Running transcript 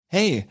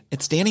Hey,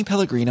 it's Danny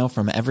Pellegrino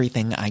from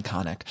Everything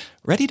Iconic.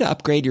 Ready to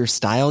upgrade your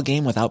style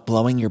game without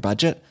blowing your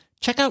budget?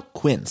 Check out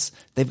Quince.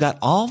 They've got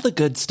all the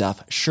good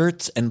stuff,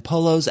 shirts and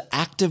polos,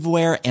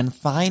 activewear, and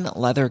fine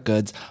leather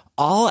goods,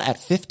 all at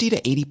 50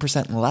 to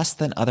 80% less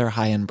than other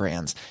high-end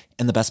brands.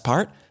 And the best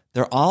part?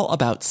 They're all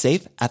about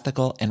safe,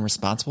 ethical, and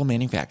responsible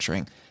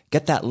manufacturing.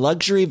 Get that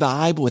luxury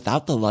vibe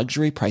without the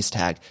luxury price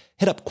tag.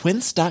 Hit up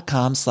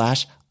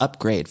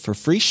quince.com/upgrade for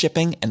free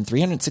shipping and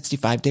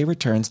 365-day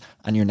returns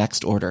on your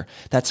next order.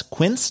 That's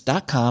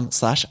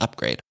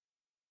quince.com/upgrade.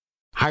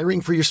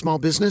 Hiring for your small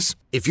business?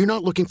 If you're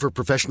not looking for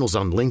professionals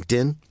on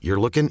LinkedIn, you're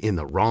looking in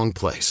the wrong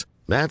place.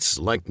 That's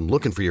like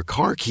looking for your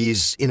car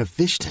keys in a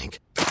fish tank.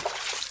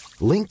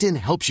 LinkedIn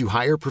helps you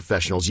hire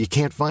professionals you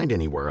can't find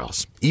anywhere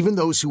else, even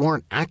those who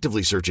aren't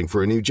actively searching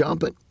for a new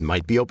job but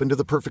might be open to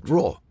the perfect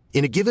role.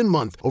 In a given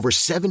month, over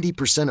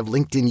 70% of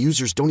LinkedIn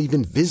users don't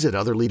even visit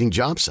other leading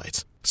job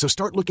sites. So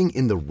start looking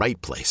in the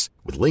right place.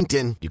 With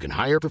LinkedIn, you can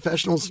hire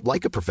professionals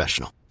like a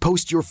professional.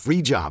 Post your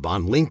free job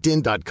on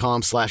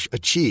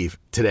linkedin.com/achieve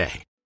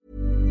today.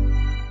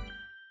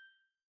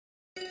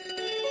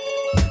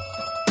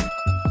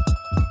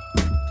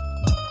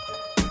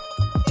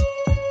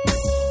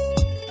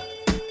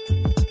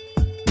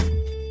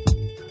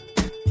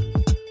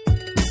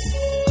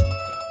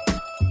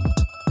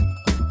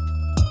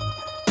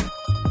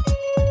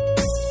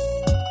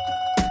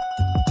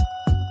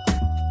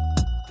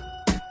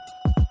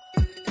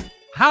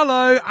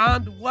 Hello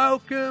and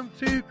welcome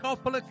to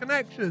Coppola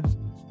Connections,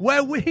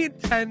 where we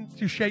intend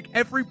to shake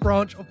every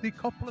branch of the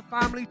Coppola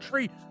family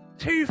tree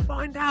to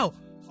find out,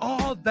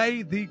 are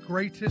they the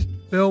greatest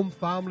film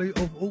family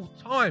of all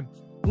time?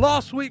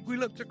 Last week we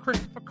looked at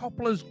Christopher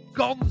Coppola's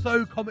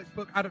gonzo comic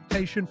book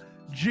adaptation,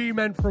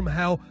 G-Men from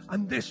Hell,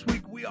 and this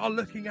week we are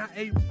looking at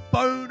a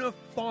bona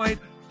fide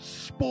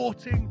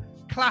sporting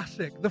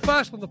classic. The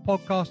first on the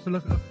podcast to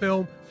look at a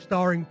film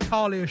starring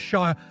Talia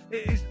Shire.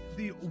 It is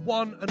the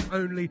one and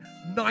only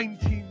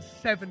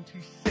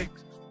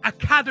 1976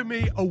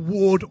 Academy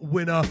Award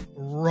winner,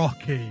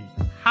 Rocky.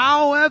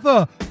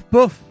 However,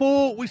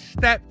 before we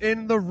step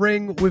in the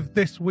ring with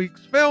this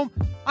week's film,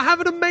 I have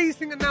an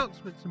amazing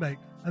announcement to make,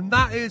 and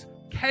that is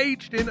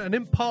Caged In and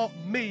in part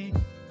me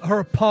are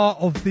a part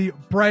of the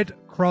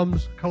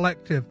Breadcrumbs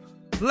Collective.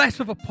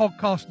 Less of a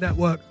podcast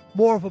network,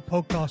 more of a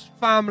podcast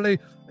family.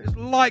 It's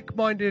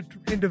like-minded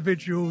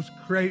individuals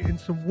creating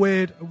some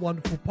weird and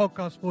wonderful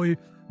podcasts for you.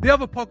 The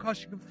other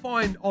podcasts you can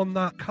find on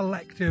that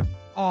collective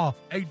are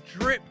a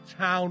Drip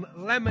Town,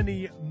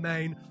 Lemony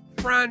Maine,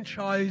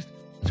 Franchised,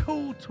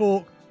 Tool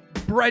Talk,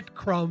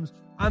 Breadcrumbs,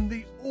 and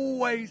the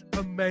always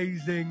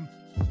amazing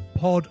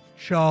Pod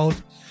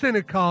Charles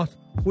Cinecast,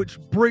 which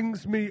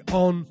brings me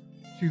on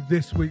to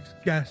this week's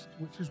guest,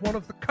 which is one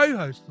of the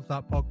co-hosts of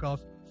that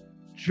podcast,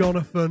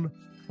 Jonathan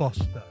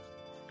Foster.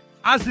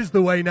 As is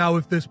the way now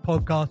with this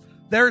podcast,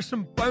 there is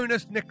some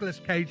bonus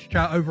Nicolas Cage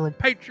chat over on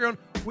Patreon,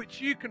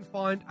 which you can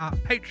find at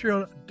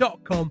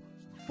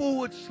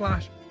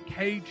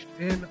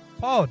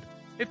patreon.com/cagedinpod.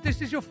 If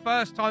this is your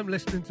first time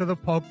listening to the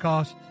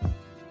podcast,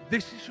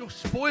 this is your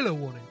spoiler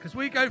warning, because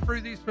we go through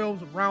these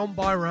films round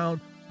by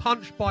round,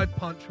 punch by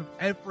punch, with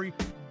every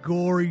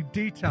gory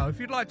detail.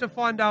 If you'd like to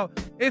find out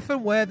if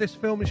and where this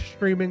film is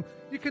streaming,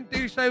 you can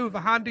do so with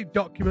a handy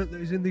document that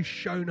is in the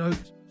show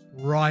notes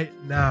right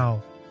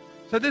now.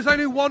 So there's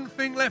only one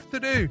thing left to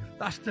do.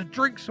 That's to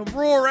drink some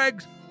raw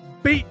eggs,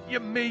 beat your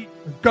meat,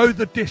 and go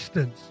the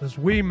distance as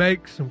we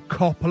make some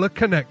Coppola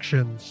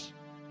connections.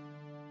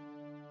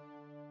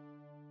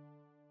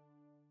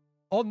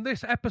 On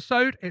this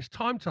episode, it's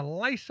time to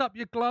lace up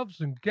your gloves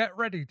and get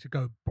ready to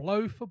go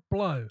blow for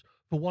blow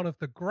for one of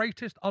the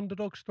greatest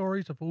underdog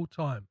stories of all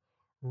time,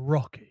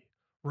 Rocky.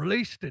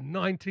 Released in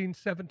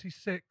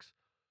 1976,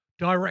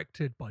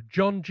 directed by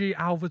John G.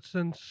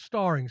 Avildsen,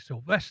 starring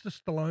Sylvester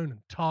Stallone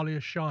and Talia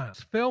Shire.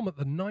 This film at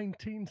the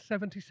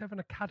 1977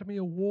 Academy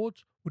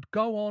Awards would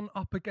go on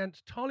up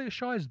against Talia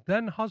Shire's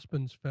then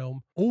husband's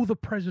film, All the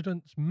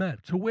President's Men,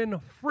 to win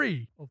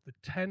 3 of the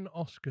 10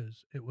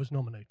 Oscars it was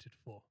nominated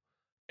for.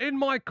 In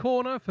my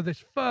corner for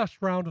this first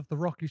round of the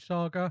Rocky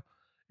saga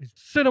is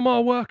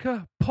cinema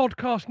worker,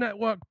 podcast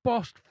network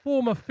boss,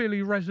 former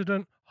Philly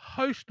resident,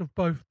 host of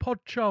both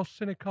Pod Charles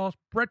Cinecast,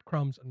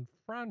 Breadcrumbs, and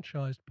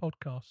franchised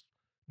podcasts,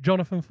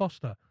 Jonathan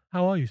Foster.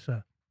 How are you,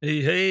 sir?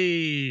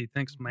 Hey.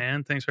 Thanks,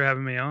 man. Thanks for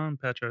having me on,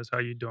 Petros. How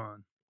you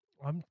doing?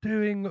 I'm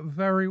doing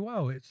very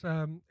well. It's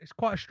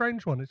quite a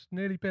strange one. It's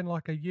nearly been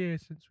like a year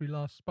since we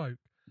last spoke.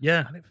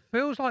 Yeah. And it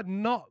feels like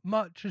not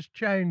much has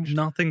changed.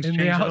 Nothing's in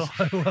changed the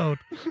outside world.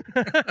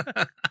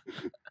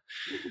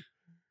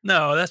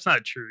 No, that's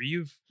not true.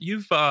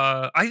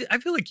 I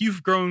feel like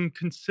you've grown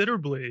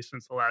considerably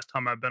since the last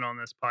time I've been on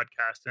this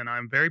podcast, and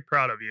I'm very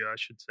proud of you, I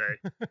should say.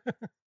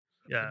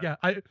 Yeah.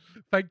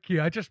 Thank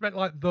you. I just meant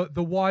like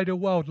the wider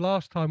world.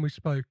 Last time we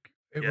spoke,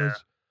 it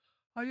was,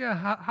 oh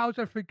yeah, how's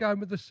everything going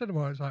with the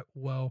cinema? It's like,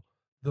 well,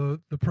 the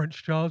Prince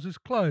Charles is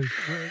closed.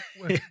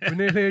 We're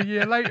nearly a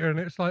year later, and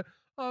it's like,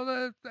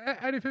 oh,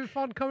 anything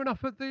fun coming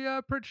up at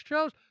the Prince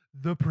Charles?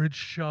 The Prince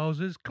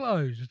Charles is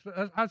closed,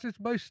 as is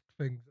most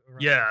things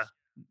around. Yeah.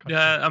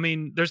 Yeah, I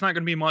mean, there's not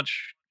going to be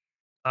much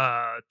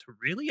to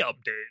really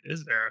update,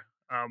 is there?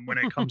 When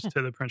it comes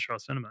to the Prince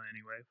Charles Cinema,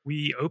 anyway.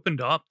 We opened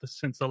up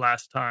since the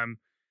last time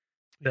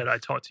that I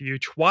Yes. talked to you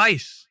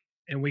twice,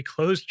 and we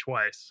closed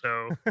twice.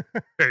 So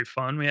very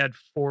fun. We had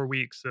 4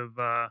 weeks of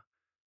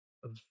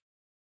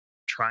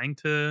trying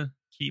to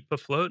keep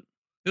afloat.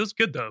 It was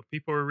good though.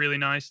 People were really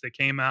nice. They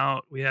came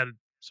out. We had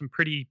some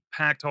pretty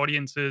packed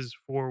audiences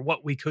for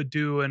what we could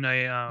do in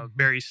a Mhm.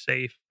 very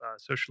safe,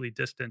 socially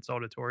distanced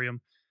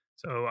auditorium.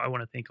 So I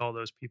want to thank all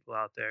those people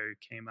out there who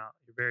came out.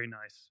 You're very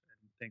nice,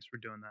 and thanks for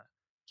doing that.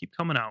 Keep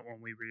coming out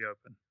when we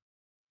reopen.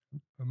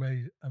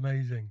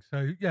 Amazing.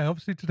 So yeah,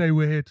 obviously today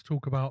we're here to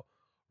talk about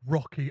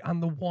Rocky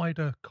and the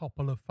wider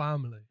Coppola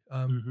family.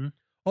 Hmm.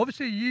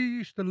 Obviously you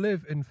used to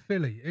live in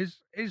Philly.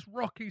 Is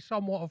Rocky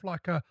somewhat of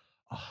like a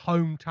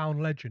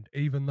hometown legend,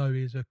 even though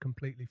he's a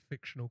completely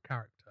fictional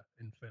character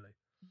in Philly?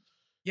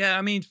 Yeah,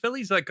 I mean,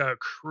 Philly's like a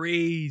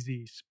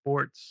crazy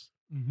sports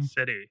Hmm.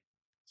 city.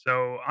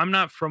 So I'm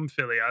not from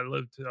Philly.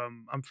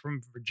 I'm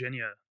from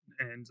Virginia,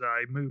 and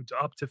I moved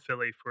up to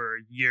Philly for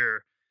a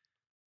year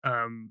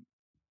um,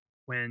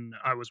 when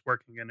I was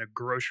working in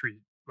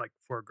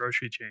for a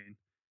grocery chain.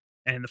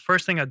 And the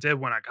first thing I did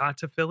when I got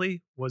to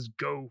Philly was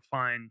go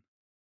find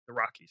the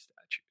Rocky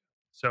statue.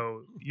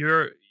 So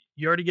you're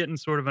already getting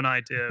sort of an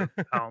idea of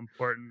how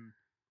important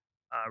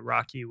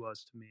Rocky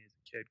was to me as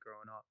a kid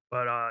growing up.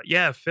 But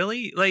yeah,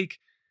 Philly, like,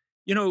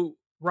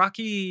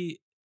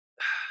 Rocky,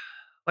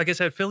 like I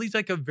said, Philly's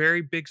like a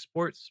very big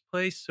sports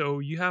place. So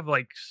you have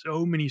like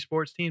so many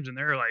sports teams, and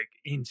they're like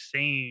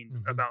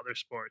insane Hmm. about their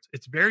sports.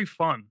 It's very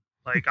fun.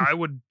 Like I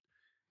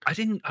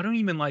don't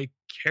even like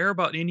care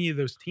about any of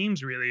those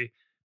teams really,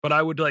 but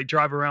I would like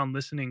drive around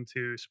listening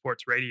to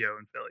sports radio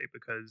in Philly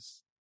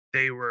because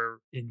they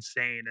were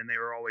insane, and they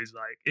were always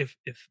like if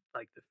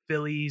like the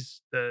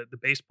Phillies, the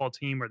baseball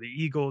team, or the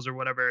Eagles or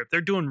whatever, if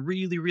they're doing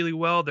really really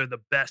well, they're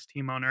the best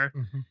team on earth.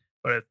 Hmm.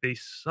 But if they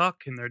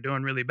suck and they're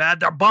doing really bad,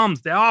 they're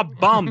bums. They're all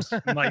bums.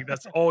 And, like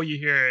that's all you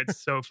hear. It's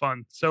so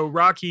fun. So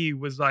Rocky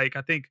was like,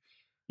 I think,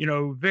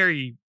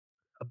 very,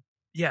 uh,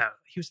 yeah,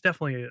 he was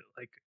definitely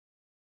like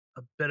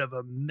a bit of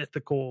a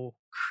mythical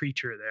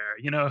creature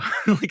there,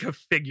 like a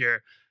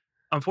figure.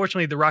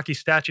 Unfortunately, the Rocky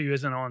statue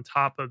isn't on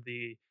top of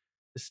the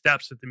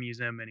steps at the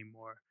museum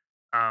anymore.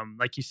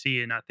 Like you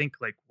see in I think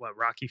like what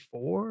Rocky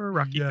 4,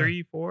 Rocky Yeah.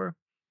 3, 4,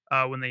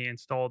 when they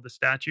installed the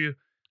statue.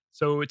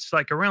 So it's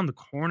like around the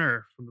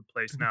corner from the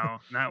place now,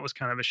 and that was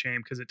kind of a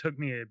shame because it took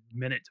me a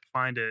minute to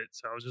find it.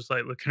 So I was just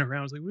like looking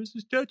around. I was like, "Where's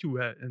the statue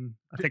at?" And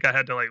I think I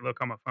had to like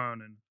look on my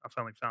phone, and I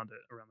finally found it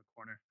around the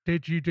corner.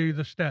 Did you do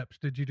the steps?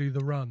 Did you do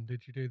the run?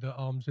 Did you do the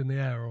arms in the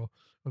air or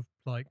of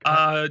like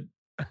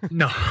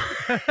No,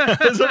 I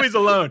was always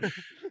alone.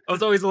 I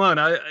was always alone.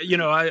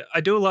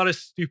 I do a lot of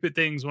stupid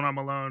things when I'm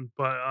alone,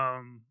 but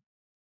uh,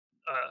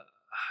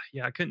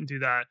 yeah, I couldn't do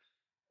that.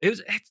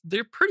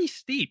 They're pretty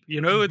steep.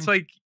 It's Mhm.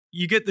 like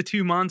you get the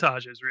two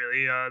montages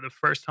really. The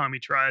first time he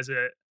tries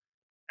it,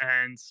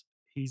 and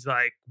he's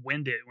like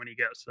winded when he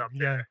gets up Yeah.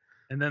 there,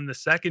 and then the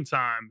second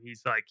time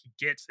he's like he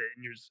gets it,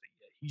 and you're just like,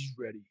 yeah, he's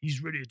ready.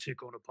 He's ready to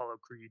take on Apollo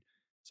Creed.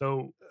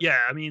 So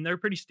yeah, I mean they're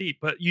pretty steep,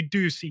 but you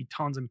do see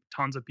tons and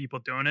tons of people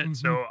doing it. Mhm.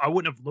 So I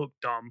wouldn't have looked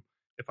dumb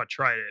if I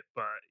tried it,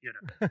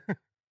 but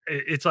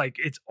it's like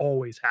it's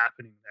always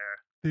happening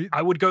there. The-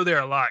 I would go there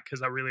a lot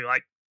because I really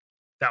like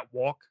that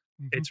walk.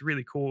 Mhm. It's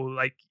really cool.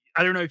 Like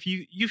I don't know if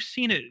you've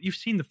seen it, you've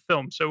seen the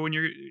film. So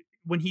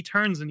when he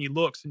turns and he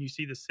looks and you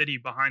see the city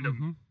behind him,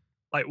 Mhm.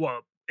 like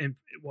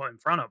in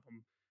front of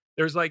him,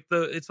 there's like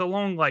it's a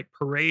long like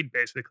parade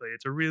basically.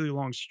 It's a really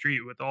long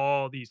street with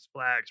all these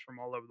flags from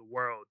all over the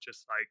world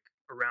just like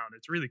around.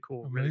 It's really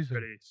cool, really Amazing.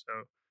 pretty.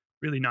 So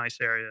really nice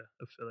area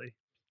of Philly.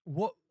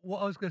 What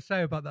I was going to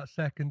say about that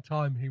second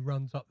time he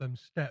runs up them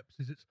steps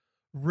is it's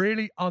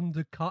really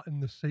undercut in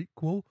the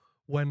sequel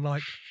when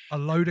like a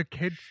load of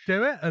kids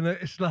do it, and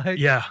it's like,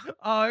 Yeah.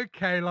 oh,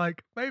 okay,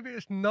 like maybe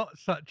it's not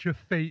such a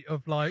feat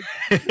of like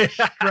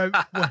strength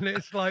when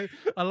it's like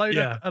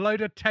Yeah. a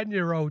load of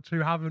 10-year-olds who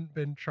haven't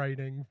been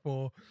training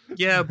for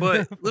Yeah,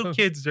 but little for-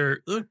 kids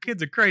are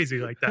crazy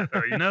like that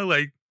though,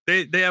 like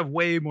they have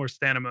way more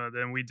stamina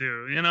than we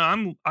do.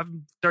 I'm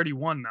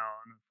 31 now,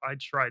 and if I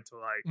try to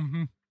like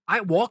Mhm. I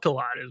walk a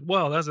lot as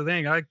well. That's the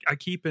thing. I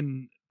keep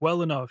in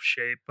well enough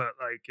shape, but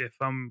like if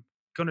I'm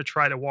gonna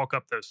try to walk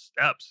up those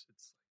steps,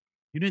 it's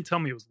you didn't tell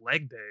me it was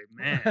leg day,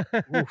 man.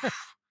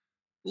 Oof.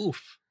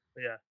 Oof.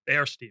 But yeah, they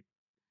are steep.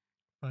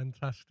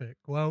 Fantastic.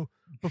 Well,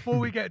 before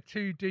we get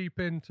too deep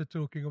into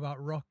talking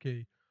about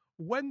Rocky,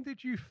 when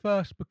did you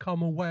first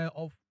become aware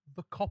of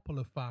the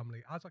Coppola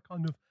family as a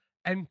kind of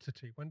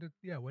entity? When did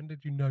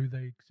you know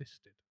they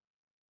existed?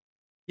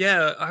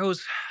 Yeah, I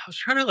was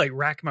trying to like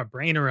rack my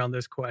brain around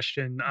this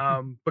question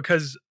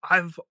because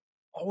I've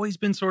always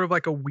been sort of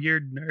like a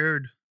weird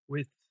nerd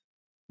with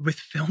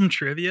film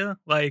trivia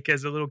like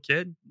as a little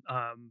kid.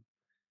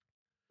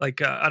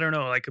 Like I don't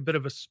know, like a bit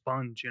of a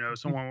sponge,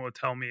 someone will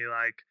tell me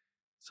like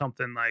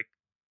something like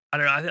I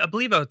don't know, I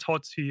believe I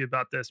talked to you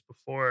about this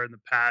before in the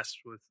past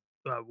with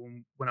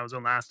when I was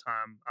on last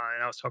time,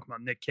 and I was talking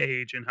about Nick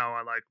Cage and how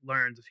I like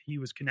learned he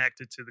was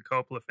connected to the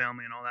Coppola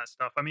family and all that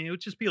stuff. I mean, it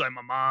would just be like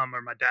my mom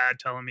or my dad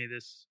telling me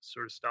this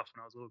sort of stuff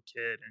when I was a little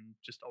kid, and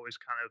just always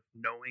kind of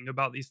knowing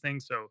about these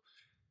things. So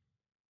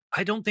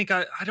I don't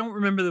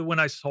remember when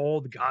I saw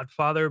The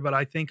Godfather, but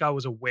I think I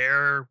was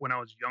aware when I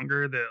was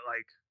younger that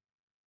like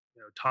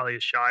Talia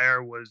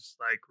Shire was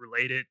like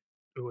related.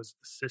 It was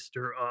the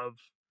sister of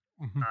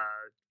Mhm.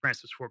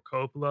 Francis Ford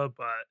Coppola.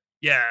 But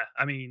yeah,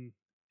 I mean,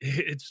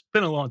 it's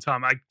been a long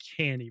time. I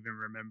can't even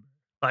remember.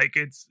 Like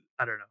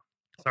I don't know.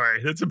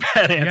 Sorry, that's a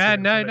bad answer. Yeah,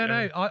 no, but,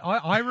 no, no.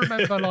 I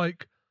remember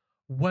like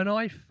when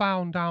I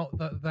found out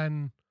that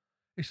then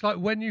it's like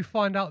when you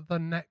find out the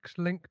next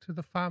link to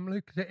the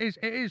family, because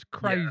it is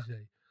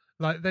crazy.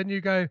 Like then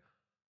you go,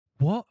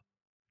 what?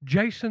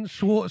 Jason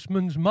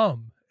Schwartzman's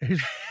mum is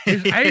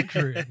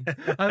Adrian,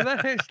 and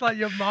then it's like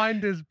your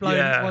mind is blown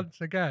Yeah. once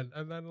again,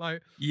 and then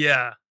like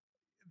Yeah,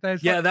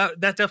 there's yeah, like,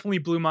 that definitely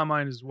blew my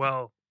mind as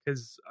well.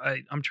 Because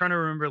I'm trying to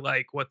remember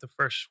like what the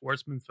first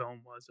Schwartzman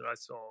film was that I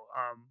saw.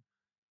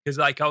 Because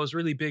like I was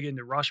really big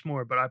into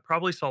Rushmore, but I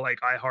probably saw like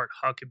I Heart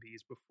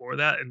Huckabees before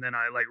that, and then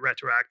I like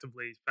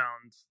retroactively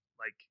found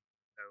like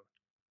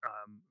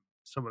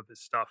some of his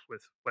stuff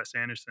with Wes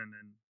Anderson,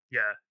 and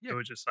yeah, Yeah. it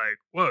was just like,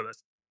 whoa,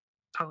 that's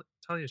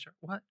Talia Shire.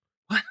 What?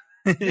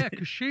 yeah,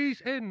 because she's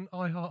in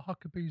I Heart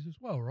Huckabees as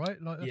well, right?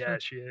 Like that's Yeah,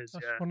 she is.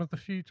 that's Yeah, one of the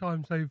few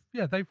times they've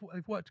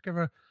worked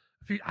together.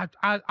 A few,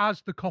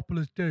 as the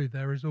Coppolas do,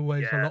 there is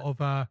always a Yeah. lot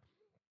of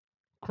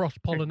cross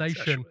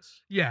pollination.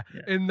 Incestuous. Yeah,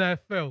 Yeah. in their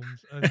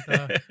films,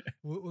 and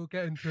we'll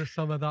get into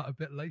some of that a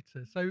bit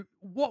later. So,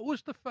 what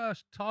was the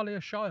first Talia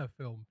Shire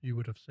film you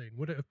would have seen?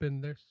 Would it have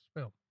been this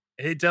film?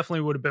 It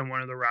definitely would have been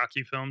one of the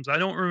Rocky films. I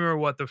don't remember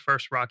what the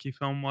first Rocky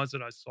film was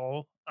that I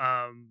saw.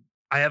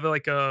 I have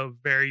like a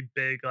very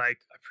big like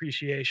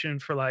appreciation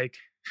for like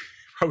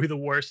probably the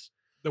worst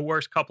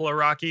couple of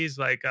Rockies.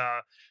 Like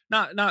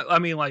not I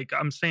mean like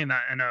I'm saying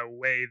that in a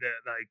way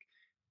that like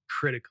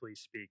critically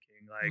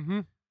speaking, like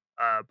Mhm.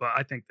 but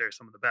I think they're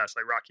some of the best,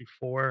 like Rocky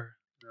 4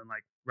 and then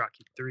like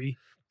Rocky 3.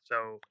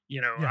 So,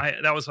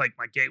 Yeah. that was like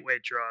my gateway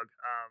drug.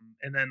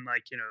 And then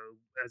like,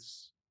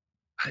 as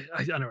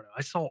I don't know.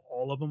 I saw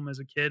all of them as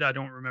a kid. I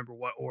don't remember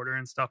what order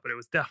and stuff, but it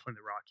was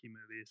definitely the Rocky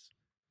movies.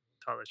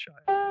 Talia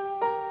Shire.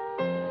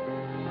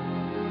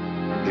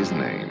 His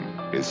name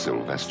is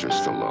Sylvester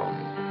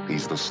Stallone.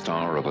 He's the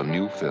star of a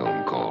new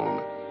film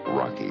called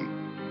Rocky.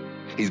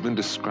 He's been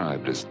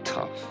described as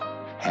tough,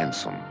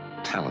 handsome,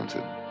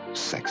 talented,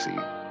 sexy,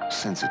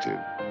 sensitive,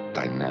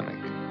 dynamic,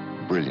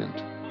 brilliant.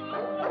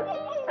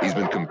 He's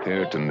been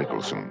compared to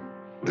Nicholson,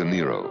 De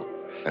Niro,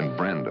 and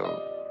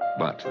Brando,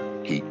 but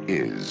he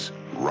is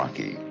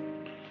Rocky.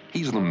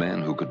 He's the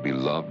man who could be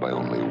loved by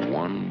only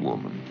one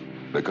woman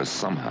because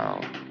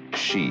somehow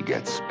she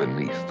gets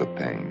beneath the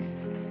pain.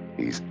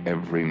 He's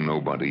every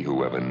nobody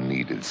who ever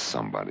needed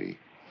somebody.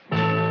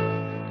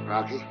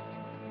 Rocky,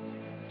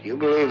 do you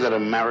believe that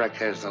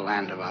America is the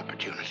land of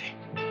opportunity?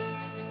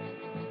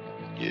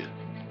 Yeah.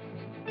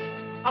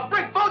 I'll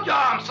break both your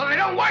arms so they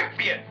don't work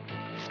for you.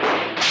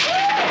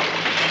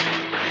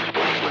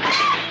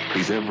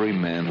 He's every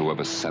man who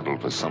ever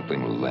settled for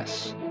something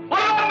less. What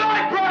about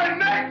my pride,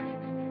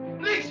 Nick?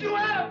 At least you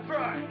have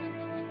pride.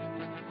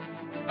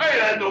 I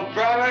ain't had no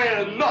pride. I ain't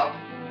had enough.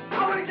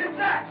 I want to get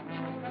that.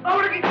 I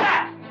want to get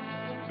that.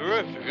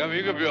 Terrific. I mean,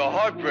 you could be a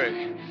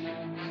heartbreak.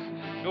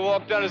 You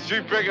walk down the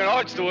street breaking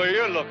hearts the way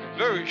you're looking.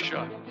 Very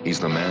sharp. He's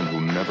the man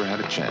who never had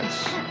a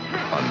chance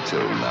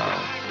until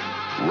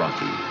now.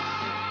 Rocky.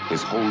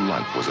 His whole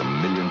life was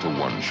 1,000,000 to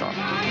 1 shot.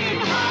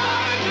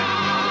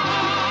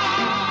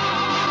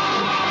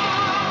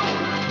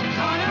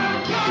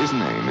 His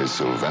name is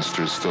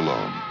Sylvester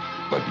Stallone,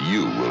 but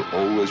you will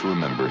always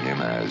remember him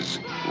as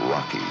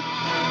Rocky.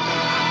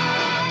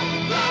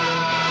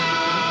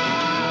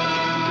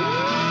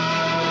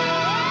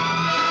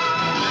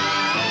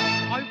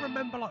 I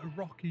remember like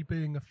Rocky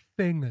being a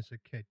thing as a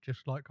kid,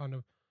 just like kind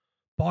of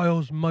by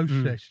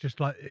osmosis, just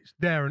like it's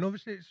there, and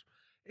obviously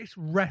it's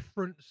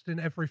referenced in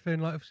everything.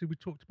 Like obviously we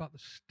talked about the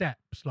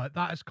steps, like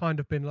that has kind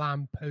of been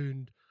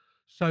lampooned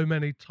so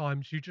many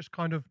times. You just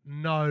kind of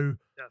know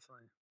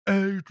Definitely.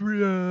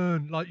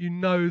 Adrian, like you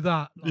know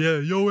that. Like,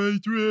 yo,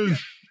 Adrian.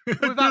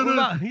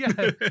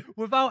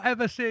 without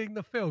ever seeing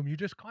the film, you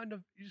just kind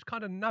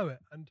of know it.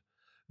 And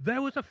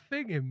there was a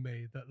thing in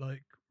me that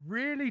like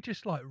really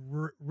just like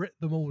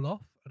ripped them all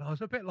off, and I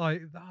was a bit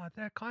like,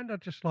 they're kind of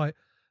just like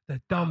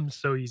they're dumb,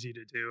 So easy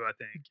to do, I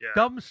think. Yeah.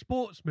 dumb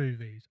sports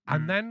movies.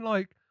 And Mm. then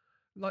like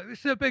this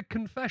is a big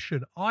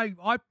confession. I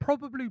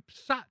probably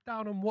sat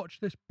down and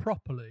watched this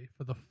properly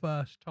for the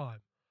first time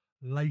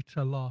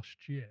later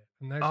last year,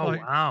 and there's Oh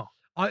like wow.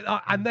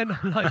 and then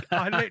like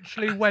I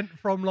literally went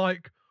from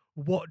like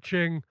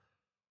watching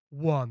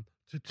 1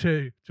 to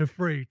 2 to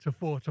 3 to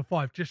 4 to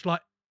 5, just like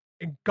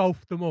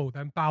engulfed them all.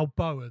 Then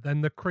Balboa,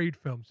 then the Creed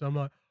films. So I'm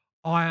like,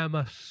 I am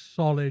a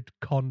solid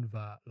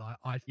convert.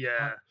 Like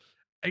Yeah.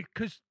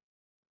 because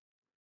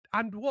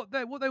and what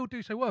they will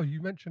do so well.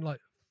 You mentioned like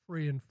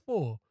 3 and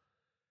 4.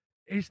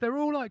 is they're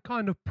all like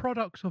kind of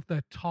products of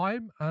their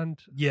time. And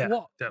Yeah,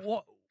 what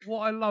definitely. what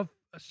I love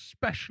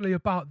especially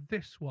about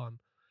this one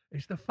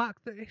is the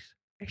fact that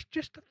it's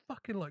just a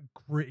fucking like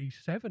gritty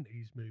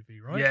 70s movie,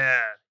 right?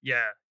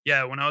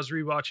 Yeah. When I was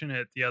rewatching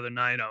it the other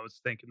night, I was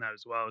thinking that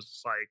as well. I was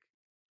just like,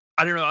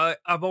 I don't know.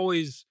 I've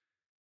always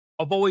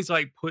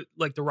like put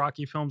like the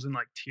Rocky films in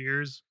like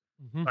tiers,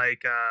 Mhm.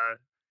 like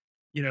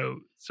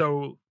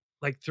so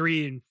like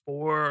 3 and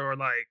 4 are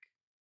like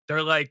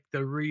they're like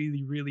the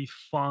really really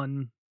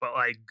fun but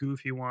like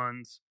goofy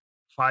ones.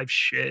 5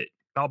 shit.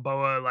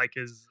 Balboa like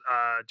is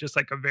just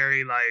like a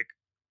very like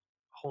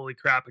holy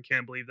crap, I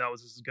can't believe that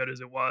was as good as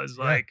it was.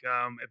 Yeah. Like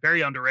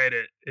very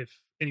underrated. If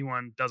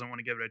anyone doesn't want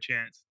to give it a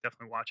chance,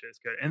 definitely watch it. It's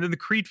good. And then the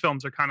Creed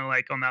films are kind of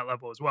like on that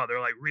level as well. They're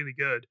like really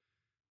good.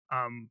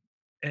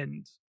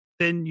 And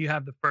then you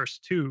have the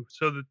first two.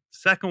 So the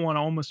second one I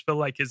almost feel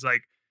like is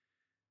like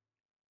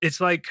it's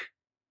like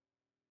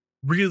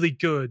really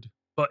good,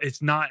 but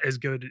it's not as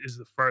good as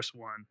the first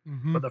one.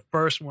 Mhm. But the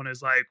first one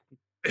is like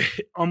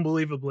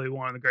unbelievably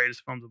one of the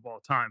greatest films of all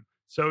time.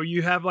 So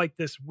you have like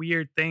this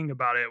weird thing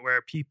about it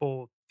where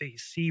people they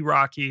see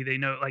Rocky, they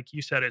know, like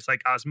you said, it's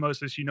like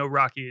osmosis. You know,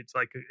 Rocky, it's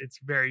like it's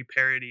very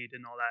parodied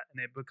and all that,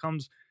 and it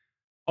becomes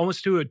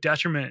almost to a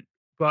detriment.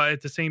 But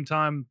at the same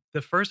time,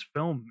 the first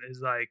film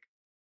is like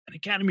an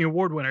Academy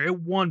Award winner.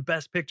 It won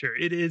Best Picture.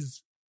 It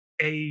is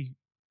a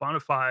bona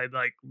fide,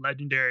 like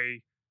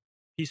legendary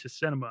piece of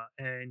cinema.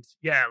 And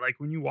yeah, like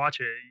when you watch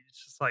it,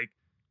 it's just like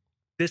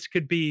this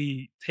could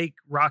be take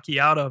Rocky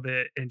out of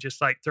it and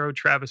just like throw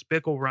Travis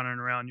Bickle running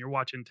around. You're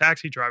watching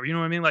Taxi Driver. You know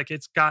what I mean? Like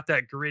it's got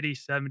that gritty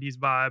 70s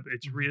vibe.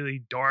 It's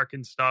really dark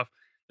and stuff.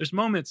 There's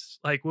moments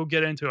like we'll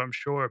get into, I'm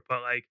sure,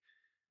 but like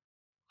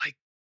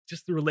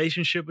just the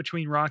relationship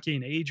between Rocky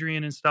and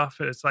Adrian and stuff.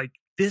 It's like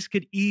this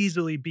could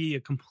easily be a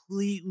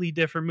completely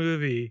different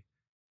movie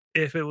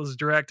if it was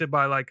directed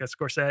by like a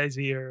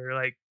Scorsese or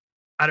like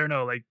I don't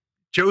know, like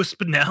Joe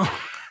Spinell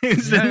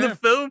is in the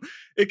film.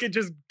 It could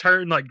just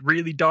turn like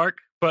really dark,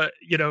 but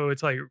you know,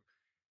 it's like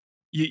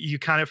you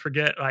kind of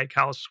forget like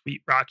how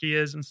sweet Rocky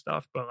is and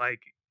stuff, but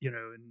like, you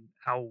know, and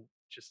how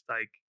just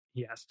like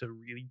he has to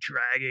really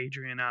drag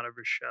Adrian out of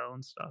her shell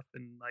and stuff.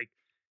 And like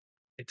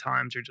at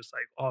times you're just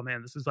like, oh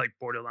man, this is like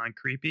borderline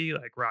creepy.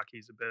 Like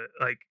Rocky's a bit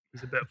like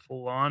he's a bit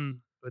full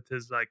on with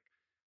his like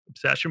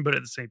obsession, but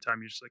at the same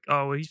time you're just like,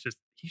 oh, well, he just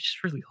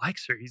really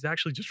likes her. He's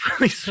actually just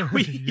really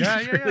sweet.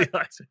 Yeah. Really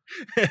likes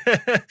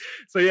her.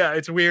 So yeah,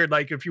 it's weird.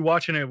 Like if you're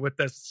watching it with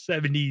the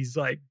 70s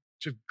like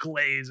just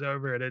glaze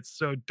over it, it's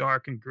so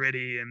dark and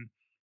gritty. And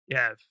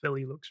yeah,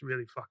 Philly looks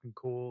really fucking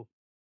cool.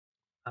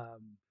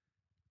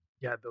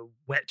 Yeah, the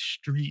wet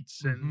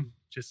streets and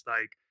just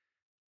like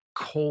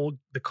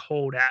the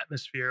cold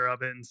atmosphere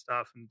of it and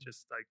stuff, and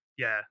just like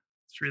yeah,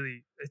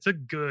 it's a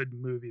good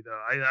movie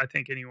though. I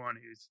think anyone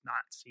who's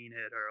not seen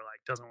it or like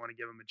doesn't want to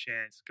give him a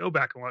chance, go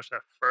back and watch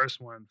that first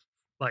one,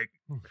 like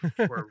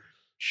for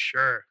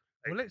sure.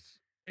 Like, Well,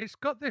 it's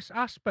got this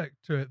aspect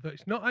to it that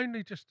it's not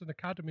only just an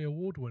Academy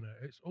Award winner,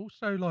 it's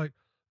also like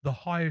the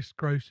highest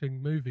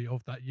grossing movie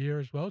of that year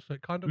as well. So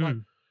it kind of like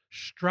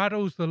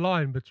straddles the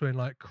line between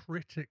like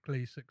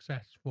critically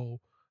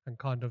successful and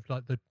kind of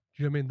like the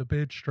the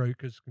beard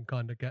strokers can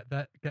kind of get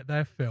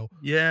their fill.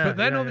 yeah, But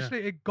then yeah, obviously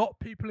it got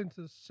people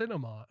into the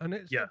cinema, and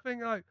it's Yeah. the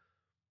thing like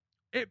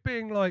it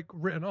being like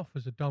written off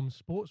as a dumb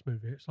sports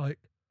movie. It's like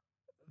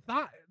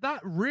that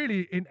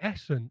really in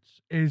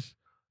essence is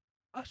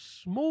a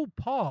small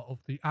part of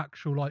the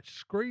actual like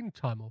screen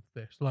time of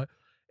this. Like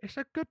it's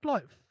a good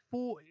like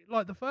 40,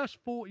 like the first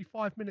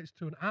 45 minutes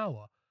to an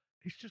hour.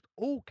 It's just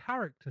all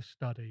character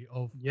study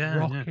of Yeah,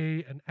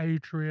 Rocky and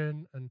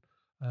Adrian and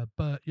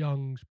Burt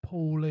Young's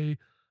Paulie,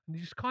 and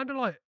you just kind of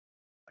like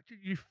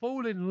you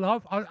fall in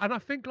love. And I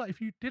think like if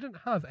you didn't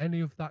have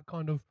any of that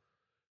kind of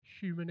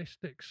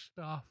humanistic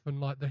stuff and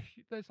like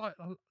there's like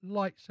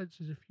light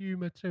senses of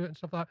humor to it and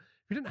stuff like that.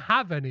 If you didn't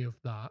have any of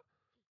that,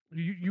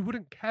 you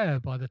wouldn't care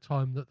by the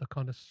time that the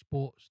kind of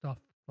sport stuff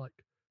like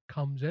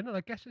comes in. And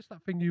I guess it's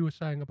that thing you were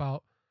saying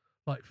about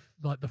like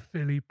the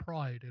Philly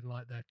pride in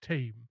like their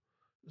team,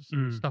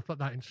 stuff like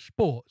that in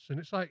sports. And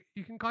it's like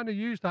you can kind of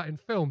use that in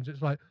films.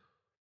 It's like,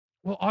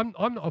 well, I'm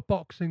not a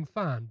boxing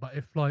fan, but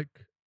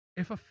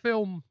if a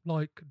film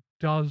like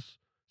does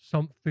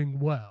something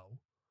well,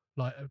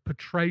 like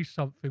portrays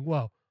something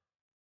well,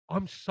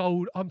 I'm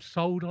sold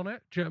on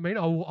it. Do you know what I mean?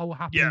 I will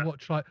happily Yeah.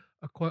 watch like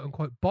a quote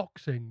unquote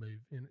boxing movie.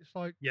 And it's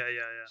like yeah.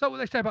 so what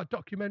they say about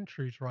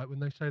documentaries, right? When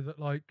they say that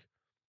like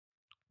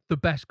the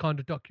best kind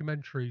of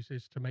documentaries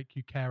is to make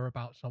you care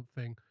about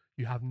something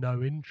you have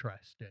no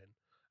interest in.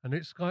 And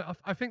it's kind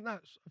I think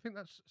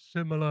that's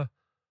similar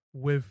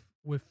with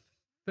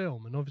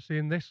film. And obviously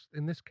in this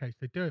case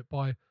they do it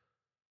by,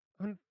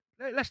 I mean,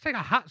 let's take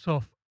our hats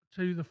off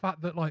to the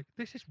fact that like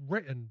this is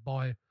written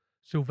by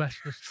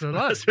Sylvester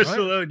Stallone, Sylvester right?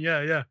 Stallone,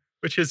 yeah,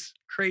 which is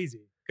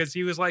crazy because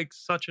he was like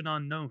such an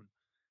unknown.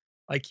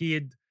 Like he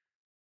had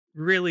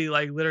really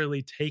like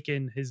literally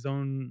taken his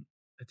own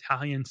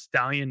Italian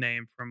stallion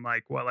name from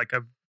like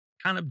a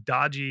kind of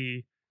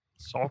dodgy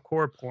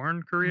softcore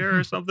porn career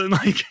or something,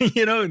 like,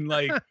 you know, and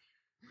like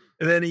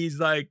And then he's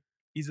like,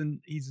 he's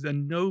a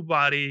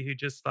nobody who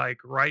just like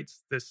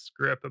writes this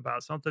script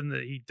about something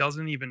that he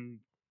doesn't even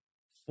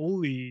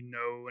fully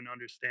know and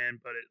understand,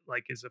 but it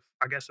like is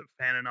I guess a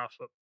fan enough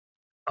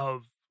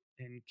of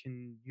and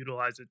can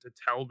utilize it to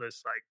tell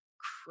this like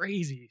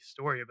crazy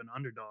story of an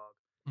underdog.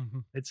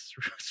 It's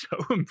so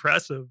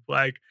impressive.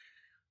 Like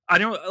I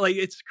don't like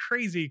it's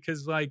crazy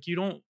because like you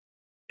don't.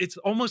 It's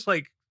almost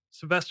like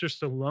Sylvester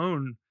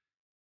Stallone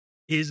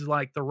is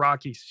like the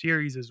Rocky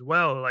series as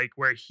well, like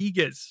where he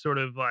gets sort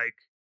of like,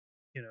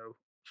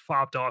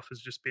 fobbed off as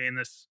just being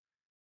this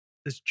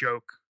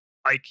joke.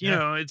 Like,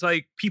 it's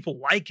like people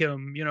like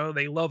him,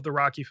 they love the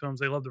Rocky films,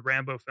 they love the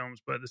Rambo films,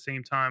 but at the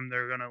same time,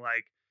 they're gonna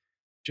like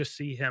just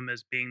see him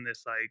as being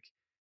this like,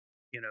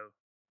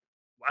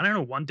 I don't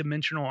know,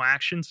 one-dimensional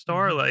action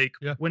star. Like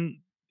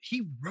when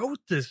he wrote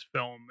this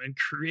film and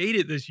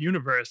created this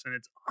universe, and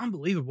it's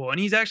unbelievable. And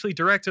he's actually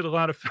directed a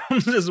lot of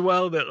films as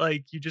well that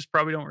like you just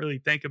probably don't really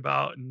think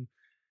about. And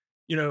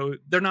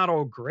they're not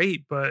all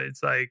great, but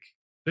it's like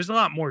there's a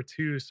lot more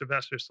to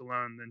Sylvester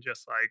Stallone than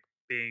just like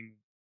being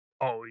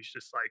always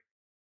just like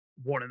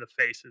one of the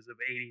faces of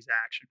 80s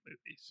action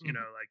movies.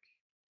 Like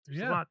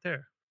there's a lot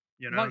there.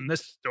 Like, and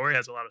this story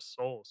has a lot of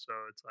soul, so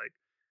it's like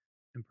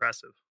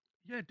impressive.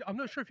 Yeah, I'm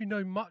not sure if you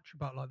know much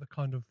about like the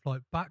kind of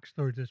like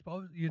backstory to this,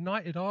 but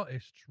United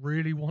Artists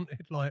really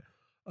wanted like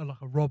a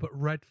Robert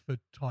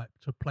Redford type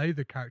to play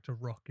the character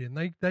of Rocky, and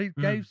they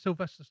gave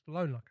Sylvester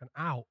Stallone like an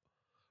out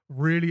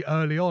really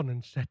early on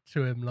and said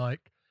to him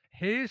like,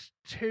 "Here's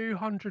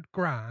 200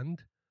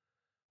 grand,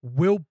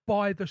 we'll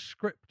buy the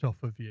script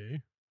off of you,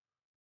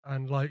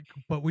 and like,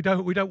 but we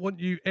don't want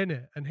you in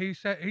it." And he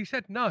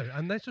said no,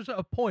 and this was at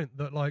a point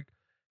that like.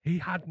 He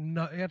had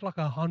like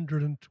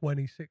 $126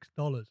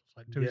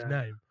 like to his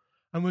name,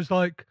 and was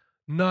like,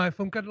 "No, if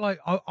I'm gonna like,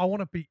 I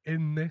want to be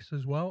in this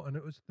as well." And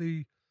it was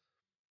the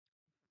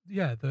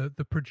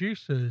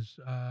producers,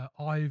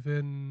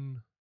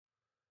 Ivan,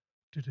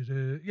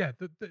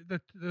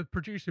 the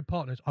producing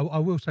partners. I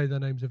will say their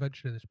names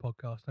eventually in this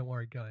podcast. Don't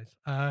worry, guys.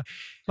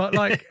 But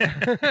like,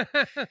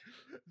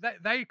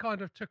 they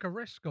kind of took a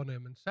risk on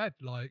him and said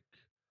like,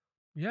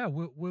 "Yeah,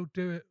 we'll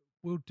do it.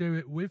 We'll do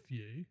it with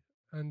you."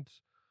 And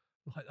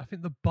like I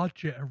think the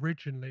budget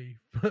originally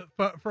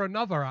for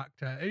another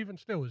actor, even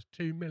still, was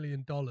 $2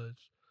 million.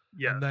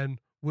 Yeah. And then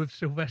with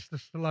Sylvester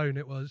Stallone,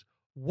 it was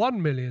 $1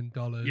 million.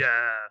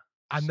 Yeah.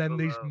 And then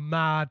these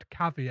mad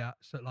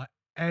caveats that like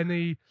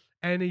any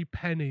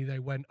penny they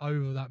went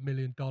over that $1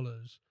 million,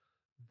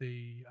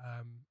 the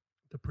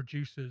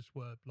producers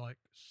were like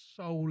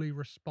solely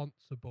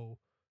responsible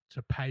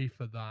to pay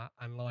for that.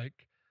 And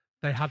like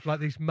they had like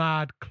these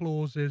mad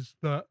clauses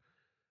that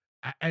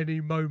at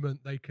any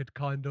moment they could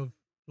kind of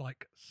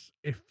like,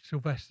 if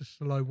Sylvester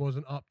Stallone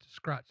wasn't up to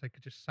scratch, they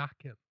could just sack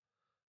him.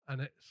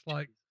 And it's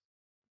like,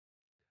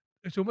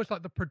 it's almost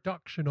like the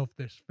production of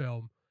this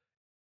film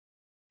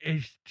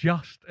is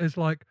just as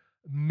like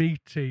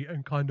meaty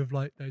and kind of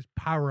like there's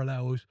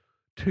parallels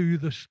to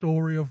the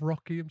story of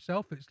Rocky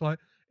himself. It's like,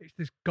 it's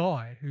this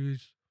guy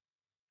who's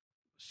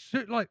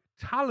so like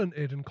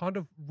talented and kind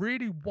of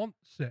really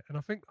wants it. And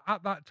I think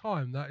at that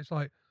time that is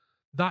like,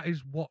 that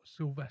is what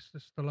Sylvester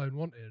Stallone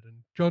wanted. And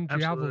John G.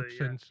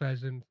 Avildsen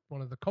says in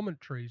one of the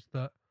commentaries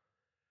that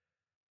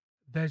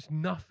there's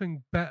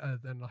nothing better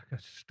than like a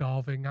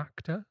starving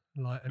actor.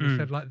 Like, and he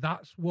said like,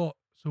 that's what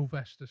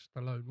Sylvester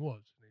Stallone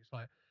was. And he's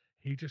like,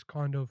 he just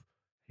kind of,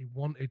 he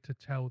wanted to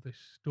tell this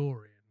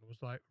story and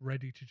was like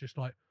ready to just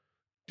like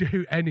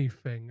do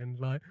anything. And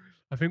like,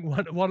 I think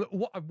one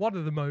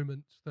of the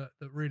moments that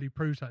really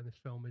proves that in this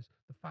film is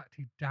the fact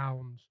he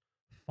downs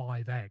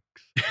 5 eggs.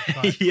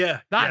 Like,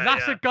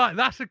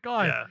 that's a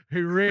guy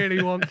who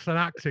really wants an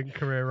acting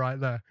career right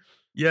there.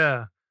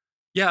 Yeah.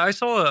 I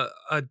saw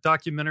a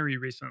documentary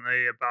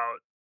recently about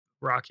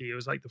Rocky. It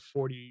was like the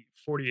 40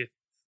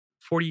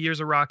 years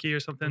of Rocky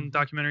or something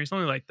documentary. It's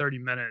only like 30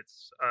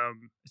 minutes.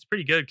 It's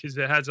pretty good because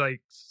it has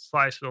like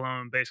Sly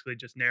Stallone basically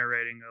just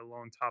narrating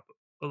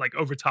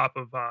over top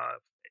of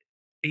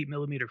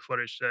 8mm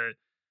footage that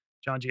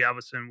John G.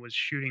 Avildsen was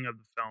shooting of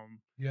the film.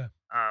 Yeah.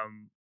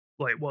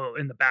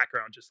 In the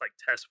background, just like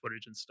test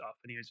footage and stuff.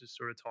 And he was just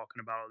sort of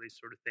talking about all these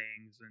sort of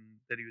things and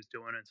that he was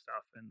doing and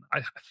stuff. And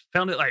I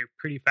found it like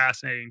pretty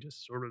fascinating,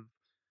 just sort of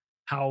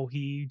how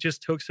he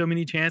just took so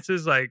many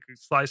chances. Like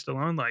Sly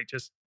Stallone, like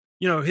just,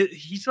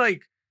 he's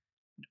like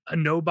a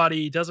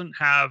nobody. He doesn't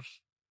have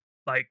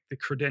like the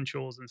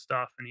credentials and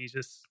stuff. And he's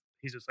just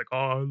like,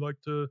 oh, I'd like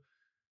to,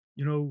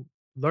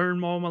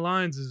 learn all my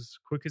lines as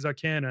quick as I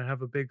can and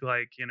have a big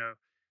like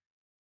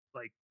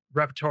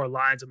repertoire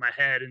lines in my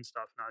head and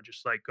stuff. And I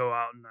just like go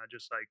out and I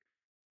just like,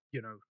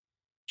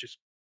 just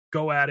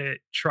go at it,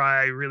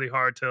 try really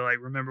hard to like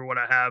remember what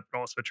I have, but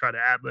also try to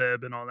ad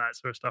lib and all that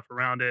sort of stuff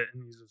around it.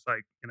 And he's just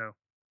like,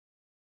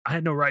 I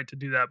had no right to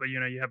do that, but you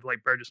have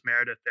like Burgess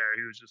Meredith there.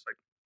 He was just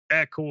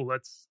like, cool,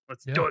 let's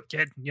do it,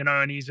 kid.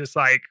 And he's just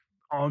like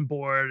on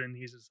board, and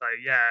he's just like,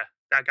 yeah,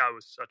 that guy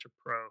was such a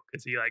pro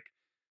because he like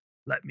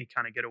let me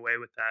kind of get away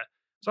with that.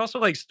 It's also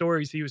like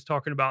stories he was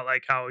talking about,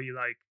 like how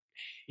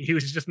he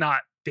was just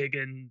not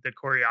digging the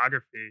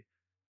choreography.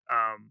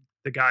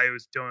 the guy who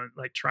was doing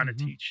like trying to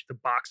Mhm. teach the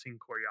boxing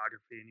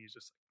choreography, and he's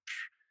just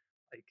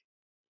like,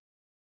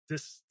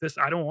 this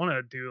I don't want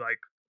to do like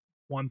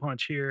one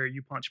punch here,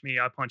 you punch me,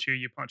 I punch you,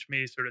 you punch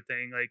me sort of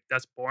thing. Like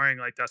that's boring.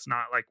 Like that's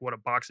not like what a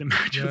boxing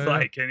match Yeah, is yeah.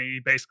 like. And he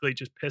basically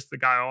just pissed the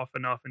guy off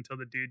enough until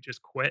the dude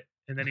just quit.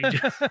 And then he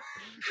just and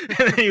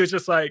then he was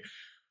just like,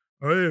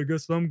 "Hey, I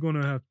guess I'm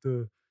gonna have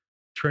to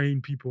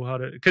train people how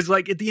to," because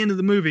like at the end of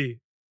the movie,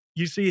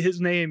 you see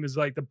his name is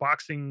like the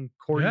boxing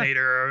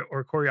coordinator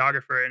or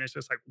choreographer, and it's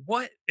just like,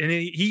 what? And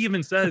he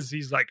even says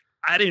he's like,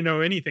 I didn't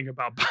know anything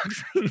about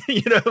boxing,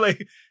 like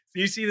so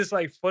you see this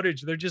like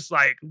footage, they're just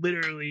like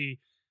literally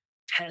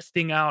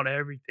testing out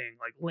everything,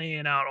 like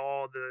laying out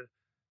all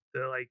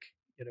the like,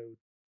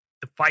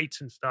 the fights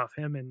and stuff,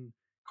 him and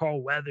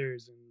Carl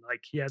Weathers, and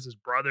like he has his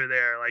brother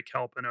there like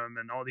helping him,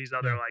 and all these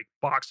other Yeah. like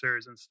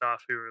boxers and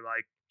stuff who are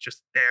like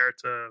just there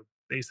to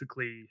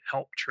basically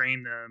help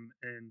train them,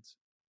 and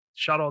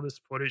shot all this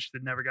footage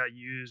that never got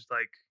used,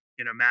 like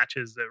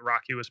matches that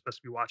Rocky was supposed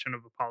to be watching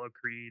of Apollo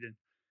Creed.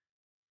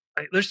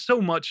 And there's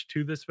so much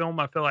to this film.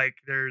 I feel like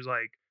there's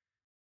like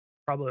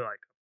probably like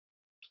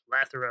a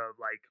plethora of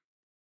like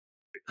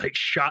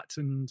shots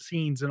and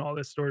scenes and all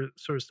this sort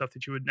of stuff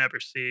that you would never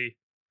see,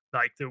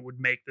 like that would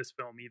make this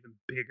film even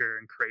bigger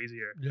and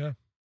crazier. Yeah.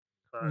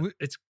 But We-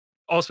 it's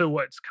also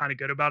what's kind of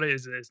good about it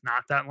is it's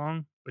not that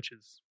long, which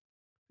is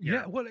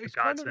Yeah, well, it's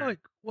kind of godsend.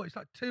 like it's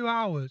like 2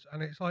 hours,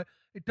 and it's like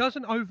it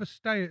doesn't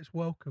overstay its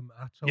welcome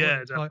at all.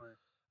 yeah, It's like, definitely.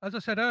 as I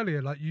said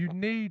earlier, like you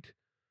need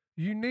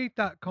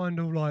that kind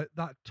of like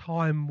that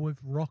time with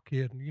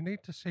Rocky, and you need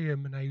to see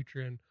him and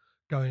Adrian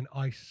going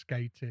ice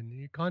skating.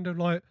 You kind of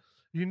like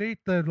you need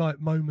the like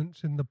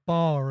moments in the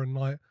bar and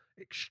like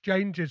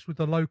exchanges with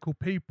the local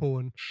people,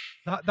 and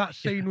that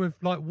scene with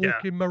like Yeah.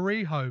 walking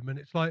Marie home, and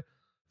it's like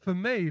for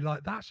me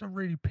like that's a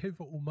really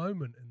pivotal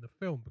moment in the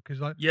film because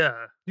like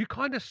Yeah, you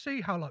kind of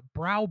see how like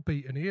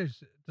browbeaten he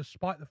is,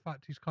 despite the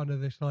fact he's kind of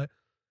this like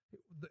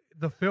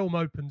the film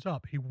opens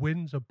up, he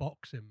wins a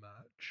boxing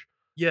match,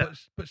 yeah.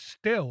 but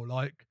still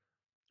like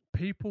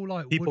people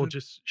like People wouldn't-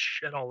 just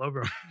shit all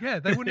over him. yeah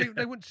they wouldn't even,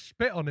 they wouldn't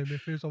spit on him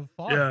if he was on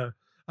fire. Yeah,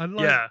 And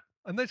like yeah,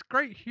 and there's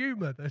great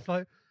humor. There's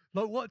like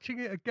watching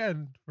it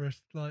again for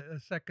like a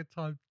second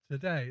time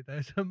today.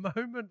 There's a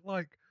moment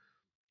like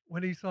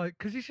when he's like,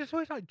 because he's just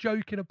always like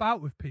joking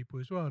about with people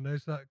as well. And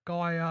there's that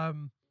guy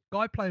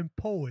playing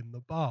pool in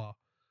the bar,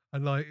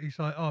 and like he's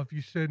like, "Oh, have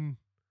you seen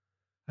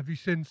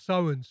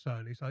so and so?"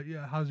 And he's like,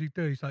 "Yeah, how's he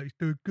doing?" He's like, "He's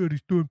doing good.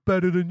 He's doing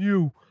better than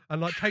you."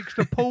 And like takes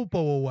the pool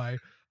ball away,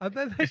 and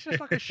then there's just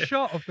like a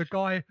shot of the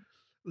guy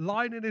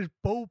lining his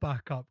ball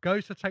back up,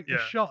 goes to take the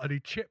Yeah. shot, and he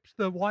chips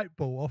the white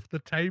ball off the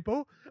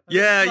table. And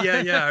yeah, it's yeah,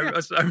 like-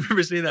 yeah. I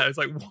remember seeing that. It's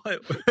like,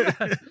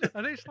 what?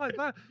 and it's like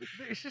that.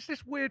 It's just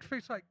this weird thing.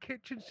 It's like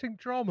kitchen sink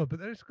drama, but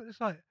then it's got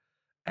this like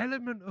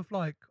element of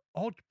like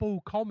oddball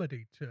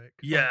comedy to it.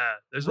 'Cause, like, Yeah,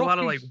 there's a lot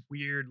of like Rocky's-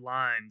 weird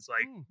lines.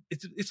 Like mm,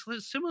 it's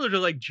similar to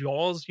like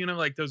Jaws,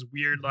 like those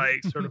weird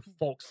like sort of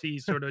folksy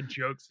sort of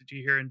jokes that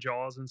you hear in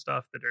Jaws and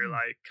stuff that are Mm.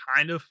 like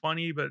kind of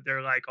funny, but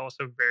they're like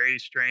also very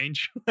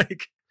strange.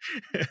 Like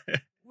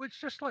it's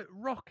just like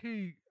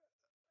Rocky,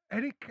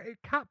 and it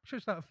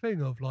captures that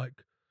thing of like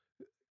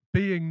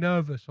being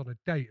nervous on a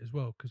date as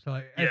well. Because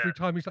like every Yeah.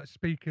 time he's like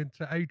speaking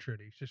to Adrian,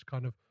 he's just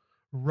kind of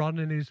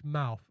running his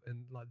mouth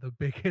in like the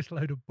biggest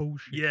load of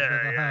bullshit you've Yeah, ever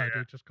yeah, heard. yeah.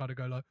 He'll just kind of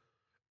go like,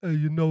 "Hey,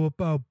 you know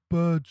about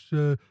birds?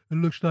 It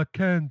looks like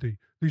candy.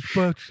 These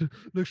birds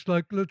looks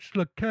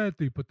like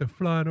candy, but they're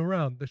flying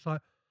around." It's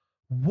like,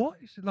 what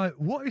is it like?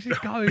 What is he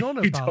going on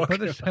What are you about? But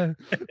talking at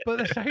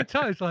the same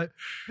time, it's like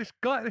this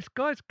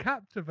guy's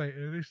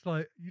captivating. And it's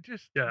like you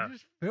just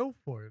feel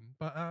for him.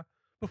 But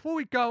before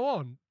we go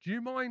on, do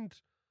you mind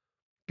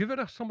giving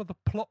us some of the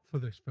plot for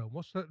this film?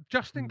 What's the,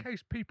 just in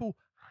case people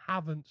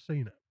haven't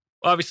seen it?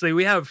 obviously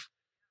we have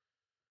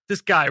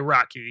this guy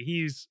Rocky.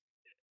 He's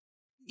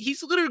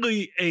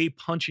literally a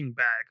punching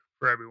bag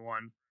for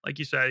everyone. Like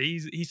you said,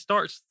 he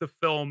starts the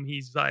film.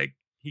 He's like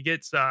he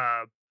gets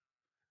like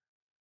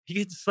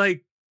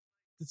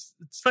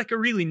it's like a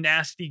really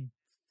nasty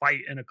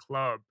fight in a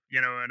club,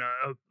 in a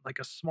like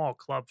a small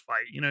club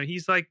fight.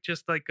 He's like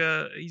just like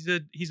he's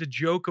a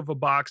joke of a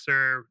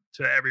boxer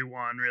to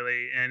everyone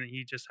really, and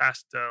he just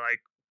has to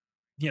like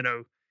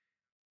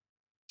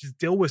just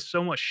deal with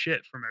so much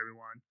shit from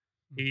everyone.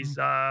 He's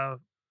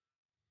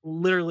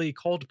literally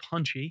called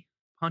Punchy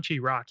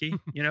Rocky,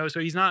 so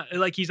he's not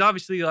like he's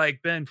obviously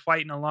like been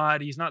fighting a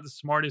lot. He's not the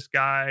smartest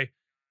guy.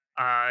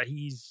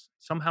 He's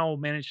somehow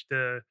managed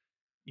to,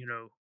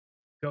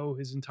 go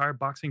his entire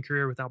boxing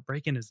career without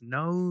breaking his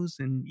nose.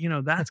 And,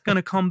 that's going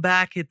to come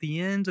back at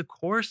the end, of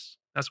course.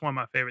 That's one of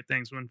my favorite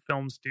things when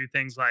films do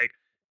things like,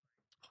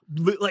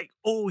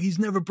 oh, he's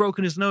never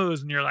broken his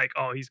nose. And you're like,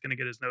 oh, he's going to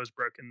get his nose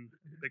broken.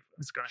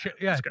 It's going to happen.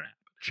 Yeah. It's going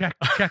to happen.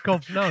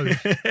 Chekhov's nose.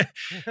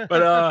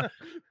 but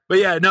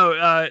yeah,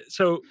 no.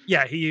 So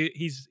yeah,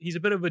 he's a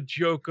bit of a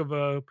joke of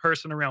a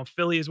person around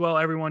Philly as well.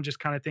 Everyone just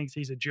kind of thinks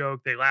he's a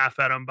joke. They laugh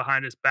at him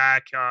behind his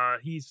back.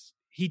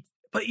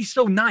 But he's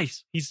so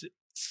nice. He's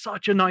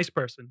such a nice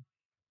person.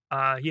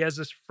 He has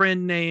this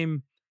friend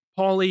named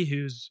Paulie,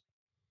 whose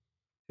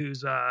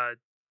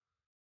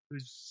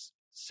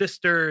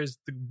sister is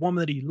the woman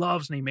that he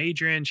loves named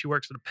Adrian. She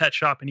works at a pet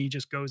shop, and he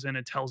just goes in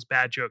and tells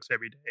bad jokes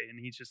every day, and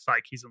he's just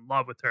like, he's in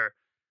love with her.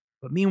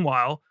 But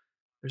meanwhile,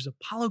 there's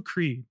Apollo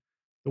Creed,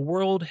 the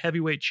world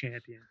heavyweight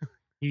champion.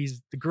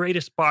 He's the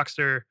greatest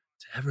boxer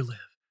to ever live.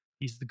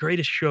 He's the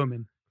greatest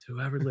showman to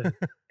ever live.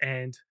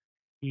 And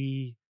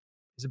he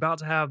is about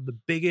to have the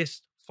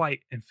biggest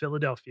fight in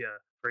Philadelphia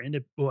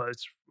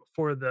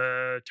for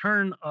the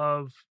turn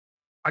of,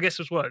 I guess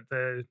it was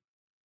the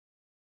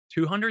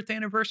 200th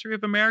anniversary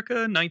of America,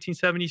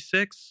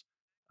 1976.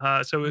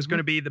 So it was going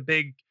to be the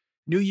big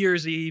New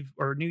Year's Eve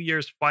or New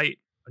Year's fight,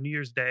 or New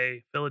Year's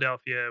Day,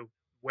 Philadelphia,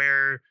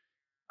 where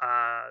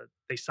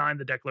they signed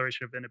the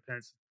Declaration of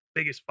Independence,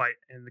 biggest fight.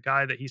 And the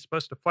guy that he's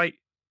supposed to fight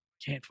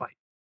can't fight.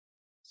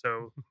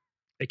 So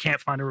they can't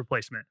find a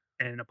replacement.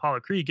 And Apollo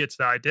Creed gets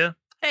the idea,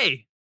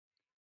 hey,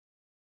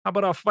 how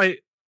about I'll fight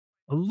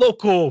a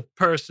local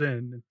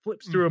person, and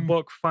flips through a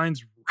book,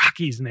 finds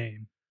Rocky's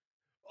name.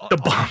 The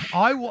bomb.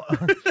 I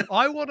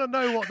want to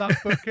know what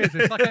that book is.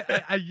 It's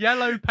like a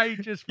yellow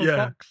pages for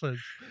boxers,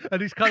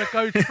 and he kind of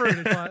goes through.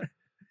 And it's like,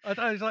 I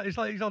don't know, it's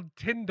like he's on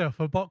Tinder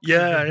for boxers.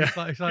 Yeah.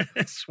 It's like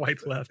swipe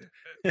left.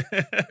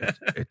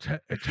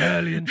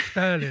 Italian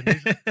Sterling.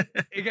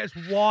 He gets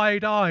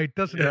wide-eyed,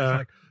 doesn't he? It's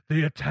like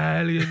the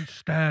Italian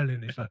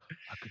Sterling. He's like,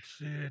 I could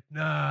see it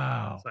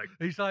now.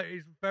 He's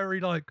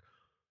very like.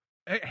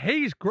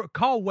 He's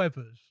Carl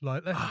Weathers.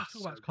 Like, let's talk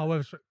about Carl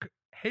Weathers.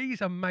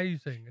 He's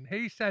amazing, and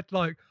he said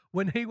like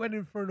when he went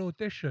in for an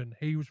audition,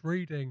 he was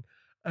reading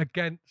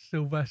against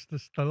Sylvester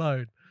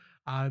Stallone,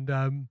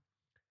 and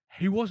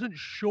he wasn't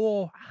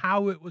sure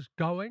how it was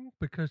going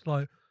because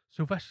like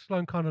Sylvester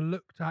Stallone kind of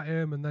looked at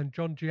him, and then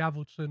John G.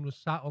 Avildsen was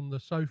sat on the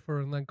sofa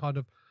and then kind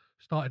of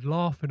started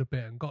laughing a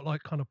bit and got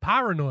like kind of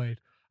paranoid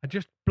and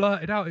just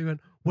blurted out. He went,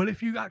 "Well,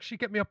 if you actually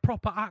get me a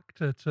proper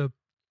actor to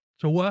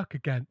work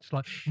against,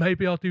 like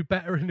maybe I'll do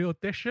better in the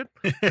audition."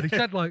 And he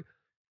said like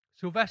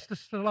Sylvester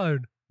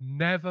Stallone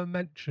never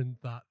mentioned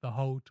that the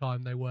whole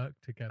time they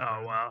worked together.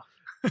 Oh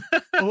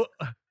wow.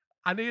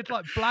 And he had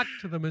like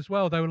blagged to them as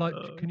well. They were like,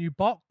 "Can you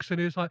box?" And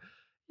he was like,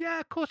 "Yeah,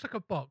 of course I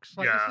could box."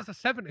 Like this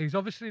is the 70s.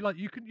 Obviously, like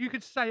you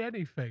could say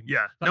anything.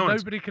 Yeah. Like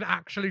nobody can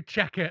actually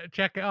check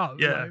it up.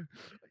 Yeah. You know?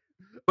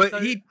 But So,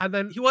 he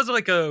was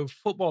like a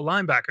football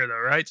linebacker though,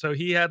 right? So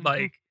he had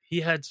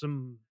he had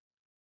some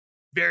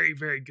very,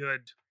 very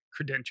good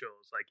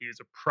credentials. Like he was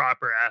a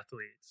proper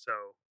athlete. So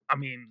I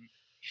mean,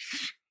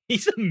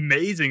 he's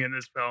amazing in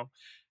this film.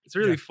 It's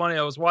really funny.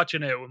 I was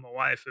watching it with my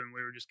wife, and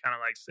we were just kind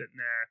of like sitting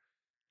there,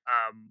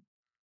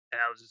 and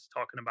I was just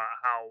talking about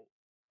how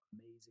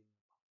amazing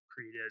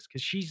Creed is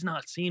because she's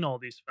not seen all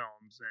these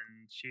films,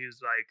 and she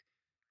was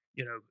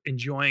like,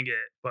 enjoying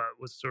it, but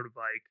was sort of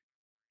like,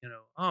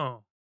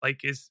 oh,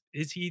 like is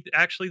he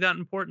actually that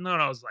important though?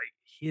 And I was like,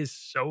 he is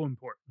so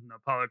important.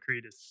 Apollo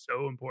Creed is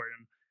so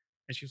important.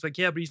 And she was like,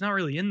 yeah, but he's not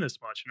really in this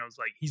much. And I was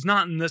like, he's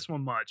not in this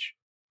one much.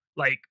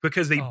 Like,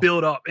 because they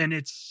build up, and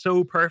it's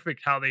so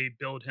perfect how they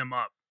build him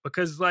up.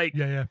 Because like,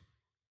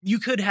 you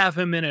could have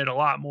him in it a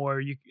lot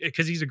more,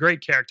 because he's a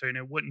great character, and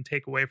it wouldn't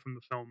take away from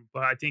the film.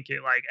 But I think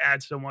it like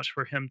adds so much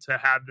for him to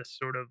have this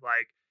sort of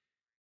like,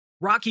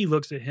 Rocky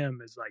looks at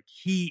him as like,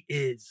 he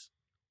is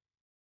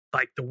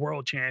like the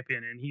world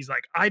champion, and he's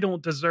like, I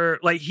don't deserve,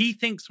 like he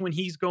thinks when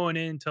he's going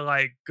in to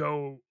like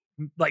go,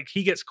 like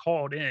he gets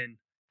called in,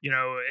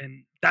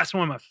 and that's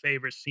one of my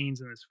favorite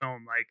scenes in this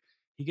film. Like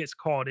he gets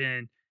called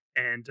in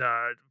and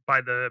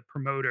by the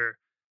promoter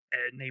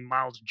named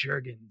Miles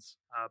Juergens,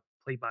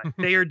 played by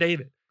Thayer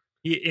David.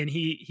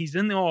 He's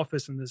in the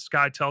office, and this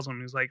guy tells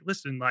him, he's like,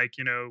 listen, like,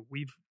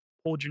 we've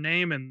pulled your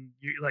name, and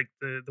you like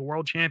the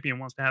world champion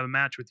wants to have a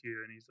match with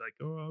you. And he's like,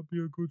 oh, I'll be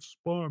a good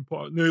sparring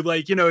partner.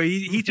 Like,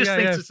 he just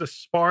thinks it's a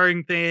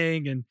sparring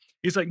thing. And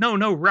he's like,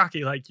 no,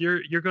 Rocky, like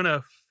you're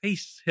gonna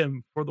face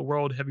him for the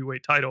world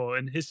heavyweight title.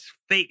 And his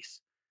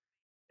face,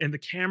 and the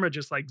camera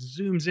just like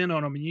zooms in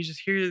on him, and you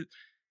just hear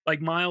like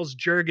Miles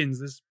Juergens,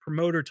 this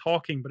promoter,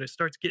 talking, but it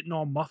starts getting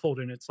all muffled,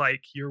 and it's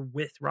like you're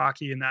with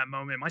Rocky in that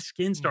moment. My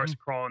skin starts to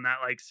crawl in that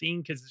like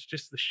scene, because it's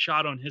just the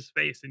shot on his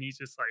face, and he's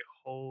just like,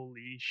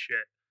 holy shit,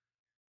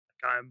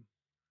 like I'm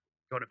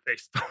going to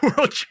face the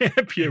world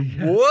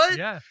champion. What?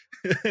 Yeah.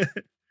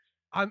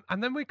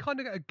 And then we kind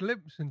of get a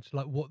glimpse into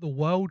like what the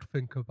world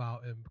think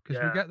about him,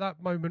 because we get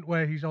that moment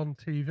where he's on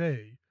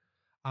TV,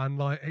 and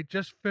like it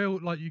just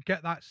feels like you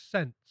get that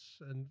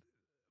sense, and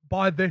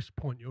by this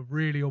point you're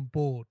really on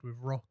board with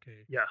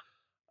Rocky. Yeah.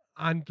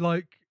 And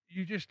like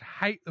you just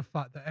hate the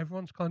fact that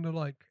everyone's kind of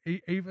like,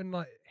 even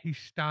like he's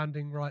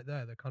standing right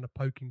there, they're kind of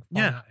poking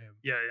fun at him.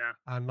 Yeah.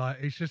 And like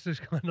it's just this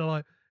kind of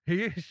like,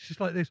 he is just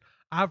like this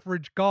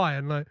average guy,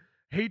 and like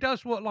he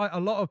does what like a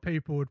lot of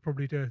people would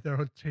probably do if they're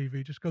on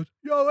TV, just goes,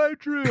 yo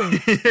Adrian,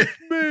 it's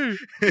me,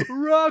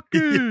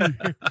 Rocky.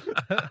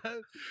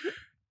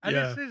 And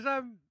this is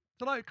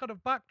to like kind of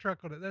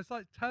backtrack on it, there's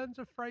like tons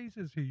of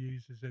phrases he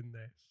uses in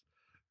this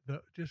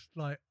that just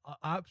like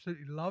I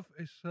absolutely love.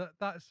 It's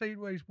that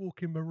scene where he's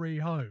walking Marie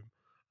home,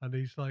 and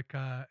he's like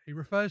he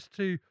refers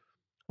to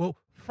Well,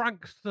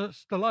 Frank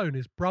Stallone,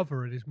 his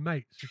brother and his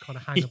mates who kind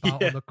of hang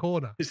about on the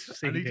corner,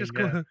 and he just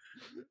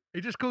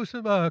calls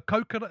them the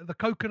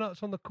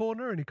coconuts on the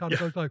corner, and he kind of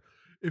goes like,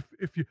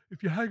 if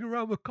you hang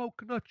around with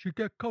coconuts, you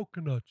get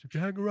coconuts. If you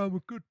hang around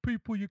with good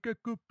people, you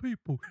get good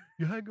people.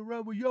 You hang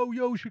around with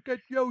yo-yos, you get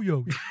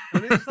yo-yos.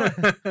 And it's like,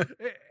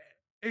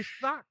 it's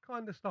that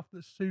kind of stuff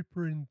that's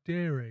super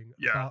endearing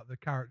about the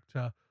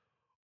character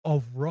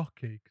of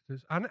Rocky,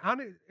 it's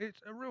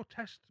a real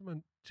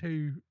testament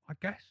to, I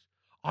guess,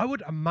 I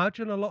would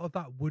imagine a lot of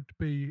that would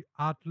be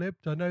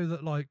ad-libbed. I know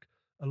that like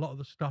a lot of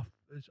the stuff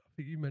is, I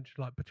think you mentioned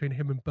like between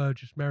him and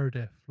Burgess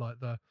Meredith, like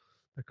the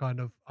kind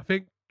of, I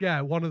think,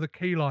 one of the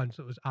key lines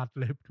that was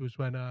ad-libbed was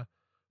when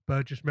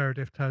Burgess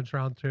Meredith turns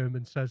around to him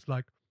and says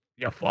like,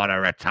 "You thought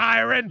of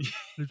retiring?"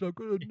 He's like,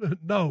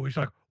 "No." He's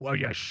like, "Well,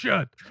 you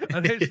should."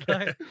 And it's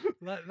like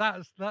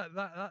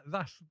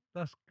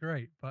that's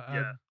great. But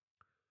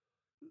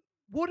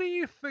what do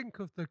you think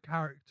of the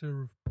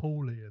character of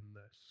Paulie in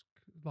this?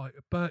 Like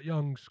Burt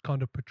Young's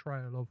kind of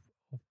portrayal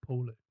of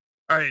Paulie.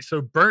 All right,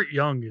 so Burt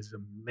Young is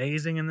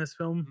amazing in this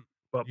film,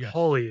 but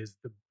Paulie is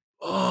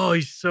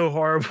he's so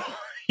horrible.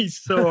 He's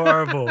so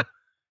horrible.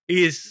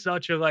 He is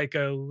such a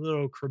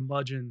little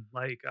curmudgeon.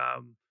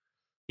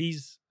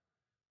 He's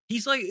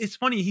like, it's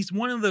funny. He's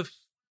one of the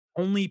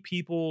only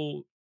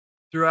people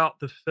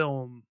throughout the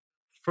film,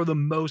 for the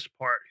most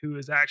part, who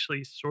is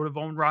actually sort of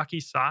on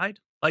Rocky's side.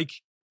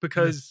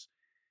 Because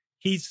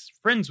he's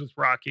friends with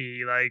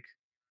Rocky.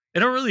 They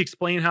don't really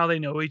explain how they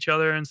know each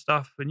other and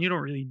stuff, and you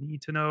don't really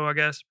need to know, I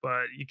guess,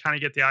 but you kind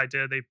of get the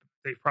idea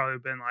they've probably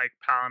been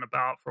palling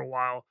about for a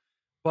while.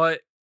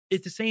 But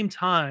at the same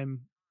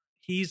time,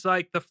 he's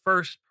like the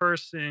first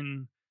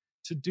person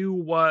to do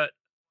what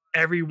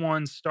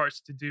everyone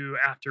starts to do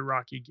after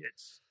Rocky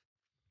gets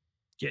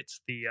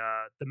the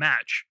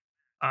match.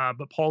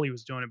 But Paulie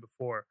was doing it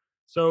before.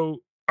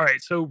 So all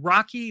right, so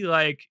Rocky,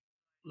 like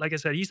I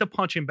said, he's a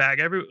punching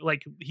bag.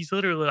 He's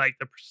literally like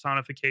the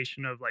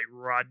personification of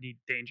Rodney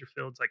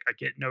Dangerfield's I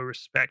get no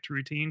respect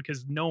routine,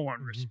 because no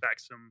one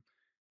respects him,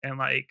 and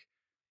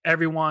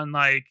everyone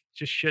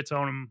just shits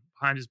on him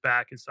behind his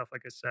back and stuff,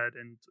 like I said.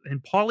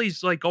 And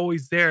Paulie's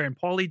always there, and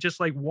Paulie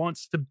just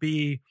wants to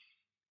be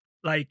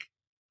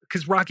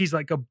because Rocky's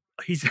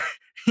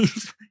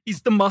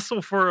he's the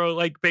muscle for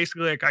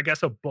basically I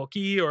guess a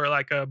bookie or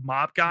a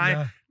mob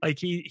guy. Yeah.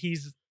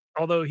 He's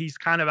although he's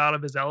kind of out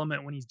of his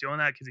element when he's doing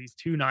that, because he's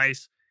too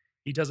nice.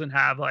 He doesn't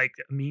have a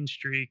mean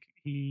streak.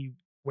 He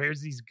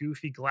wears these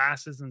goofy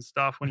glasses and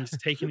stuff when he's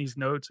taking these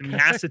notes, and he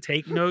has to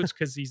take notes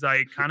because he's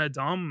kind of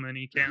dumb and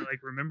he can't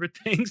remember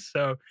things.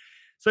 So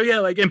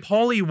yeah, and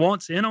Paulie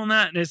wants in on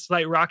that, and it's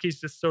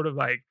Rocky's just sort of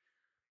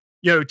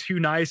too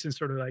nice and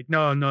sort of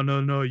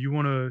no, you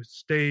want to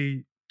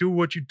stay, do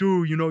what you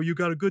do, you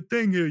got a good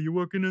thing here, you're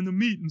working in the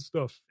meat and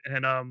stuff.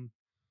 And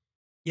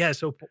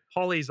so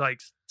Paulie's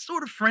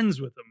sort of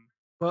friends with him,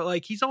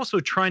 but he's also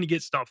trying to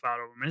get stuff out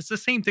of him. And it's the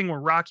same thing where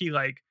Rocky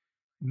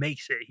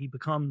makes it. He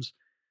becomes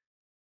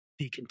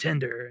the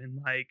contender,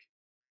 and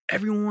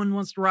everyone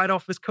wants to ride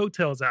off his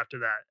coattails after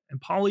that. And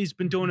Paulie's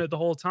been doing it the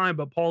whole time,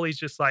 but Paulie's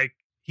just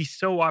he's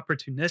so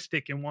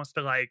opportunistic and wants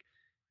to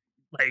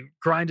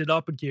grind it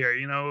up a gear,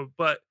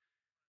 but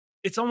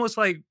it's almost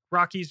like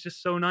Rocky's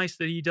just so nice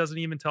that he doesn't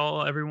even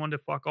tell everyone to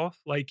fuck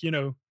off.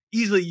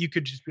 Easily you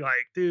could just be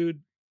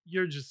dude,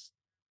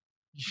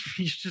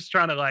 he's just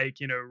trying to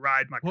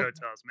ride my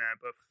coattails, man,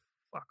 but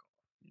fuck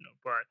off,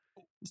 but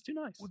it's too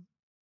nice.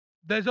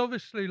 There's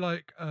obviously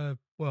well,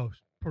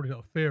 it's probably not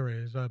a theory,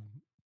 is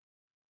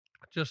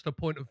just a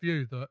point of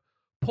view that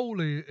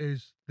Paulie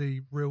is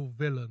the real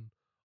villain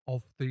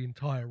of the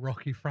entire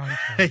Rocky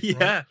franchise.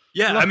 Yeah.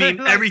 I mean,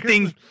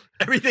 everything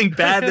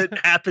bad that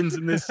happens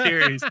in this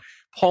series,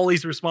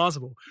 Paulie's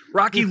responsible.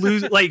 Rocky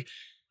loses,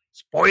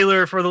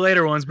 spoiler for the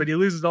later ones, but he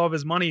loses all of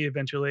his money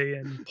eventually,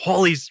 and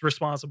Paulie's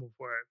responsible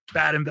for it.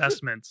 Bad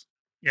investments.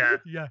 Yeah.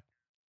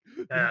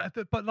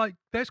 But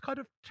there's kind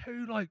of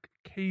two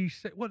key.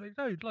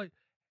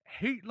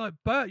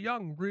 Burt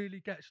Young really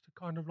gets to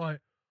kind of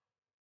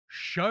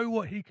show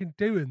what he can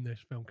do in this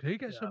film, because he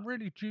gets some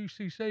really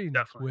juicy scenes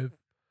with.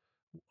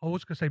 I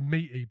was going to say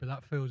meaty, but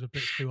that feels a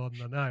bit too on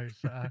the nose.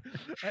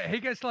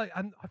 He gets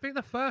and I think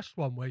the first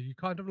one where you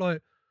kind of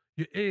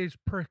your ears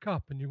prick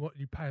up and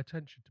you pay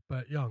attention to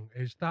Burt Young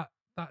is that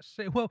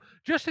scene. Well,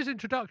 just his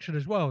introduction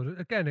as well.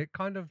 Again, it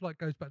kind of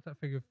goes back to that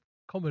thing of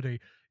comedy.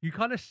 You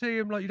kind of see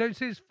him you don't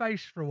see his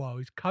face for a while.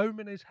 He's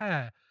combing his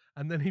hair,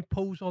 and then he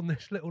pulls on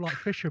this little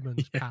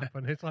fisherman's cap,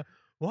 and it's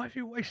why have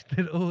you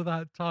wasted all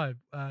that time?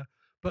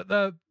 But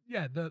the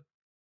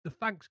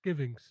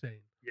Thanksgiving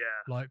scene.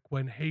 Yeah,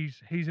 when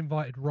he's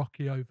invited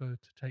Rocky over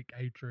to take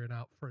Adrian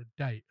out for a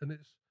date, and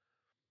it's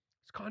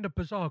kind of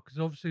bizarre because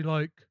obviously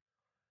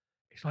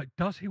it's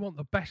does he want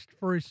the best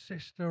for his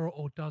sister,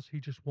 or does he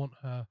just want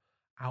her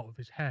out of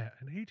his hair?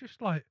 And he just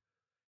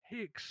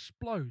he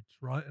explodes,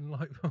 right? And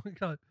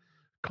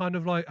kind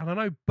of and I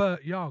know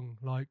Burt Young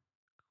to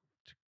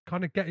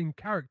kind of get in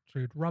character,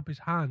 he'd rub his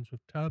hands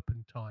with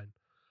turpentine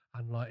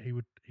and like he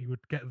would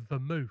get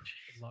vermouth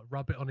and like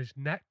rub it on his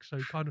neck, so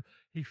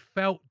he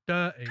felt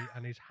dirty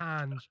and his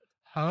hands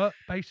hurt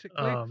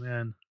basically. Oh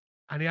man.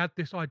 And he had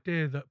this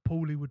idea that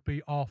Paulie would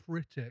be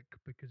arthritic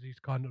because he's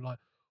kind of like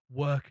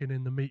working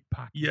in the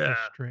meatpacking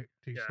district.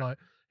 He's like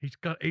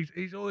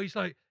he's always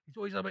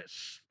a bit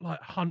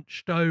like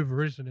hunched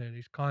over, isn't he? And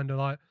he's kind of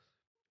like,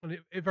 and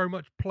it very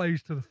much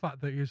plays to the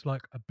fact that he's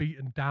like a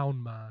beaten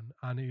down man,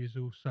 and he is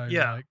also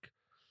like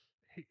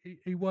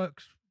he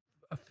works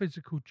a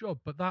physical job.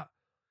 But that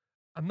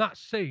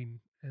scene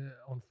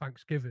on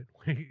Thanksgiving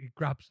where he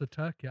grabs the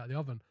turkey out of the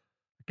oven,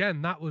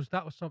 again, that was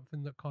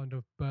something that kind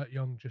of Burt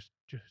Young just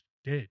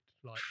did,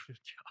 like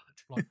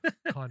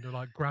kind of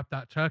like grab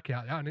that turkey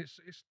out, and it's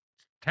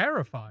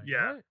terrifying.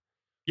 Yeah, right?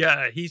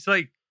 Yeah, he's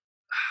like,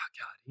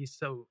 God,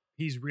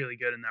 he's really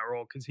good in that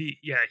role because he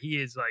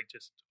is like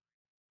just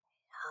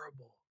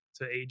horrible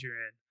to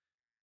Adrian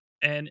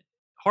and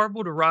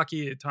horrible to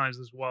Rocky at times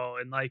as well,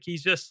 and like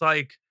he's just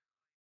like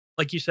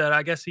you said,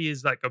 I guess he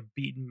is like a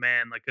beaten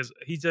man, like cause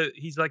he's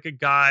like a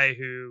guy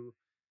who,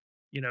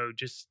 you know,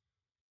 just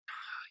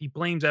he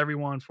blames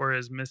everyone for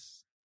his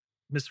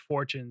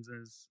misfortunes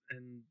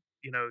and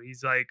you know,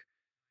 he's like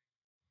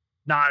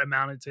not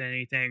amounted to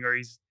anything, or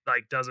he's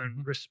like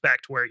doesn't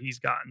respect where he's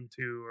gotten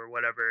to or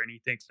whatever, and he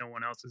thinks no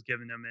one else is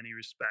giving him any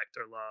respect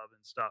or love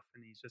and stuff,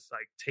 and he's just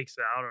like takes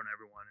it out on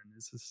everyone, and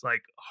this is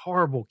like a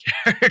horrible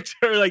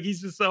character. Like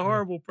he's just a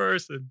horrible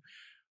person.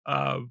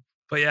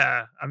 But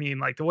yeah, I mean,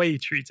 like the way he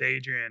treats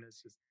Adrian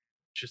is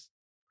just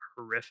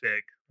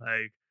horrific.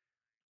 Like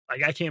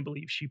I can't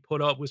believe she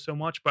put up with so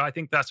much, but I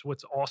think that's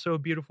what's also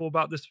beautiful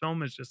about this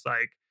film is just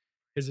like,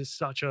 is it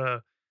such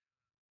a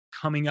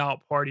coming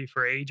out party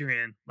for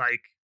Adrian?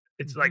 Like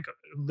it's like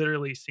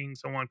literally seeing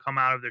someone come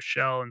out of their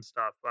shell and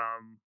stuff.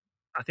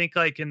 I think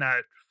like in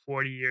that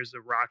 40 Years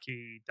of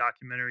Rocky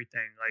documentary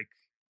thing, like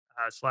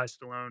Sly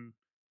Stallone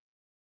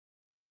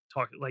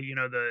talked, like, you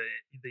know,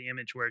 the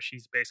image where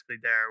she's basically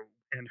there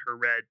in her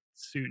red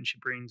suit and she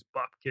brings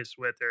Bupkis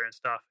with her and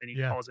stuff, and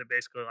he calls it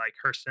basically like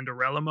her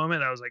Cinderella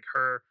moment. That was like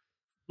her,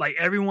 like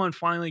everyone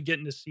finally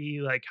getting to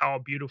see like how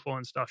beautiful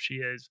and stuff she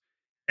is,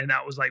 and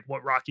that was like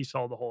what Rocky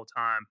saw the whole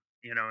time,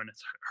 you know, and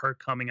it's her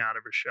coming out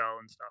of her shell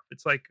and stuff.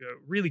 It's like a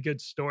really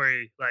good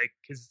story, like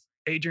because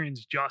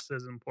Adrian's just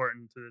as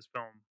important to this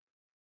film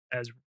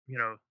as, you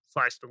know,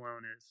 Sly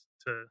Stallone is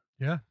to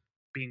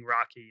being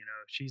Rocky. You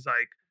know, she's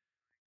like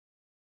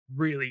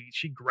really,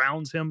 she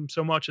grounds him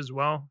so much as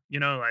well, you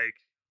know, like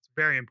it's a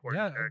very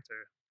important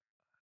character.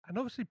 And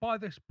obviously by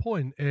this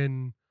point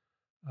in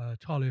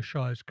Talia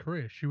Shire's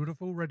career, she would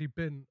have already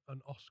been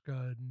an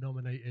Oscar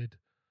nominated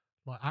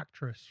like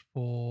actress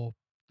for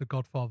The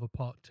Godfather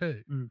Part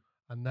 2,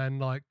 and then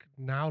like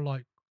now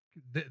like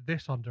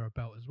this under her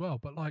belt as well.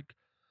 But like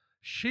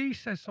she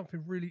says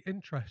something really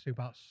interesting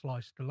about Sly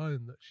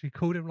Stallone, that she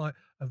called him like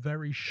a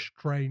very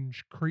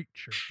strange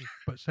creature,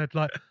 but said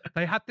like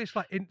they had this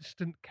like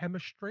instant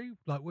chemistry,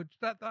 like which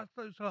that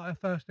was like her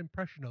first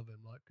impression of him,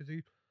 like because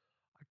I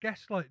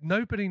guess like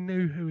nobody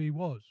knew who he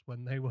was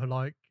when they were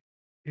like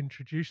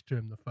introduced to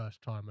him the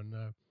first time, and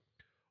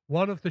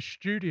one of the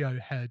studio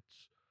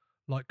heads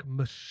like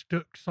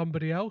mistook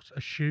somebody else,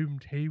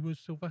 assumed he was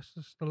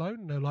Sylvester Stallone,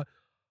 and they're like,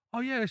 oh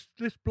yeah, it's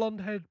this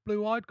blonde-haired,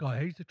 blue-eyed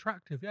guy. He's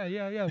attractive.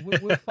 Yeah.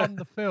 We'll fund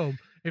the film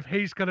if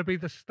he's going to be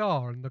the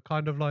star. And the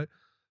kind of like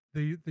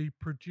the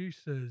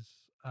producers,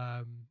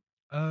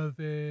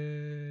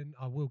 Irvin,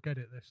 I will get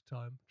it this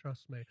time,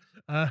 trust me.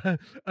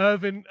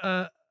 Irvin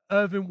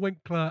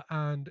Winkler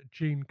and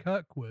Gene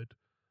Kirkwood,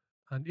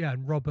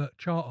 and Robert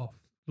Chartoff,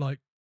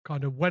 like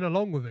kind of went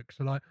along with it.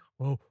 So like,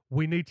 well,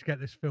 we need to get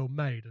this film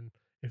made, and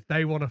if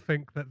they want to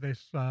think that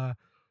this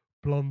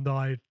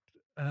blonde-haired,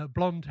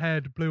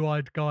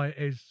 blue-eyed guy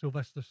is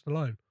Sylvester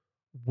Stallone,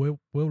 we'll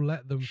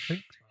let them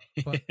think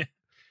that. But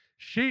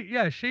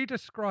she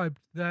described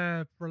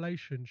their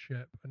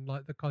relationship and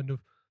like the kind of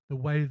the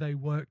way they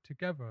work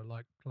together,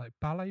 like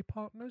ballet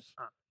partners,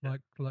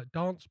 like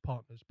dance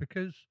partners,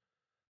 because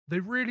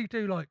they really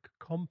do like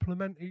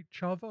complement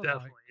each other.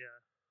 Definitely, like,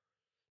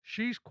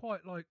 she's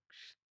quite like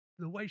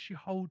the way she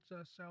holds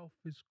herself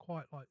is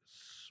quite like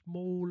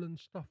small and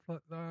stuff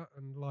like that,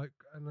 and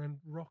then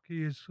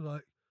Rocky is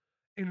like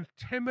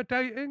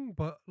intimidating,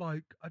 but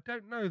like I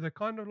don't know, they're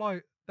kind of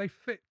like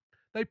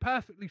they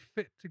perfectly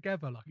fit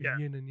together, like a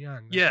yin and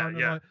yang.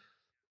 Like,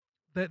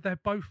 they're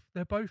both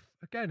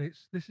again,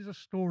 this is a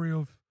story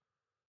of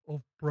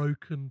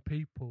broken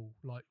people,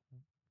 like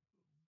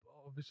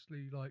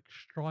obviously like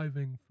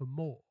striving for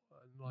more,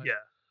 and like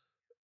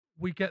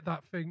we get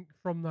that thing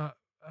from that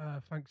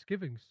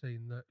Thanksgiving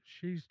scene that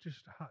she's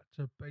just had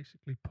to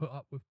basically put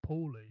up with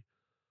Paulie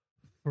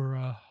for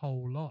her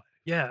whole life.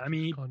 Yeah, I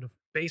mean, kind of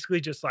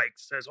basically just like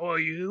says, "Oh,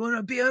 you want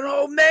to be an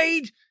old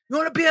maid? You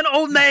want to be an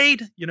old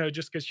maid?" You know,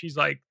 just because she's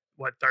like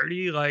what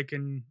 30, like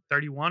in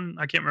 31.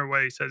 I can't remember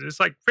what he says. It's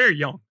like very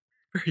young,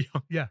 very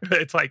young. Yeah,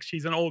 it's like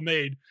she's an old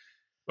maid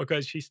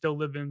because she's still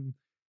living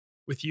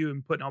with you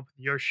and putting up with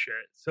your shit.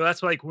 So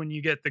that's like when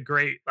you get the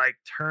great like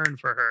turn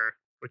for her,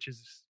 which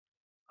is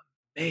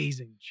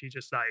amazing. She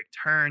just like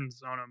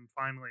turns on him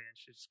finally, and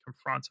she just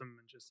confronts him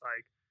and just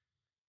like,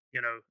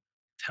 you know,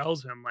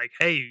 tells him like,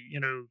 hey,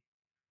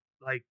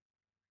 like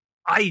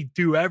I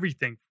do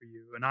everything for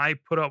you and I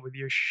put up with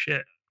your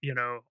shit,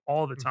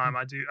 all the time.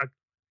 I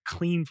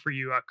clean for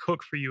you, I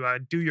cook for you, I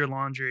do your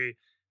laundry.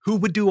 Who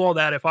would do all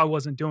that if I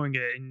wasn't doing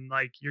it? And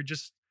like, you're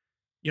just,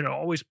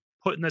 always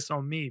putting this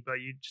on me, but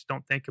you just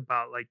don't think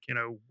about like,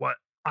 what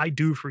I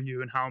do for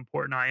you and how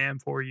important I am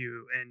for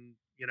you. And,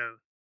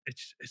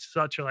 it's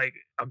such a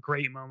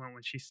great moment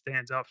when she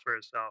stands up for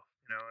herself,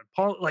 and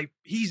Paul, like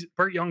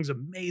Burt Young's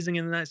amazing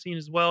in that scene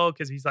as well.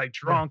 Cause he's like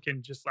drunk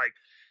and just like,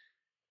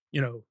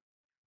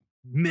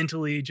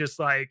 mentally just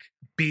like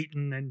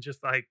beaten and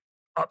just like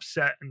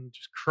upset and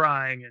just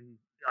crying. And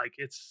like,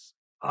 it's,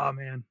 oh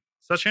man,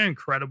 such an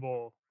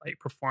incredible like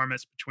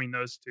performance between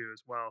those two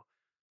as well.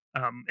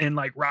 And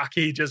like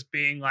Rocky just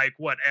being like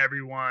what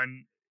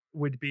everyone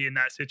would be in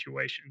that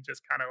situation,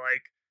 just kind of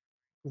like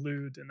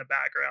glued in the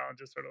background,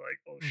 just sort of like,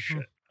 oh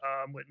shit,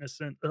 I'm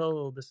witnessing.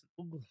 Oh, this is.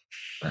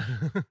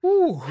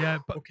 Ooh. Yeah,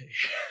 but okay.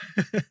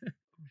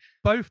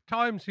 both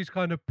times he's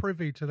kind of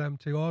privy to them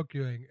two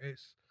arguing.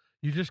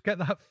 You just get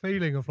that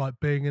feeling of like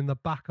being in the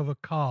back of a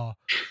car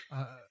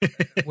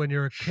when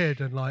you're a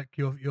kid, and like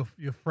your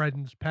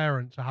friend's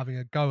parents are having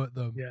a go at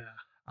them. Yeah,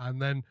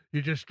 and then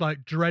you're just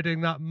like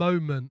dreading that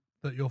moment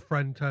that your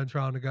friend turns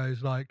around and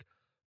goes like,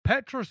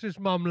 Petros's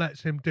mum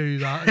lets him do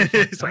that. And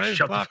it's like,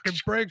 shut fucking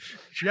bring.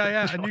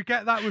 Yeah. And you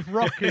get that with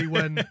Rocky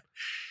when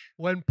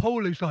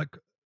Paulie's like,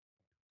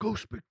 go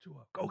speak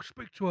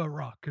to her,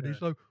 Rock. And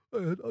he's like,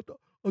 I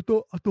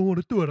don't want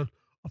to do it.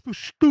 I feel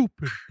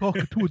stupid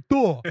talking to a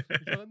door.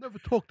 He's like, I never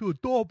talked to a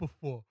door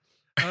before.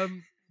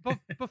 But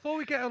before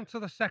we get on to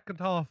the second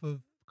half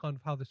of kind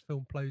of how this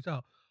film plays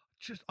out,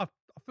 I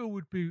feel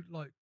would be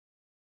like,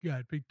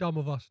 it'd be dumb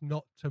of us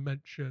not to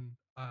mention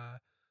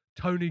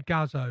Tony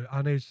Gazzo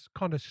and his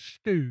kind of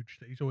stooge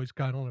that he's always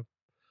going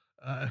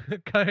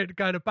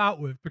about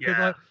with, because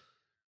like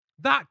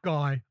that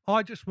guy,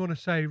 I just want to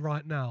say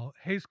right now,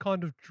 his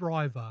kind of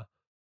driver,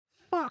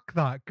 fuck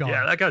that guy.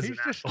 Yeah, that guy's he's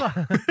an just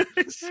asshole. like,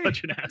 He's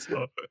such an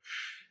asshole.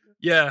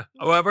 Yeah,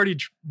 well, I've already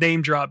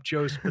name dropped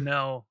Joe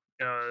Spinell,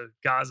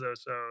 Gazzo.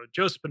 So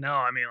Joe Spinell,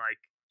 I mean, like,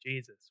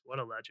 Jesus, what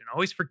a legend. I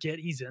always forget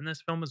he's in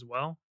this film as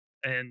well,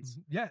 and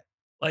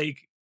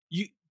like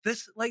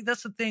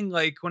that's the thing,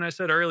 like when I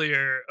said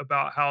earlier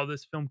about how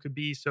this film could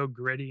be so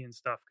gritty and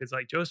stuff, because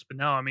like Joe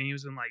Spinell, I mean, he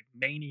was in like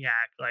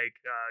Maniac, like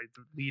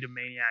the lead of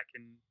Maniac,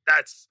 and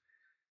that's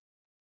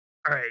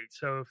all right.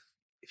 So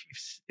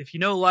if you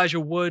know Elijah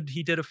Wood,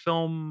 he did a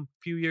film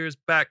a few years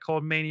back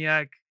called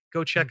Maniac.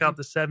 Go check out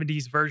the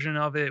 70s version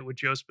of it with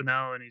Joe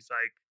Spinell, and he's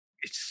like,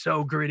 it's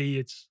so gritty,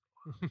 it's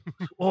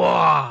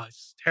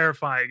it's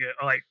terrifying,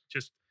 like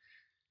just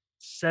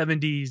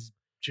 70s,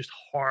 just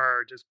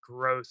hard, just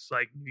gross,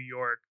 like New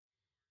York.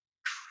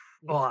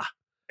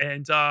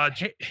 And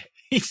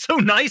he's so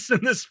nice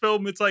in this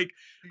film. It's like,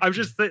 I'm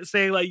just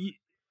saying, like,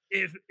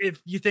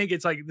 if you think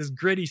it's like this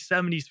gritty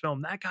 70s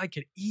film, that guy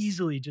could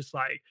easily just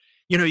like,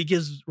 he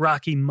gives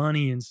Rocky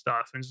money and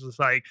stuff, and it's just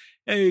like,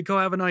 hey, go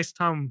have a nice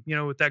time,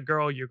 with that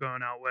girl you're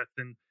going out with,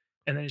 and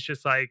then it's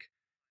just like,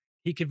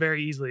 he could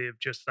very easily have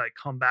just like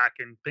come back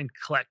and been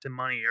collecting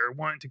money or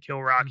wanting to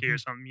kill Rocky or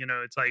something.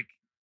 It's like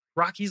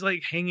Rocky's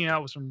like hanging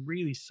out with some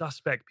really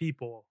suspect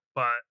people,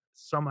 but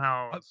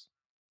somehow it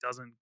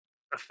doesn't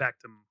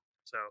affect him.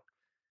 So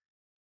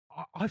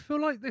I feel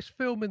like this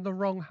film in the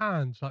wrong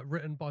hands, like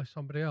written by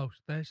somebody else,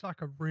 there's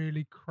like a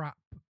really crap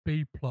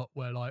B plot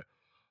where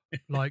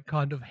like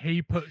kind of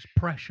he puts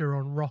pressure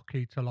on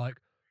Rocky to like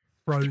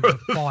throw the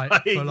fight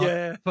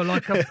for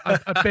like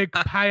a big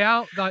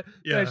payout. Like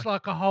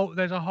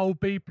there's a whole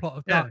B plot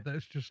of that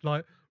that's just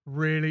like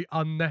really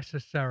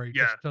unnecessary,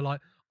 just to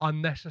like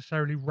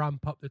unnecessarily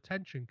ramp up the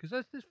tension. Because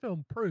as this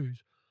film proves,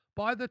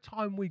 by the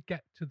time we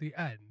get to the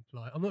end,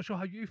 like, I'm not sure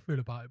how you feel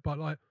about it, but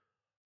like,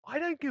 I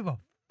don't give a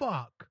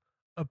fuck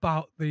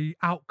about the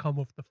outcome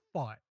of the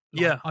fight.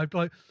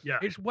 Like,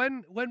 it's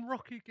when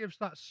Rocky gives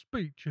that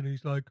speech and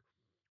he's like,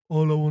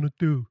 all I want to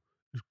do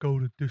is go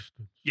the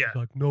distance. Yeah. It's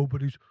like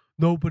nobody's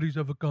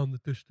ever gone the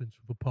distance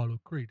with Apollo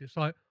Creed. It's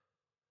like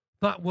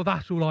that. Well,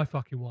 that's all I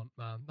fucking want,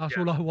 man. That's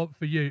all I want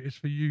for you, is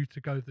for you to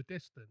go the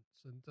distance.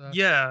 And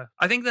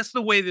I think that's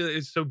the way that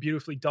it's so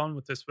beautifully done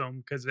with this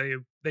film, because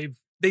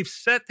they've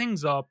set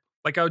things up.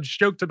 Like I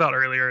joked about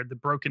earlier, the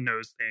broken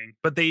nose thing,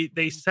 but they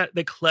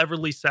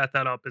cleverly set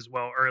that up as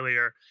well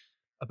earlier,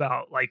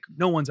 about like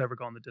no one's ever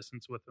gone the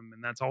distance with him,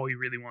 and that's all he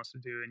really wants to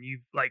do. And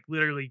you've like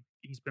literally,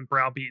 he's been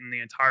browbeaten the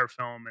entire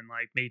film and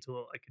like made to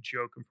look like a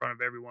joke in front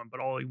of everyone, but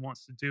all he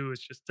wants to do is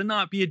just to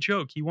not be a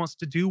joke. He wants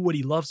to do what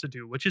he loves to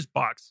do, which is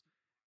box.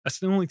 That's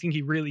the only thing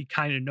he really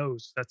kind of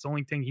knows. That's the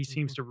only thing he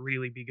seems to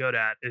really be good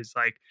at, is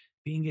like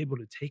being able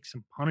to take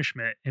some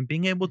punishment and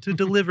being able to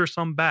deliver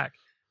some back.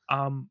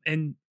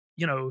 And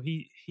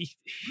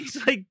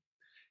he's like,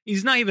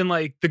 he's not even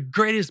like the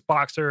greatest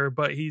boxer,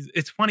 but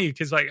it's funny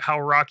because like how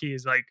Rocky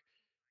is like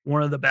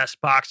one of the best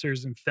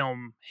boxers in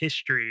film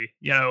history,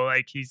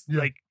 like he's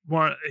like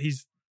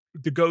he's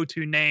the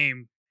go-to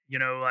name, you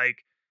know,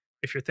 like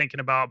if you're thinking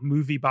about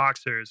movie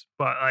boxers,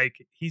 but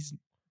like he's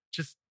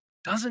just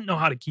doesn't know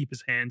how to keep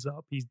his hands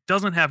up. He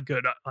doesn't have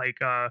good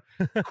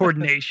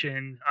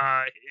coordination.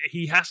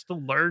 He has to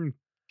learn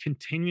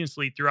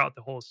continuously throughout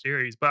the whole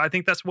series. But I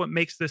think that's what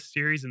makes this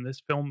series and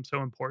this film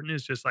so important,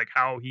 is just like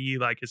how he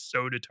like is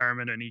so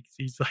determined, and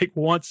he's like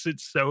wants it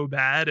so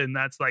bad, and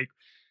that's like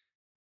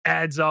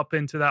adds up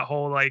into that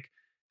whole like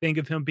thing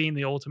of him being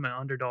the ultimate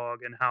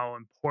underdog, and how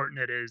important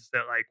it is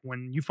that like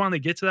when you finally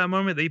get to that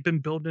moment, they've been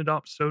building it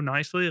up so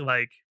nicely,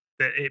 like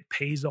that it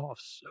pays off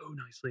so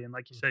nicely. And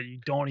like you said, you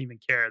don't even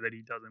care that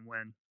he doesn't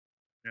win.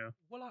 Yeah.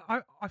 Well,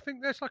 I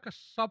think there's like a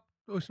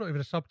well, it's not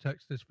even a subtext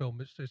to this film.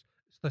 It's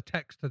the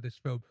text to this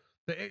film,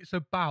 that it's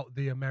about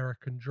the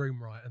American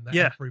dream, right? And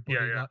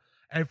that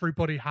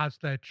everybody has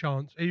their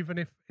chance, even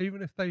if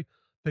they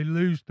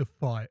lose the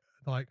fight.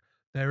 Like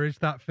there is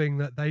that thing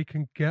that they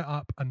can get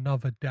up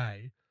another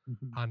day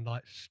and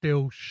like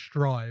still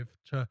strive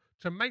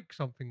to make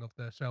something of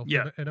themselves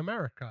in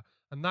America.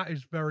 And that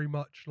is very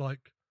much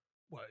like,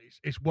 well,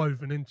 it's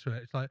woven into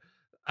it. It's like,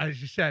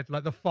 as you said,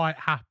 like the fight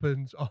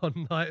happens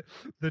on like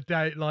the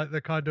day, like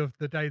the kind of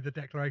the day the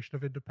Declaration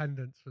of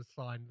Independence was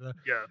signed.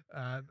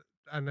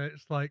 And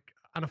it's like,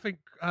 and I think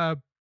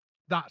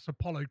that's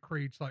Apollo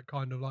Creed's like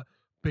kind of like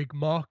big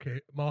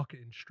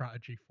marketing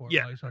strategy for it.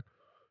 Yeah. Like, it's like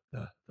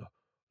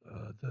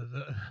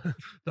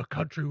the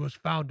country was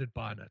founded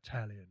by an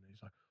Italian.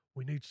 He's like,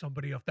 we need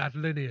somebody of that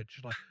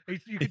lineage. Like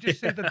you could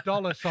just see the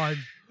dollar signs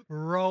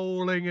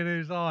rolling in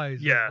his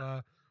eyes. Yeah.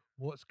 Of,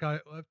 what's going?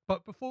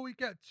 But before we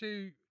get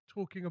to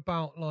talking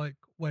about like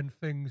when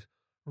things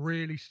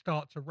really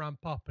start to ramp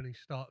up and he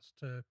starts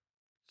to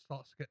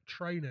get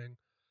training,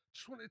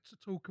 just wanted to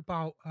talk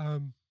about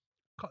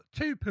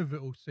two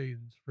pivotal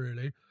scenes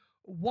really.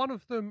 One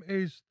of them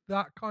is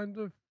that kind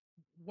of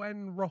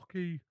when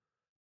Rocky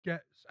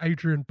gets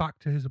Adrian back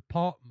to his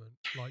apartment,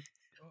 like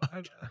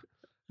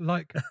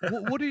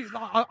what do you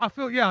like?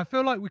 I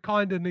feel like we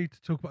kind of need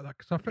to talk about that,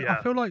 because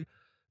I feel like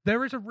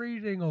there is a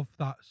reading of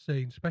that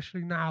scene,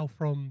 especially now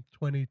from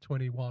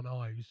 2021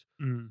 eyes,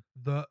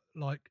 that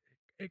like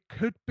it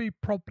could be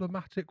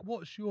problematic.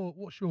 What's your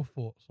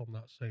thoughts on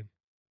that scene?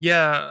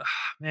 Yeah,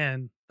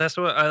 man, that's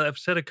what I've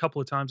said a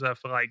couple of times. I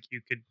feel like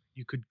you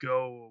could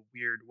go a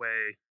weird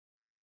way.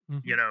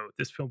 You know,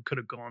 this film could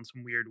have gone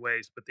some weird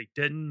ways, but they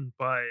didn't.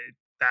 But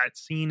that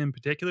scene in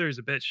particular is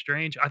a bit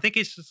strange. I think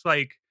it's just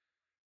like,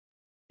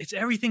 it's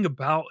everything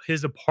about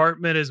his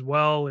apartment as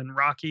well. And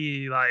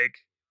Rocky, like,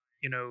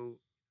 you know,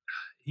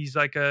 he's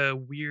like a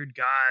weird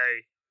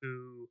guy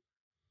who,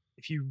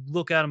 if you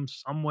look at him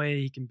some way,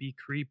 he can be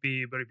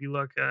creepy. But if you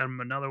look at him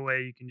another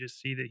way, you can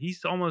just see that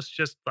he's almost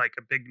just like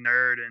a big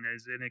nerd and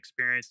as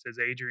inexperienced as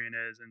Adrian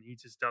is. And he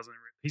just doesn't,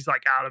 he's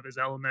like out of his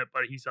element,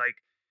 but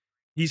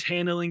he's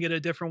handling it a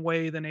different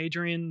way than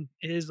Adrian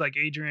is. Like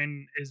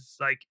Adrian is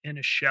like in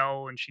a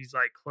shell, and she's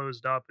like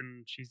closed up,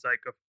 and she's like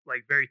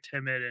very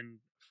timid and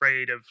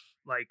afraid of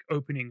like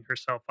opening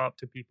herself up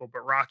to people.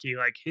 But Rocky,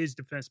 like his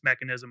defense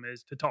mechanism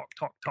is to talk,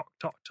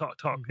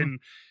 and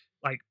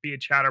like be a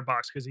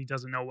chatterbox, because he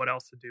doesn't know what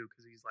else to do,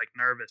 because he's like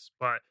nervous.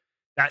 But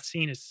that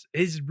scene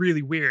is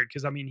really weird,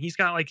 because I mean, he's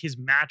got like his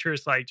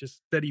mattress like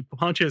just that he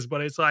punches, but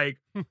it's like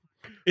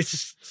it's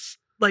just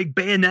like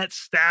bayonet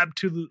stabbed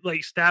through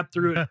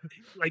it,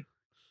 like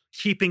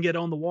keeping it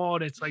on the wall.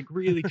 And it's like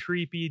really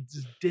creepy,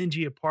 this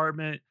dingy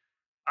apartment.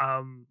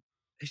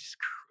 It's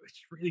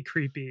really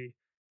creepy.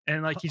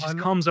 And like he just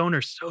comes on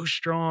her so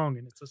strong,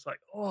 and it's just like,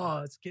 oh,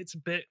 it gets a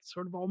bit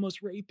sort of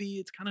almost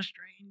rapey. It's kind of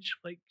strange.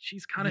 Like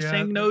she's kind of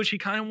saying no, she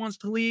kind of wants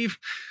to leave.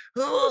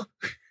 Oh.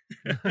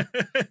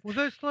 Well,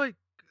 there's like,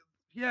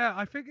 yeah,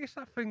 I think it's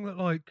that thing that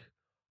like,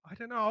 I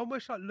don't know, I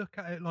almost like look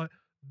at it like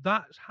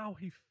that's how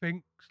he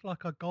thinks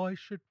like a guy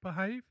should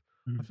behave.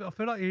 I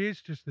feel like he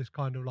is just this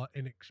kind of like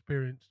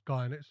inexperienced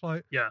guy, and it's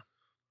like, yeah,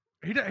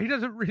 he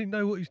doesn't really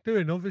know what he's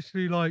doing.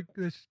 Obviously, like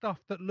there's stuff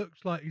that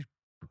looks like he's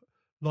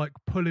like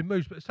pulling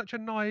moves, but it's such a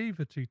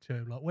naivety to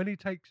him. Like when he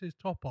takes his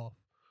top off,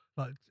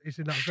 like it's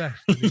in that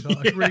vest, and he's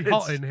like, it's really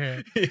hot in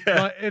here.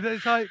 Yeah. Like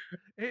it's like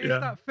it is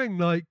that thing.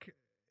 Like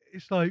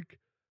it's like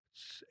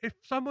if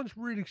someone's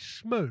really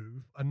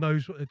smooth and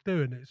knows what they're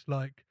doing, it's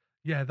like,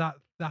 yeah,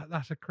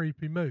 that's a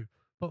creepy move.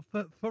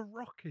 But for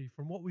Rocky,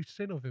 from what we've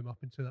seen of him up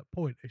until that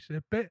point, it's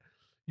a bit,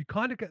 you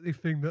kind of get the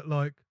thing that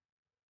like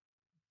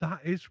that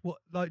is what,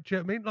 like, do you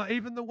know what I mean? Like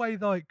even the way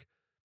like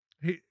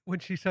when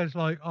she says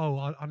like, oh,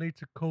 I need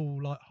to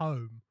call like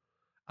home,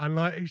 and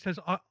like he says,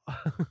 I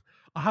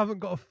haven't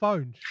got a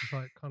phone. She's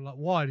like, kind of like,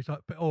 why? And he's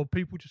like,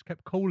 people just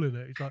kept calling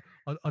it. He's like,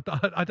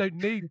 I don't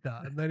need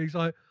that. And then he's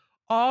like,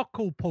 I'll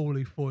call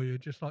Paulie for you.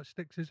 Just like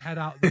sticks his head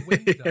out the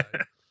window,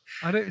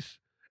 and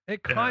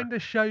it kind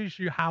of shows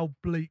you how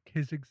bleak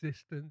his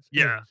existence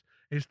is.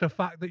 It's the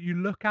fact that you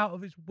look out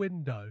of his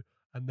window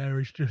and there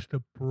is just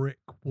a brick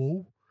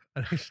wall,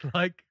 and it's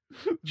like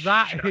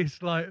that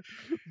is like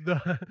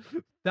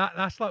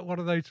that's like one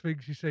of those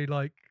things you see,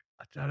 like,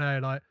 I don't know,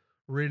 like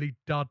really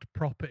dud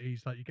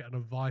properties, like you get on a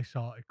Vice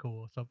article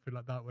or something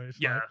like that, where it's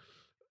like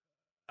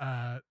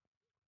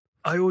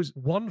I always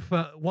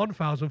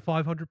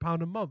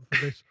 £1,500 a month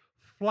for this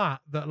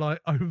flat that like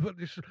over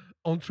this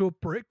onto a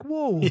brick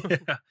wall.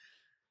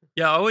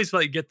 Yeah, I always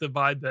like get the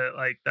vibe that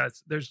like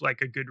there's like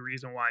a good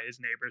reason why his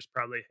neighbors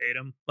probably hate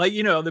him. Like,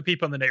 you know, the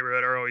people in the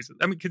neighborhood are always,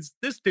 I mean, because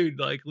this dude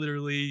like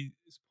literally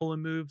is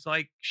pulling moves,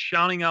 like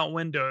shouting out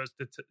windows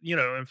to you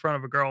know, in front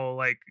of a girl,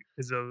 like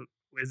is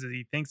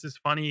he thinks is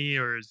funny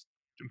or is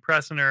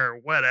impressing her or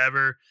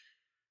whatever.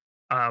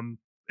 And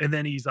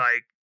then he's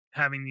like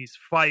having these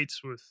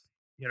fights with,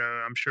 you know,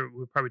 I'm sure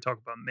we'll probably talk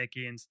about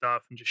Mickey and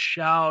stuff and just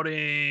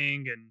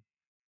shouting and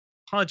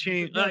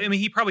punching. I mean,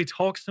 he probably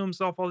talks to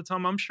himself all the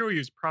time. I'm sure he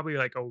was probably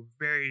like a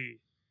very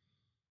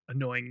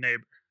annoying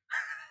neighbor.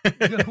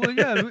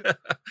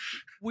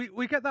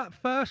 We get that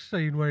first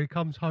scene where he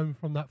comes home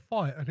from that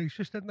fight and he's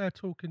just in there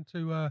talking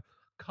to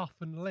Cuff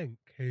and Link,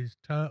 his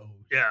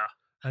turtles. Yeah.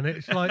 And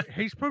it's like,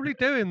 he's probably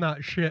doing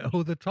that shit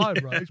all the time,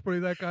 right? He's probably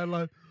there going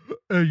like,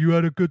 hey, you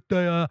had a good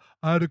day, I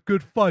had a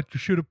good fight, you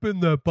should have been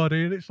there,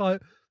 buddy. And it's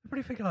like, I'm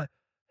probably thinking like,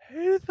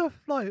 who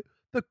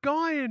the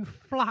guy in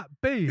flat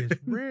B is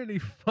really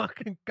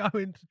fucking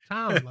going to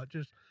town, like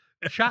just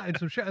chatting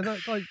some shit. And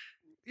that's like,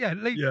 yeah,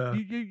 Lee,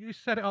 you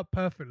set it up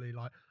perfectly.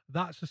 Like,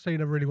 that's the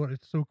scene I really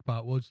wanted to talk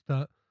about, was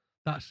that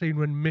scene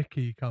when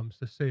Mickey comes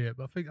to see it.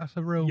 But I think that's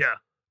a real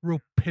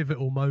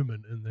pivotal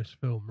moment in this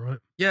film, right?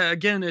 Yeah,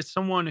 again, it's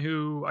someone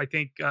who I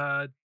think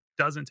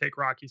doesn't take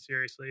Rocky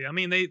seriously. I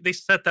mean, they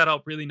set that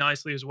up really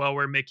nicely as well,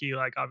 where Mickey,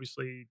 like,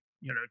 obviously,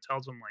 you know,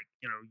 tells him like,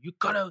 you know, you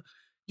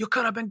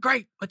could have been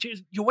great, but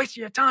you wasted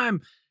your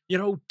time, you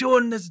know,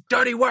 doing this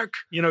dirty work,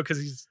 you know,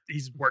 because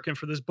he's working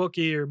for this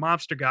bookie or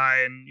mobster guy,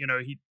 and you know,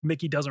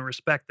 Mickey doesn't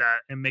respect that,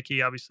 and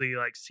Mickey obviously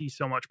like sees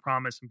so much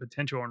promise and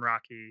potential in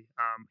Rocky.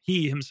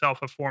 He himself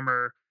a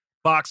former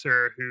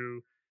boxer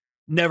who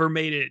never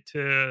made it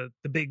to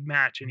the big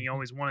match, and he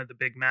always wanted the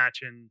big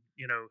match, and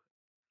you know,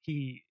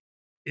 he's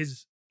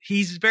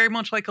very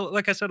much like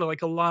I said,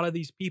 like a lot of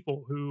these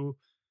people who.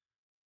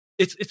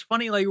 It's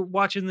funny, like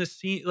watching this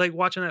scene, like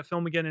watching that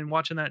film again and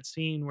watching that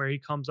scene where he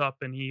comes up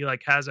and he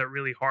like has that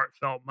really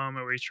heartfelt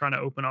moment where he's trying to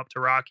open up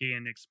to Rocky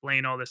and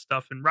explain all this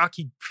stuff. And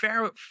Rocky,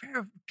 fair,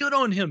 good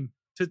on him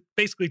to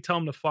basically tell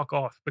him to fuck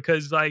off,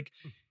 because like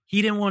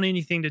he didn't want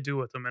anything to do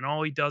with him. And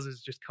all he does is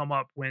just come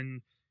up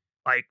when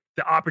like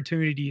the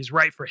opportunity is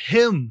right for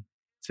him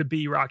to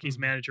be Rocky's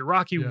manager.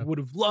 Rocky would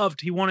have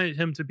loved, he wanted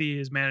him to be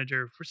his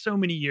manager for so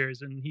many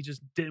years, and he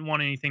just didn't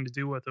want anything to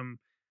do with him.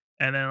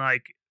 And then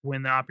like,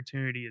 when the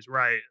opportunity is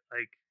right,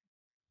 like,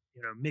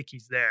 you know,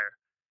 Mickey's there.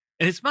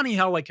 And it's funny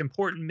how like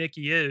important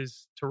Mickey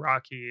is to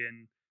Rocky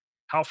and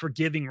how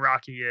forgiving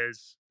Rocky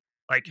is.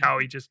 Like how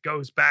he just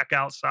goes back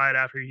outside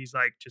after he's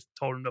like just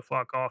told him to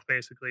fuck off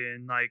basically,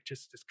 and like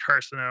just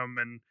cursing him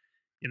and,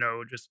 you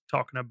know, just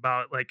talking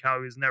about like how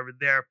he was never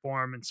there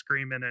for him and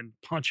screaming and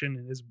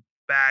punching his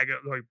bag,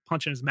 like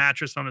punching his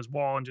mattress on his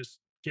wall and just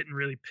getting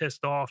really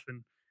pissed off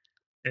and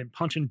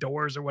punching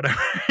doors or whatever.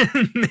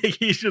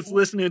 He's just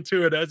listening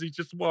to it as he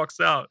just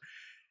walks out,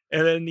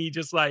 and then he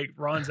just like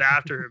runs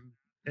after him.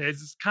 And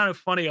it's just kind of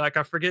funny. Like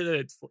I forget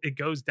that it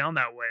goes down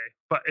that way,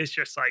 but it's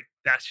just like,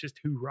 that's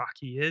just who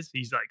Rocky is.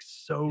 He's like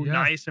so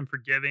nice and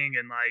forgiving,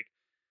 and like,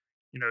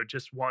 you know,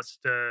 just wants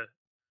to,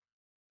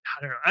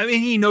 I don't know. I mean,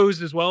 he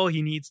knows as well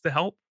he needs to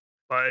help,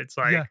 but it's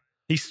like,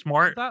 he's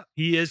smart.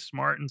 He is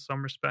smart in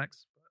some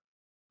respects.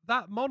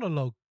 That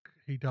monologue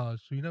he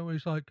does, you know,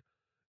 he's like,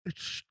 it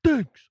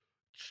stinks.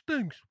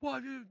 Why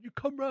have you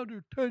come around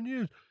here 10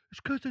 years?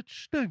 It's because it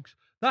stinks.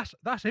 That's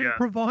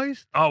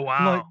improvised. Oh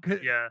wow.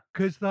 Like,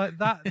 because like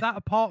that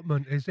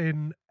apartment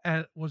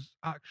was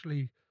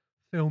actually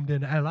filmed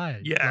in LA.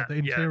 Yeah. Like the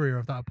interior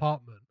of that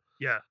apartment.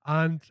 Yeah.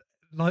 And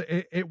like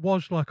it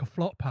was like a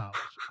flop house,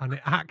 and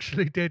it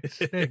actually did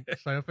stink.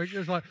 So I think it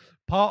was like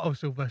part of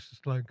Sylvester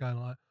Stallone going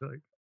like,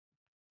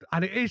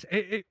 and it's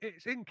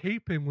in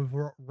keeping with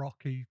what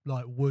Rocky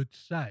like would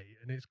say,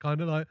 and it's kind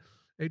of like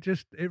it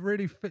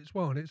really fits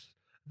well. And it's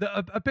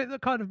a bit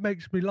that kind of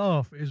makes me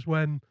laugh is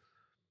when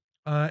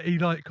he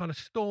like kind of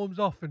storms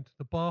off into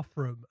the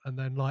bathroom, and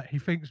then like he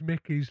thinks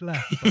Mickey's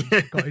left.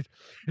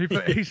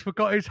 He's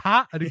forgot his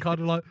hat, and he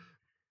kind of like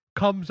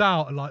comes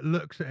out and like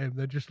looks at him,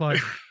 then just like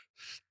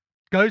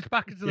goes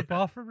back into the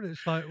bathroom, and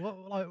it's like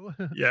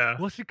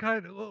what's he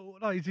kind of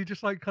like? Is he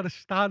just like kind of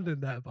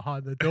standing there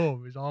behind the door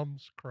with his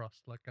arms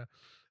crossed like a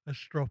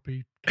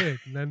stroppy kid?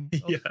 And then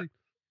obviously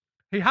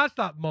he has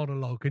that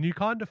monologue, and you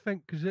kind of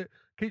think, because it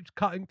keeps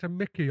cutting to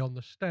Mickey on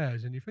the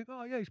stairs, and you think,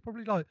 oh yeah, he's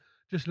probably like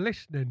just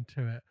listening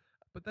to it.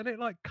 But then it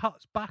like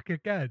cuts back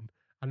again,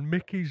 and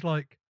Mickey's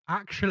like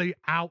actually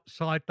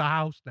outside the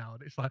house now,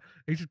 and it's like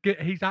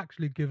he's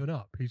actually given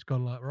up. He's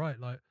gone like, right,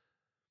 like,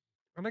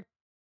 and I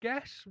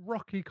guess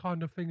Rocky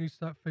kind of thing is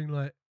that thing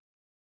like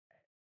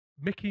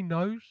Mickey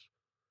knows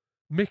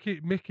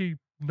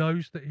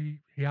that he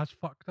has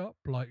fucked up.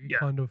 Like he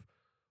kind of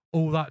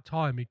all that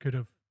time he could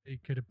have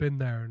been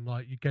there, and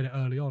like you get it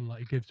early on,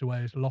 like he gives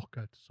away his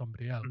locker to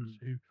somebody else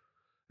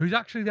who's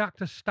actually the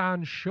actor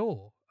Stan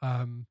Shaw,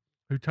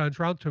 who turns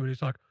around to him and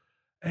he's like,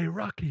 hey,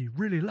 Rocky,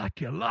 really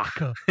like your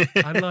locker.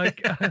 And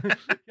like,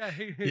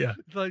 Yeah.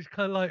 it's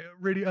kind of like a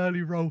really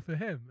early role for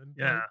him. And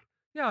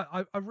Yeah.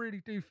 I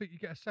really do think you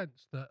get a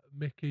sense that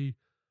Mickey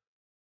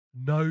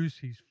knows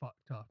he's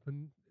fucked up,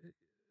 and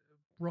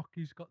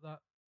Rocky's got that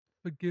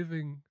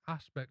forgiving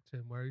aspect to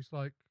him where he's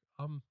like,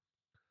 I'm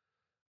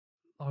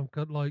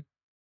good, like,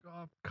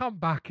 oh, come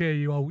back here,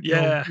 you old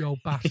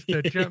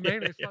bastard. Do you know what I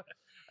mean? It's like,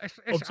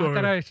 it's I'm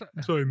I don't know,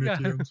 I'm sorry,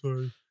 Mickey. yeah. I'm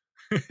sorry.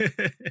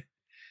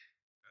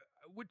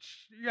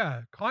 Which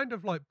kind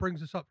of like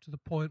brings us up to the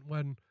point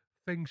when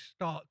things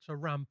start to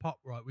ramp up,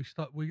 right?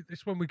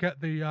 It's when we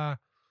get the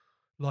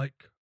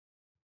like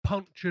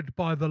punctured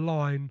by the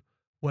line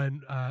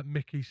when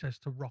Mickey says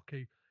to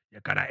Rocky,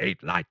 "You're gonna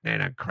eat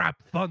lightning and crab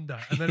thunder,"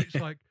 and then it's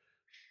like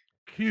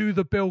cue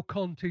the Bill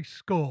Conti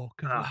score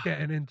because we're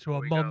getting into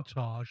a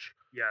montage.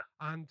 Yeah.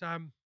 And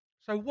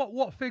so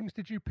what things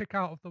did you pick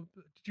out of the?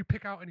 Did you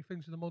pick out any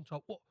things in the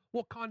montage?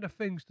 What kind of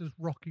things does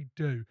Rocky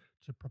do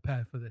to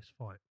prepare for this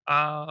fight?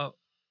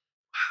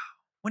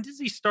 When does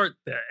he start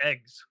the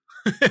eggs?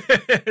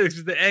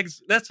 The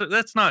eggs.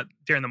 That's not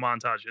during the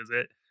montage, is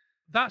it?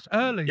 That's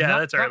early. Yeah,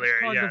 that's earlier.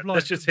 Kind Yeah, of like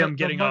that's just him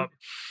getting up.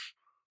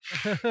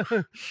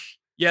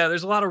 Yeah,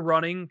 there's a lot of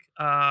running.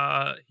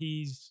 So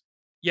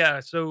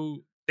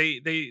they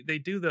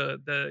do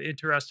the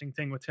interesting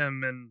thing with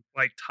him and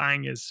like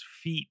tying his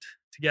feet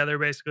together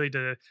basically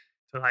to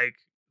like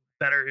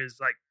better his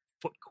like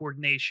foot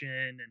coordination,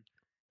 and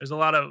there's a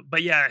lot of,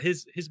 but yeah,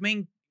 his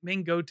main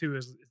go-to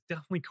is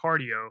definitely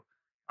cardio.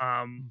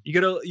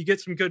 You get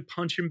some good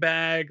punching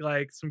bag,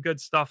 like some good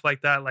stuff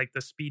like that, like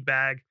the speed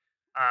bag.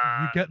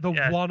 You get the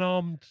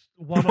one-arm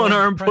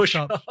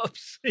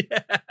push-ups.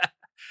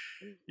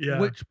 Yeah.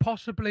 Which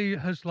possibly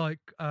has like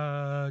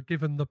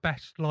given the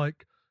best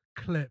like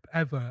clip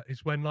ever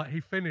is when like he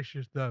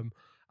finishes them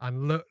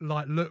and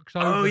looks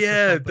over. Oh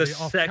yeah, to the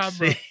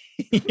sexy.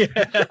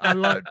 yeah.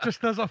 And like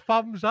just does a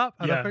thumbs up,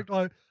 and Yeah. I think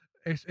like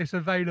it's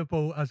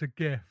available as a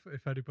GIF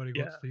if anybody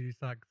wants to use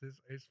that,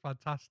 because it's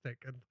fantastic.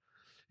 And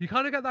you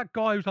kind of get that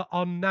guy who's like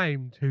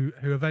unnamed who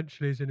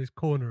eventually is in his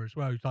corner as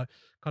well. He's like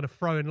kind of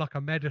throwing like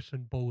a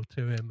medicine ball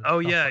to him. Oh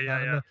yeah, like yeah,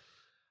 that. yeah.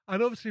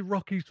 And obviously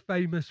Rocky's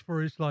famous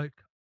for his like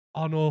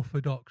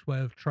unorthodox way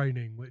of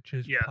training, which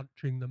is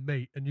punching the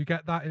meat. And you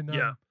get that in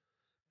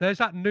there's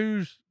that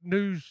news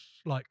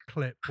like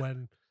clip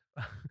when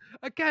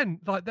again,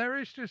 like there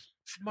is just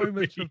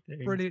moments of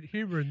brilliant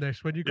humor in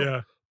this when you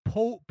got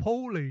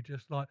Paulie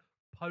just like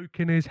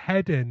poking his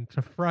head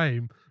into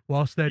frame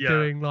whilst they're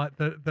doing like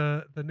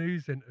the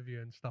news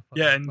interview and stuff like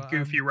that. And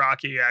Goofy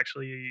Rocky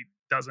actually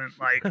doesn't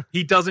like,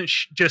 he doesn't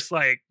just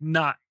like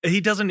not, he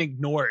doesn't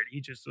ignore it.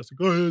 He just like,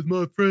 oh, there's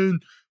my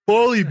friend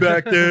Paulie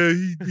back there.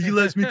 He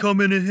lets me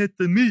come in and hit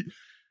the meat.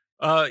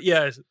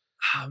 Yes.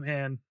 Oh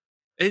man.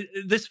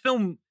 This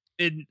film,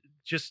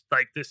 just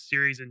like this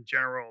series in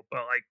general,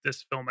 but like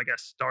this film, I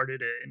guess,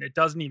 started it, and it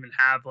doesn't even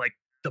have like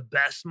the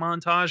best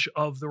montage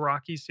of the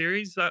Rocky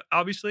series,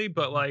 obviously,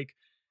 but like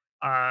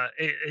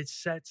it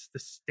sets the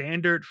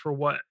standard for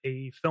what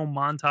a film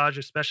montage,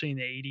 especially in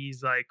the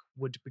 80s, like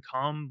would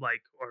become,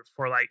 like, or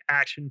for like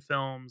action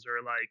films,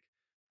 or like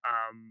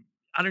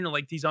I don't know,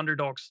 like these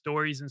underdog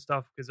stories and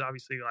stuff, because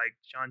obviously like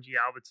John G.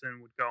 Albertson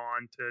would go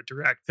on to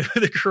direct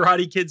the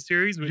Karate Kid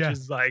series, which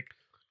is like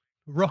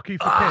Rocky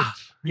for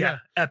kids. Yeah,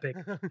 epic.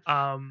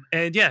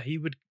 And yeah, he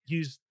would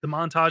use the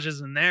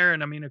montages in there,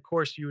 and I mean, of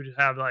course, you would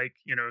have like,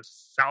 you know,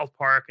 South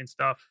Park and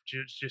stuff,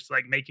 just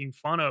like making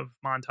fun of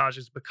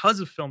montages because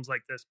of films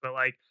like this. But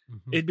like,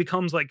 it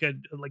becomes like a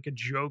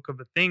joke of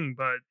a thing.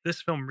 But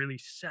this film really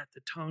set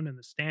the tone and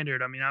the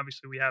standard. I mean,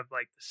 obviously, we have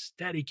like the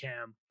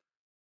Steadicam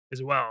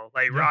as well.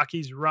 Like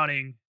Rocky's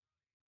running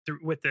through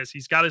with this.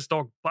 He's got his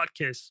dog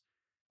Butkus,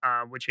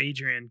 which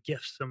Adrian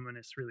gifts him in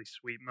this really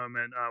sweet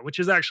moment, which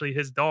is actually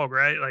his dog,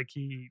 right? Like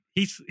he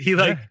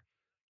like,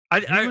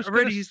 I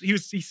read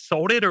he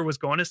sold it, or was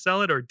going to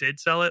sell it, or did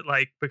sell it,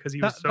 like because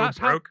he was so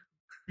broke.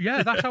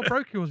 That's how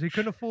broke he was. He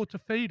couldn't afford to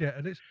feed it,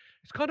 and it's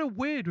kind of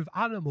weird with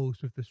animals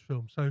with this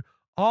film. So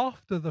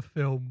after the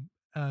film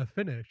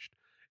finished,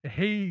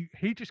 he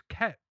just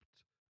kept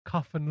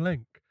Cuff and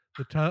Link,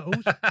 the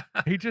turtles.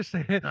 He just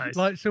nice.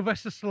 Like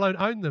Sylvester Stallone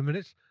owned them, and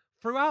it's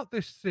throughout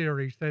this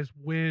series. There's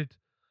weird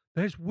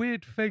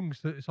things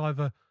that it's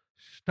either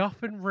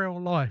stuff in real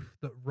life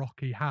that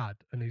Rocky had,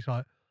 and he's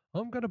like,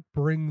 I'm going to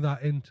bring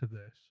that into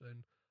this,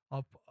 and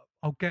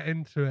I'll get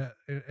into it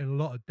in a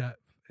lot of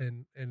depth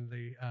in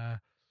the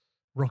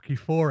Rocky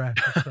 4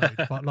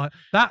 episode. But like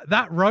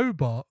that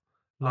robot,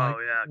 like,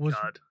 was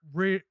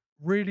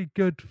really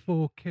good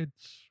for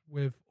kids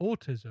with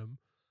autism,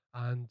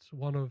 and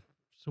one of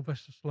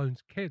Sylvester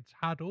Stallone's kids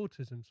had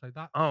autism, so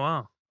that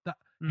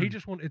he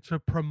just wanted to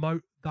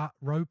promote that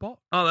robot.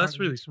 Oh, that's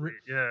really sweet.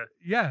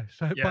 Yeah.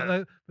 So,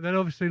 but then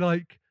obviously,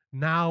 like,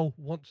 now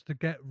wants to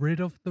get rid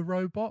of the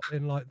robot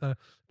in like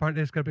apparently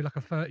there's going to be like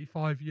a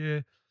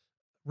 35-year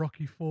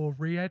Rocky 4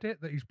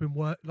 re-edit that he's been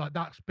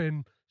that's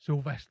been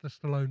Sylvester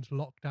Stallone's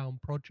lockdown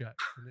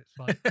project, and it's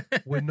like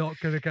we're not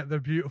going to get the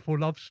beautiful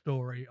love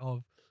story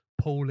of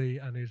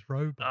Paulie and his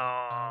robot.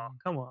 Oh,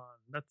 come on,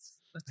 That's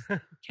you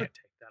can't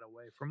take that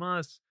away from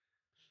us.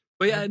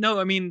 But yeah, no,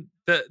 I mean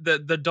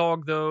the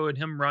dog though, and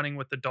him running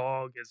with the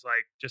dog is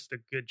like just a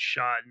good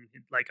shot, and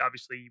like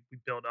obviously we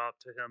build up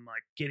to him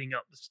like getting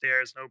up the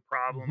stairs, no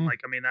problem. Mhm.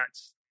 Like I mean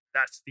that's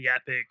the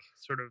epic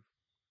sort of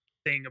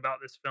thing about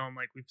this film.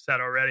 Like we've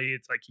said already,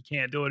 it's like he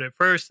can't do it at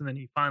first, and then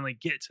he finally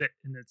gets it,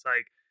 and it's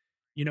like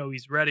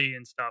he's ready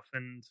and stuff.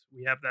 And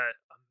we have that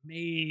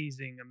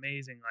amazing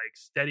like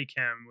steady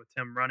cam with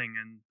him running,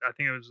 and I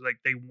think it was like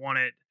they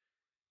wanted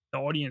the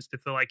audience to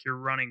feel like you're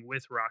running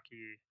with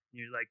Rocky.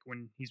 You like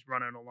when he's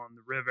running along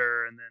the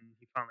river, and then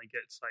he finally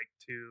gets like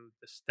to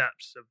the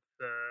steps of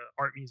the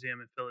art museum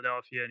in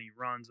Philadelphia, and he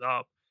runs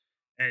up.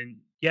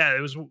 And yeah,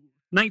 it was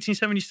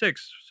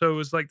 1976, so it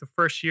was like the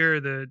first year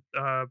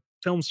that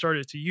film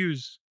started to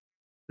use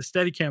the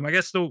Steadicam. I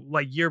guess the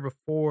like year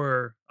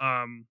before,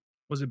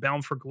 was it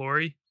Bound for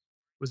Glory?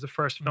 Was the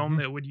first film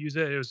that would use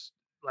it. It was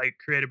like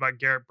created by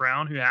Garrett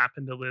Brown, who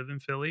happened to live in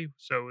Philly,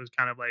 so it was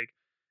kind of like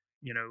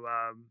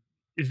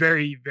it's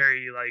very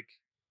very like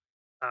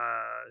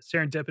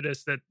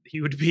serendipitous that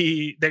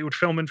they would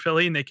film in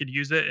Philly and they could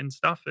use it and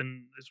stuff,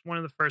 and it's one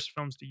of the first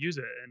films to use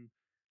it. And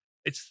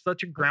it's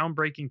such a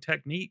groundbreaking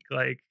technique,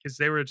 like because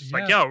they were just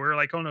like, yo, we're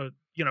like on a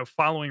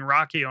following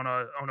Rocky on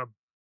a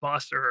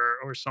bus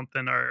or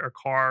something, or a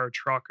car or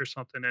truck or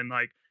something, and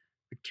like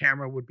the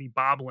camera would be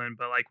bobbling,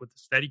 but like with the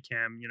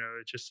Steadicam,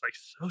 it's just like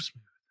so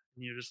smooth,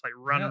 and you're just like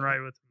running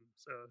right with them.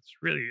 So it's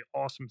really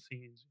awesome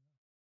scenes.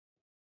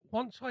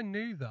 Once I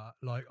knew that,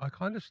 like, I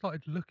kind of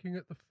started looking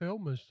at the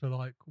film as to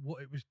like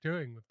what it was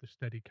doing with the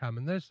Steadicam,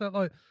 and there's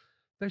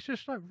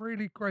just like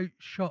really great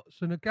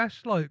shots, and I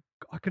guess like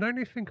I can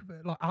only think of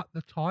it like at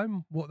the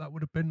time what that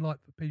would have been like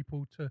for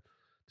people to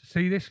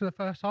see this for the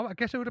first time. I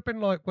guess it would have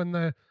been like when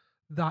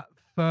that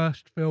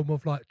first film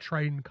of like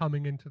train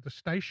coming into the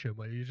station,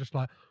 where you're just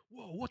like,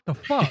 whoa, what the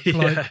fuck?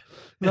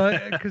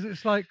 Like because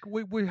it's like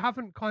we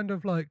haven't kind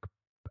of like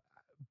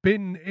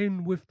been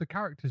in with the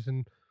characters.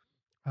 And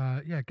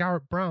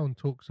Garrett Brown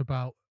talks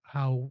about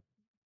how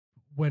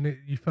when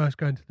you first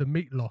go into the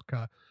meat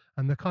locker,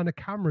 and the kind of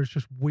camera is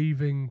just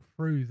weaving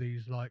through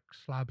these like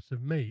slabs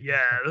of meat.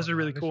 Yeah, those like are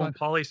really that. cool. Like, and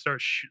Polly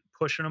starts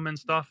pushing them and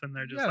stuff, and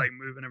they're just like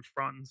moving in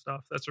front and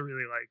stuff. That's a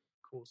really like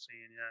cool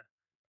scene. Yeah.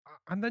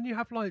 And then you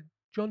have like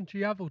John G.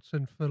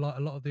 Avildsen for like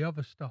a lot of the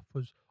other stuff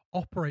was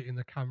operating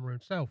the camera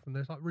himself, and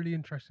there's like really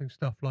interesting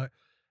stuff. Like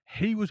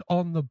he was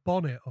on the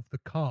bonnet of the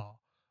car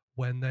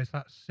when there's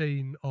that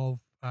scene of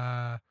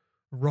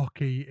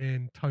Rocky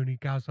in Tony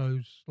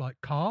Gazzo's like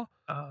car,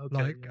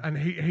 and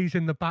he's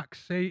in the back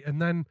seat,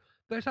 and then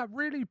there's that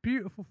really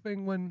beautiful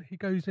thing when he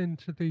goes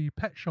into the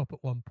pet shop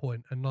at one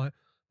point, and like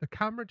the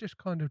camera just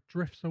kind of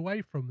drifts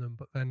away from them,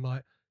 but then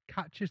like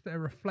catches their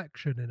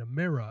reflection in a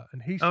mirror,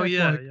 and he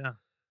said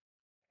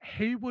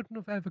he wouldn't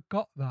have ever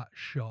got that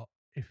shot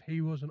if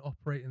he wasn't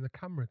operating the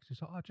camera, because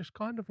he's like, I just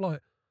kind of like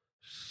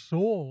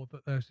saw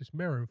that there's this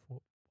mirror and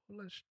thought,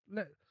 well,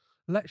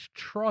 let's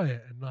try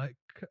it, and like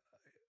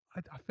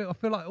I feel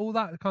like all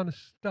that kind of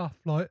stuff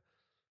like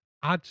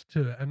adds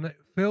to it, and it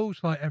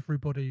feels like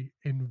everybody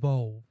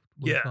involved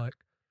was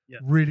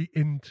really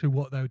into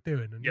what they were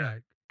doing.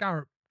 And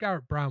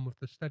Garrett Brown with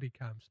the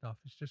Steadicam stuff,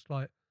 it's just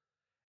like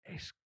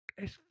it's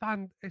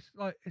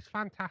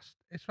fantastic,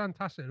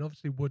 and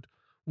obviously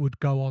would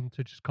go on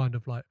to just kind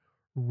of like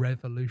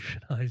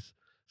revolutionize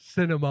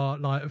cinema,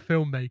 like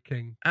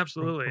filmmaking.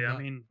 Absolutely.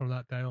 From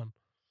that day on.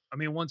 I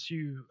mean, once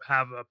you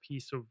have a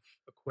piece of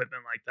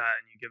equipment like that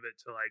and you give it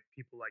to like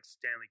people like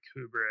Stanley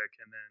Kubrick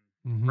and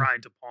then Brian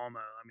De Palma,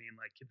 I mean,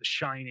 like The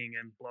Shining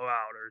and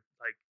Blowout are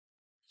like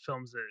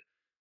films that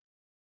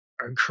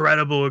are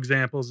incredible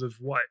examples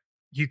of what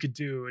you could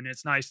do. And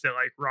it's nice that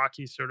like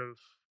Rocky sort of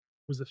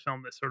was a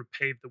film that sort of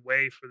paved the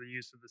way for the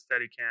use of the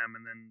Steadicam.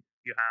 And then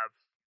you have,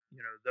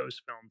 those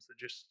films that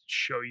just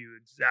show you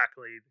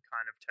exactly the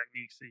kind of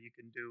techniques that you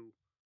can do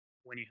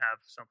when you have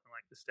something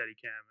like the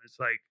Steadicam. It's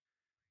like,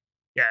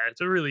 yeah,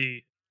 it's a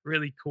really,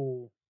 really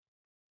cool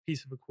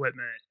piece of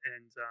equipment.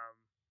 And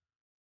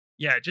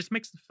it just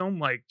makes the film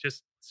like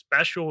just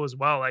special as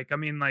well. Like, I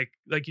mean, like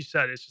you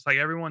said, it's just like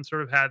everyone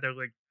sort of had their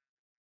like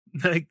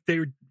they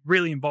were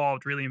really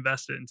involved, really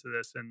invested into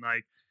this. And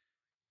like,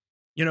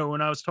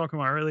 when I was talking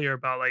about earlier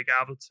about like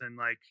Avildsen,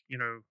 like,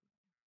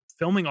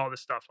 filming all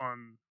this stuff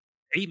on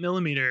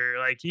 8mm,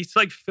 like he's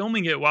like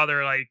filming it while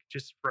they're like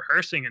just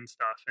rehearsing and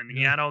stuff, and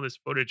he had all this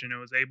footage, and it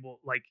was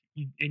able like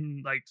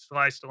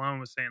Sly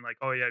Stallone was saying like,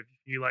 oh yeah, if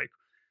you like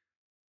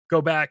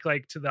go back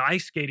like to the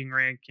ice skating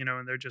rink,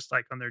 and they're just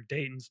like on their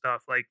date and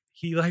stuff, like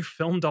he like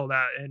filmed all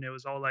that, and it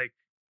was all like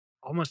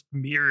almost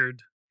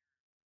mirrored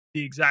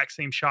the exact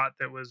same shot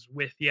that was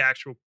with the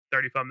actual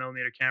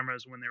 35mm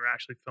cameras when they were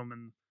actually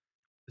filming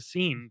the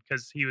scene,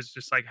 because he was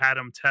just like had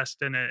them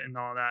testing it and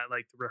all that,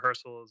 like the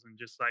rehearsals, and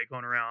just like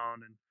going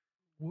around, and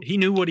he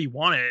knew what he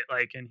wanted,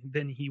 like, and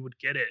then he would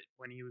get it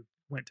when he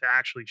went to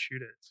actually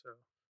shoot it. So,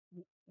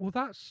 well,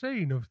 that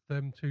scene of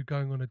them two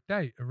going on a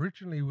date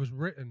originally was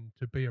written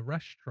to be a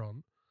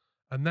restaurant,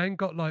 and then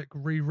got like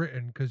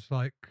rewritten because,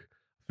 like,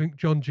 I think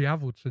John G.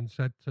 Avildsen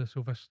said to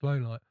Sylvester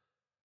Stallone, like,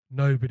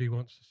 nobody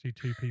wants to see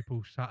two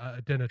people sat at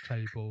a dinner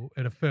table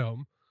in a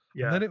film.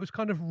 Yeah. And then it was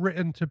kind of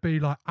written to be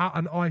like at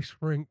an ice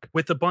rink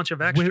with a bunch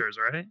of extras,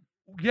 right?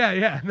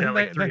 Yeah. And then,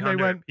 like then they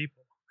went,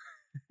 people.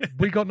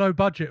 we got no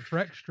budget for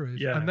extras.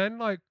 Yeah. And then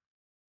like,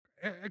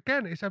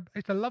 again,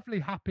 it's a lovely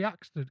happy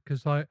accident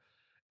because like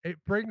it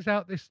brings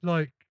out this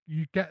like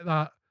you get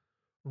that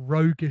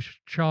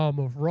roguish charm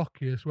of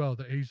Rocky as well,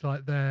 that he's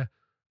like there,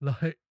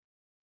 like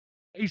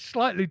he's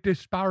slightly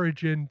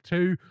disparaging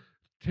to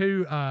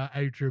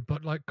Adrian,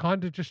 but like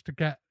kind of just to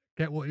get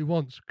what he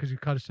wants, because he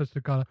kind of says to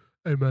the guy,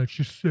 "Hey man,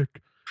 she's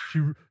sick.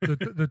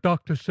 The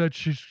doctor said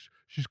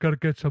she's got to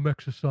get some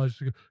exercise,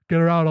 get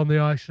her out on the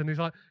ice," and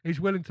he's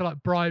willing to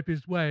like bribe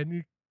his way,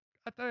 and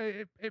I don't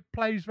know, it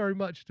plays very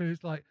much to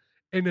his like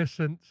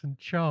innocence and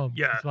charm.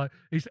 Yeah, it's like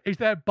he's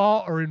there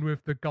bartering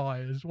with the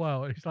guy as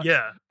well. He's like,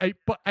 yeah, $8,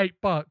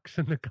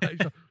 and the guy's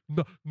like,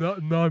 no,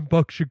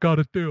 $9 you got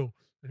to do,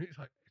 and he's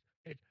like,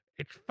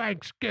 it's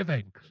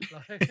Thanksgiving.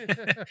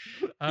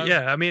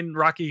 Yeah, I mean,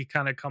 Rocky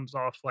kind of comes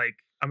off like,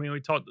 I mean,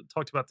 we talked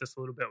about this a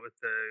little bit with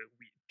the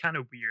kind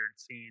of weird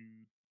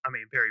scene. I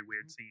mean, very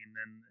weird scene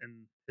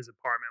in his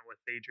apartment with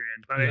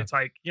Adrian, but it's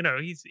like, you know,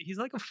 he's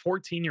like a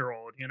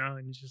 14-year-old, you know,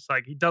 and he's just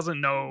like, he doesn't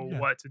know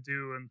what to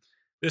do. And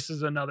this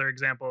is another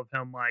example of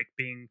him like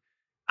being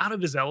out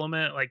of his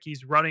element. Like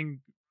he's running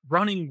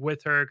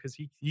with her because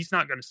he's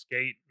not going to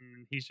skate,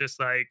 and he's just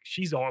like,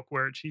 she's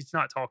awkward, she's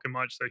not talking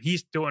much, so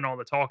he's doing all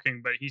the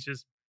talking, but he's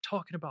just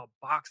talking about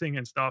boxing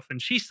and stuff,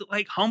 and she's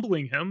like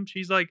humbling him.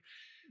 She's like,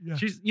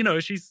 she's, you know,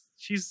 she's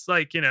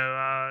like, you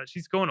know,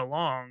 she's going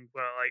along,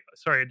 but like,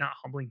 sorry, not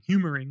humbling,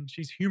 humoring.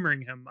 She's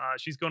humoring him.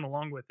 She's going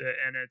along with it,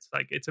 and it's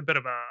like, it's a bit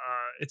of a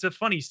it's a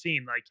funny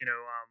scene, like, you know,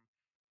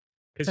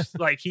 because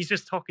like he's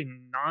just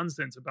talking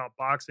nonsense about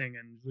boxing,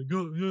 and he's like,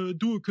 oh, yeah, I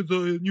do it because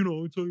you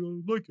know, it's like,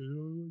 I like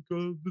it,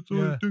 that's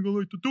the thing I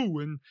like to do.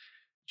 And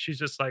she's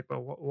just like,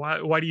 well,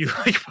 why do you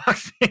like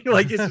boxing?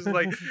 Like, it's just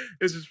like,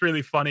 it's just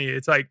really funny.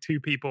 It's like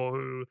two people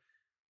who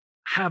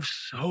have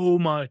so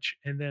much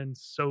and then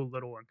so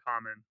little in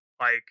common.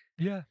 Like,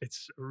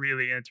 it's a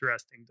really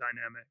interesting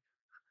dynamic.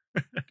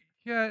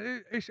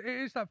 It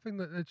is that thing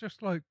that they're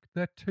just like,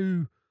 they're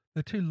two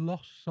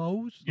lost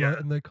souls, yeah,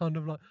 like, and they kind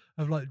of like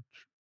have like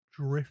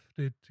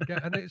drifted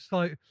together, and it's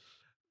like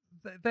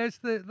there's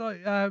the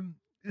like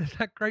there's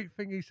that great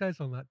thing he says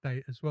on that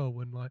date as well,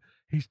 when like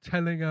he's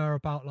telling her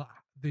about like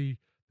the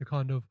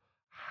kind of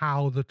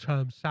how the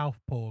term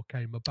southpaw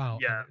came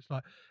about. Yeah, and it's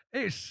like,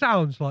 it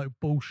sounds like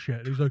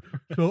bullshit. He's like,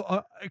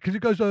 so because he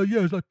goes,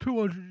 yeah, it's like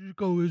 200 years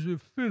ago, is in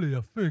Philly,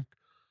 I think,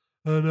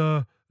 and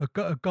a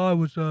guy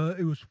was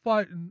he was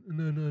fighting,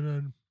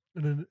 and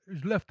then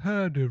he's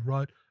left-handed,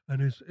 right? And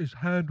his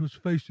hand was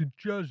facing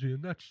Jersey,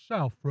 and that's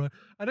south, right?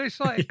 And it's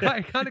like, it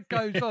kind of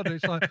goes on.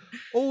 It's like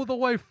all the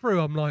way through,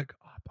 I'm like,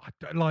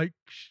 like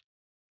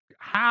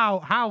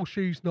how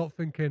she's not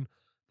thinking,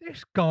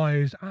 this guy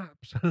is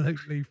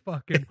absolutely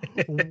fucking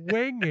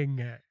winging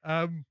it.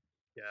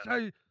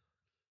 So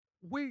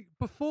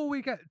before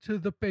we get to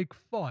the big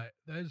fight,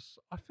 there's,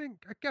 I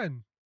think,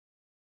 again,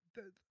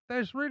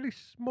 there's really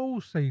small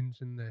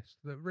scenes in this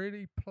that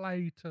really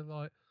play to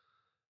like,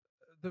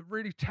 that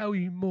really tell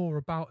you more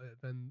about it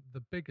than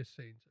the bigger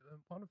scenes.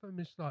 One of them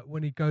is like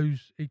when he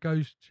goes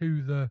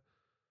to the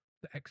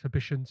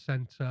exhibition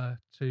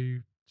center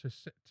to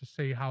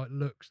see how it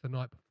looks the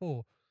night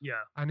before.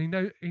 Yeah, and he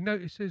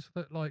notices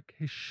that like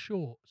his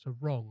shorts are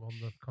wrong on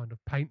the kind of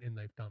painting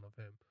they've done of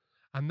him,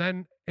 and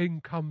then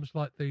in comes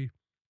like the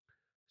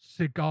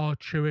cigar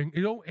chewing.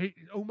 It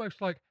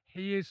almost like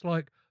he is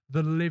like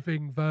the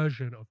living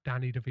version of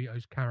Danny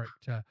DeVito's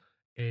character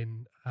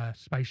in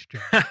Space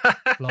Jam.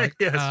 Like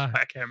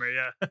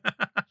Jackhammer,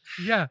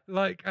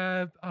 like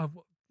the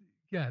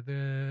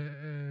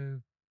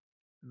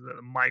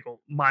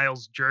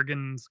Miles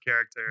Juergens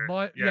character.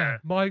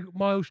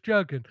 Miles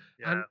Juergen.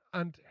 Yeah.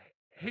 And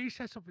he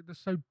says something that's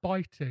so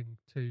biting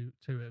to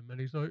him, and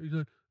he's like,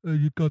 oh,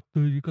 you got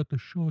the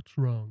shorts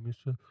wrong.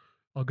 It's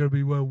I'm gonna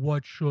be wearing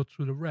white shorts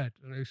with a red.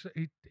 And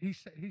he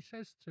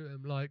says to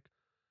him like,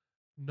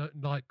 no,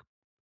 like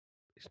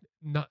it's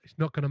not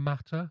gonna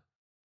matter.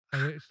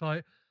 And it's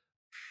like,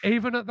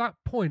 even at that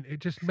point, it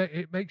just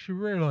it makes you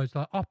realize,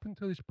 like, up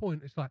until this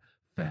point, it's like,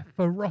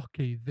 for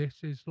Rocky,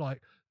 this is the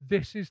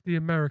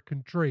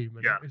American dream.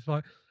 And it's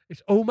like,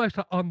 it's almost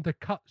like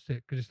undercuts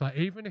it, because it's like,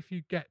 even if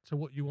you get to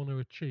what you want to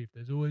achieve,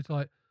 there's always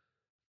like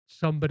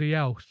somebody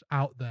else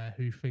out there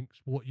who thinks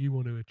what you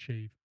want to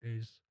achieve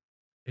is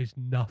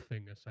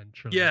nothing,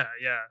 essentially. Yeah.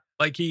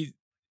 Like he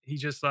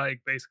just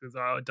like basically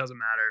thought, oh, it doesn't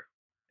matter.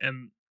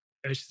 And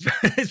it's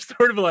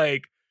sort of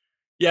like,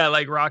 yeah,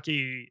 like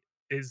Rocky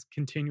is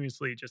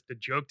continuously just a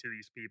joke to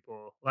these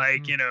people.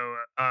 Like, you know,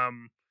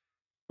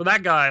 but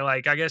that guy,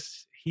 like, I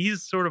guess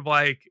he's sort of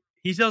like,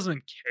 he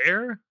doesn't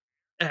care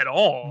at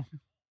all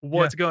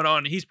what's going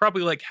on. He's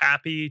probably like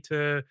happy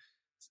to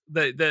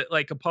that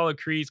like Apollo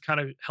Creeds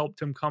kind of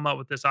helped him come up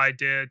with this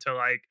idea to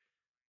like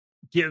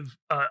give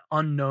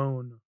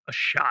unknown a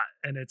shot,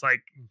 and it's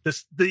like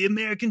the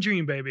American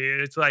dream, baby.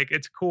 It's like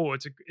it's cool.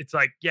 It's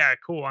like, yeah,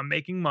 cool. I'm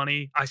making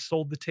money. I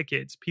sold the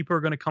tickets. People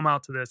are gonna come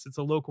out to this. It's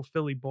a local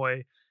Philly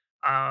boy,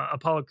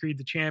 Apollo Creed,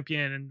 the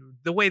champion, and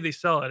the way they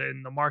sell it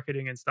and the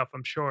marketing and stuff,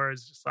 I'm sure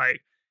is just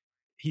like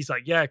he's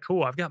like, yeah,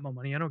 cool. I've got my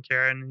money. I don't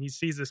care. And he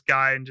sees this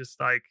guy and just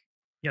like,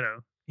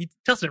 he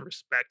doesn't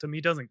respect him.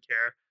 He doesn't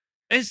care.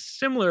 And it's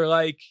similar,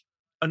 like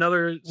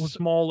another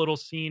small little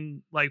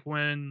scene, like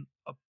when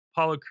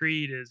Apollo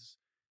Creed is,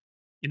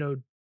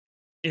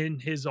 in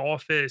his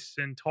office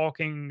and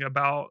talking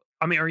about,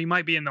 or he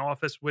might be in the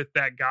office with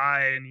that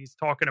guy and he's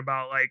talking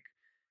about like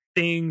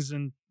things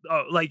and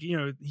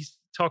he's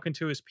talking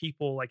to his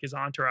people, like his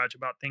entourage,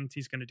 about things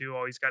he's going to do.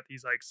 Oh, he's got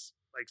these like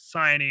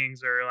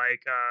signings, or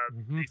like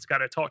he's got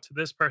to talk to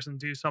this person,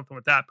 do something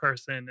with that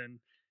person. And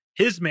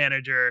his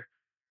manager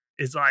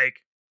is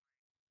like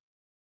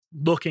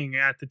looking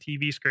at the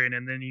TV screen,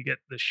 and then you get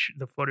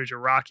the footage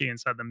of Rocky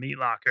inside the meat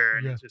locker,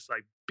 and he's just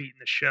like beating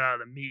the shit out of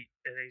the meat,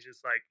 and he's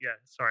just like, yeah,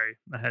 sorry,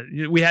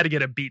 we had to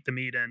get a beat the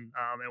meat in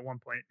at one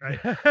point, right?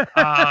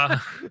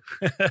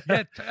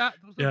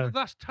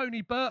 That's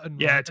Tony Burton.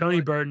 Yeah, right?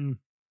 Tony Burton.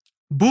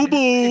 Boo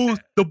Boo,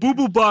 the Boo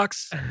Boo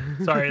box.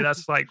 Sorry,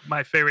 that's like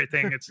my favorite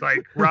thing. It's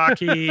like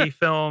Rocky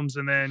films,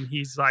 and then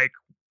he's like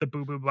the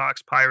Boo Boo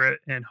box pirate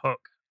in Hook.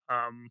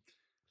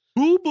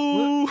 Boo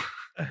Boo.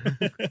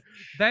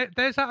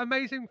 There's that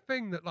amazing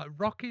thing that like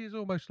Rocky is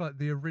almost like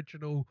the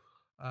original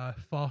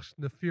Fast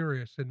and the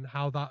Furious, and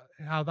how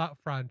that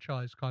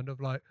franchise kind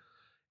of like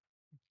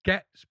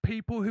gets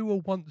people who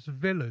were once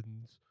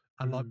villains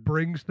and like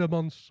brings them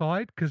on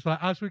side, because like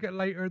as we get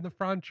later in the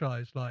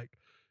franchise, like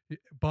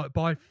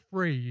by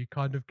 3 you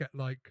kind of get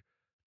like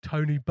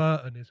Tony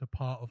Burton is a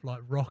part of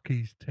like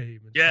Rocky's team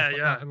and stuff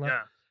like that. And, like,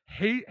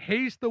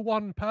 he's the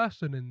one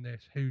person in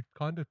this who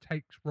kind of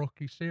takes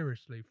Rocky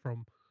seriously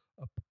from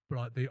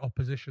like the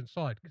opposition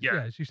side.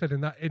 As you said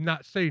in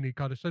that scene, he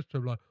kind of says to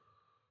him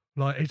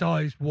like his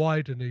eyes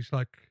widen. He's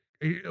like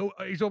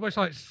he's almost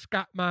like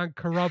Scatman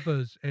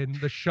Carruthers in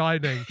The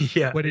Shining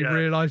when he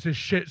realizes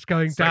shit's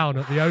going down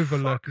at the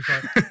Overlook.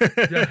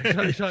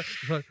 He's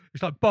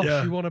like, boss,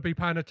 you want to be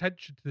paying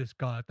attention to this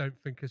guy? I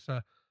don't think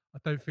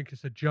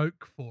it's a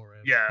joke for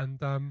him. Yeah,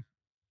 and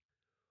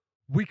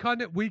we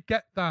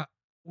get that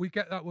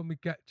when we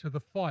get to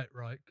the fight,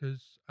 right?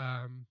 Because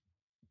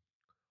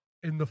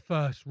in the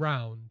first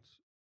round,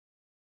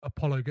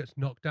 Apollo gets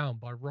knocked down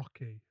by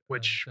Rocky,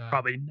 which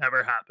probably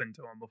never happened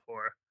to him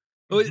before.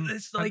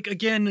 It's like,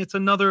 again, it's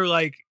another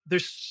like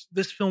this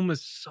film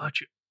is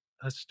such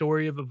a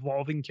story of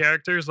evolving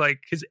characters, like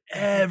because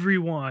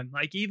everyone,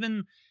 like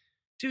even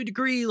to a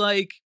degree,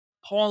 like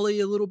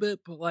Paulie a little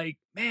bit, but like,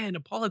 man,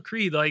 Apollo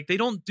Creed, like they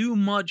don't do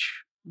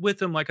much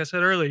with him. Like I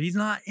said earlier, he's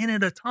not in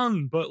it a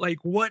ton, but like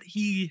what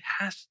he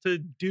has to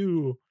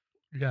do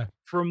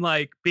from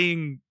like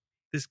being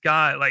this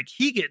guy, like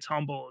he gets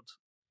humbled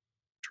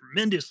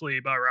tremendously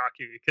by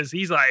Rocky, because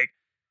he's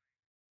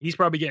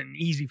probably getting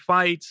easy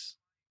fights,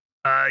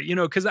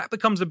 because that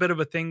becomes a bit of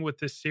a thing with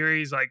this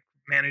series. Like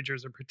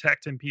managers are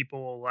protecting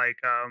people, like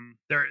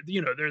they're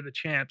the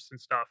champs and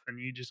stuff, and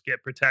you just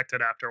get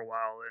protected after a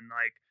while. And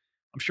like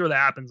I'm sure that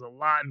happens a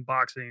lot in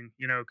boxing,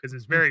 because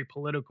it's very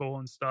political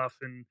and stuff,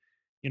 and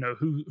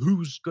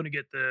who's going to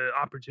get the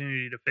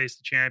opportunity to face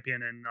the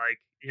champion. And like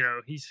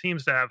he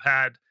seems to have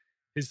had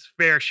his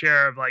fair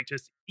share of like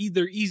just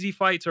either easy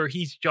fights, or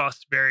he's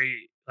just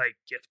very like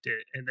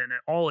gifted, and then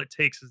all it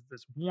takes is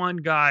this one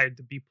guy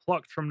to be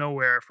plucked from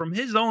nowhere, from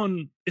his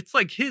own, it's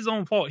like his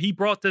own fault. He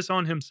brought this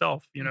on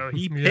himself.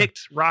 He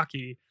picked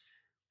Rocky,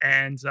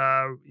 and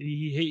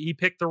he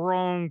picked the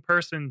wrong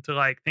person to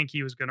like think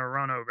he was going to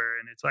run over.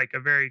 And it's like a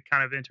very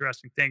kind of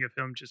interesting thing of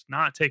him just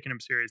not taking him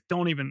serious.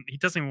 He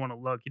doesn't even want to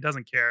look. He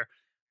doesn't care.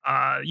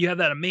 You have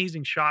that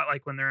amazing shot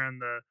like when they're in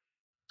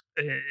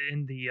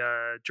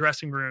the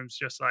dressing rooms,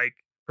 just like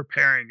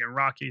preparing, and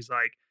Rocky's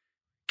like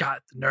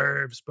got the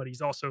nerves, but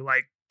he's also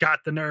like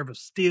got the nerve of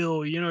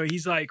steel.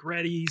 He's like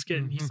ready. He's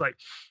getting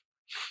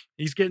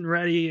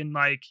ready, and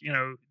like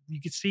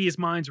you can see his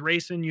mind's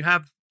racing. You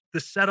have the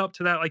setup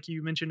to that, like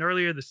you mentioned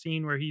earlier, the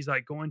scene where he's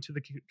like going to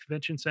the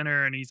convention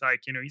center, and he's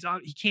like,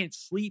 he can't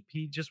sleep.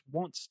 He just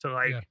wants to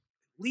like at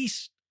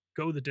least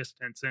go the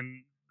distance,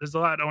 and there's a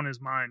lot on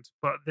his mind.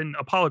 But then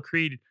Apollo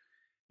Creed,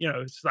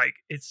 it's like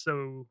it's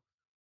so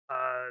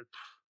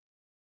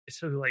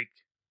like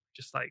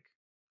just like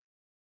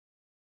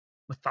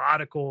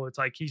methodical. It's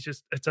like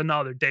it's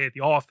another day at the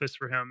office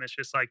for him. It's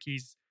just like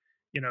he's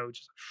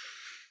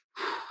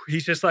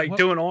just like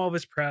doing all of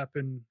his prep,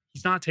 and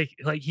he's not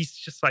taking, like, he's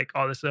just like,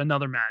 oh, this is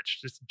another match,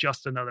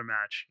 just another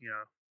match.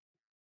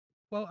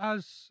 Well,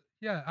 as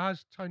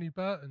Tony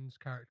Burton's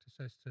character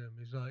says to him,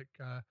 he's like,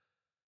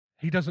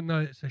 he doesn't know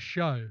it's a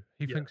show.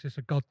 He thinks it's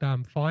a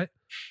goddamn fight.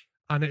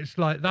 And it's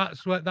like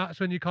that's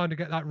when you kind of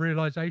get that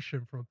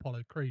realization from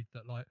Apollo Creed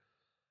that like,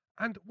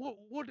 and what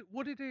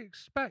did he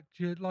expect?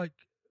 You like,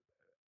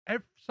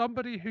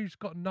 somebody who's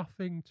got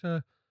nothing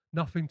to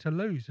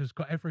lose has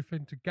got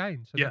everything to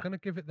gain, so they're going to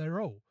give it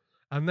their all.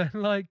 And then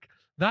like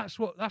that's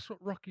what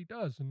Rocky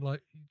does, and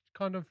like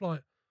kind of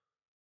like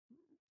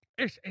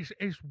it's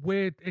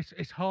weird.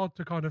 It's hard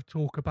to kind of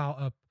talk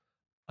about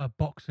a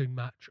boxing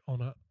match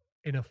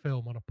in a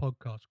film on a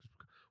podcast.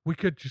 We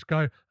could just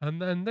go,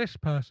 and then this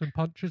person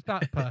punches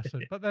that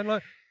person, but then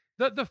like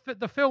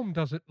the film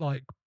doesn't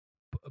like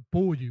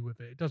bore you with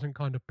it. It doesn't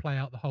kind of play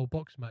out the whole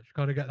boxing match. You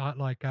kind of get that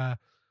like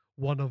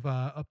one of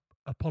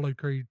Apollo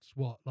Creed's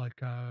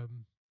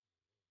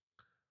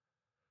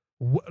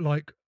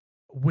like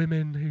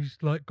women who's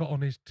like got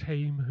on his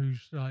team,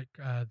 who's like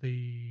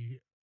the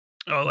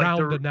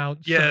round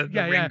announcer,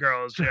 the ring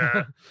girls,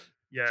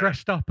 yeah,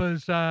 dressed up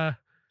as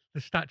the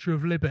Statue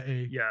of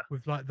Liberty,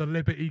 with like the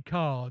Liberty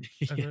cards,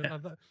 and then,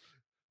 that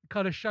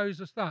kind of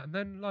shows us that, and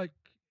then like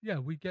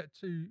we get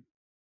to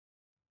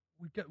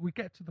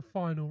the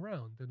final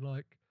round, and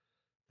like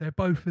they're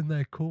both in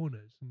their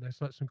corners, and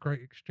there's like some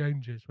great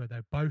exchanges where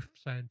they're both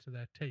saying to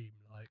their team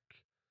like,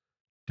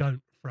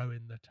 "Don't throw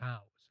in the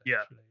towel."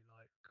 Essentially,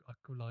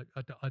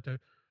 I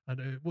don't.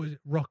 And what is it?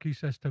 Rocky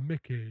says to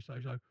Mickey, he's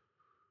like,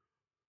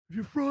 "If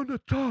you throw in the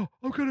towel,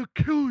 I'm gonna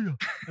kill you."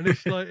 And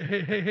it's like,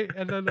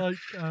 and then like,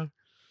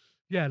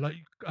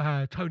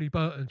 Tony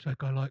Burton said,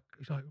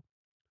 he's like,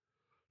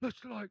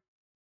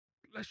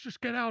 let's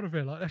just get out of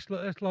here. Like, let's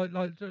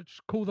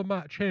just call the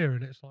match here.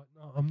 And it's like,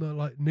 no, I'm not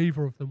like,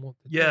 neither of them want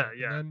to.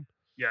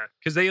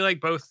 Because they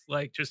like both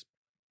like just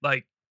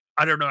like,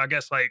 I don't know. I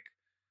guess like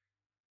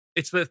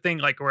it's the thing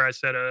like where I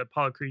said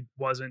Apollo Creed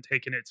wasn't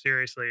taking it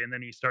seriously, and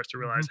then he starts to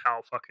realize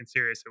how fucking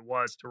serious it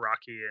was to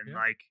Rocky, and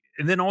like,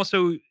 and then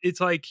also it's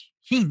like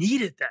he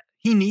needed that.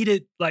 He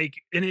needed like,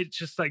 and it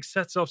just like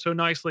sets up so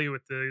nicely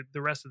with the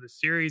rest of the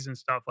series and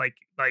stuff. Like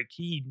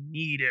he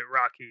needed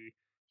Rocky.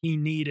 He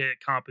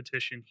needed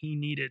competition. He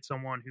needed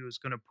someone who was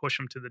going to push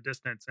him to the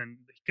distance, and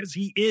because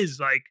he is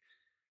like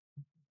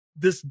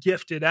this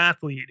gifted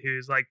athlete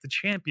who's like the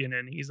champion,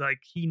 and he's like,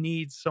 he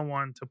needs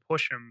someone to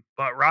push him.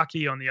 But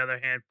Rocky, on the other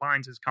hand,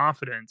 finds his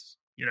confidence,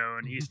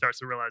 and he starts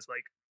to realize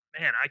like,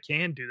 man, I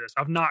can do this.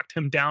 I've knocked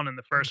him down in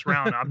the first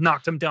round. I've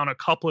knocked him down a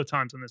couple of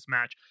times in this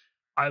match.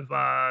 I've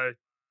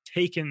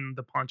taken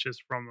the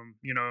punches from him.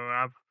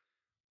 I've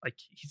like,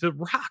 he's a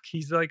rock.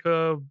 He's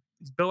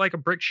built like a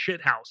brick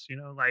shit house.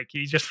 Like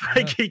he just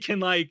like he can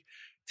like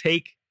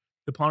take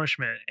the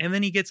punishment, and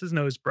then he gets his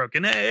nose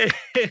broken. Hey,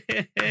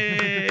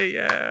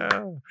 yeah.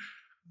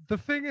 The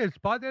thing is,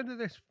 by the end of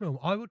this film,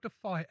 I would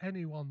defy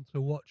anyone to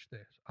watch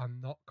this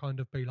and not kind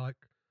of be like,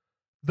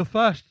 the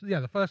first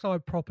time I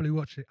properly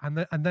watched it,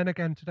 and then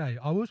again today,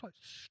 I was like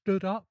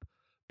stood up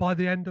by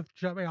the end of. Do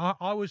you know what I mean?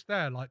 I was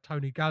there like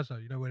Tony Gazzo,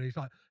 when he's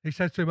like, he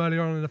says to him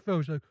earlier on in the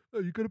film, he's like,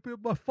 "Oh, you're gonna be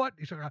at my fight?"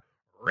 He's like,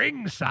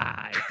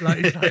 ringside, like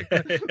he's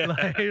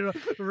like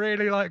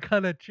really like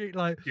kind of cheat,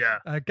 like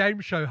a game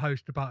show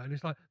host about it. And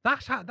it's like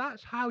that's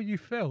how you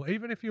feel,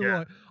 even if you're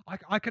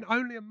like, I can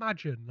only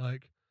imagine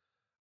like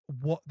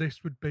what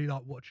this would be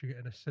like watching it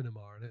in a cinema.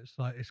 And it's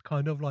like, it's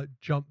kind of like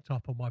jumped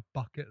up on my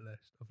bucket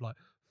list of like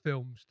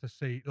films to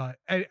see, like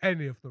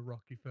any of the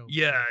Rocky films.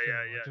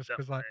 Just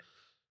because like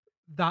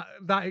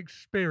that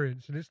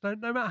experience, and it's no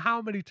matter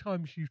how many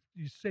times you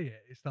see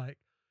it, it's like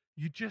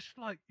you just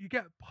like, you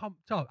get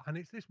pumped up, and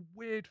it's this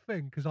weird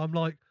thing because I'm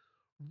like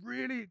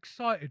really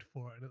excited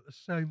for it, and at the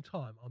same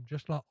time I'm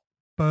just like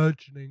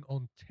burgeoning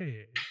on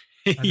tears.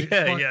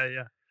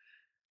 Yeah,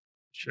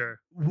 sure.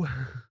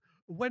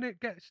 When it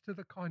gets to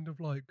the kind of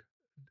like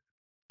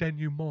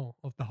denouement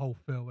of the whole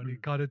film, and he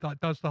kind of like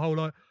does the whole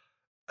like,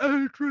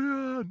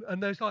 Adrian,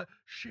 and there's like,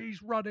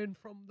 she's running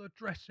from the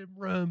dressing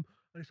room,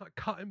 and it's like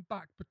cutting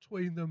back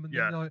between them, and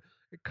then like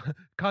it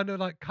kind of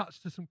like cuts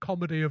to some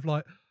comedy of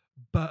like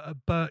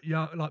Burt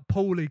Young, like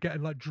Paulie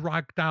getting like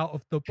dragged out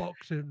of the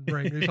boxing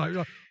ring. He's like,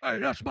 "Hey,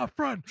 that's my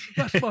friend.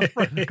 That's my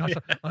friend." The guy's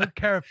like, "I don't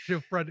care if it's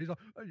your friend." He's like,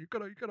 "Oh, you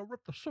gotta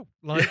rip the suit."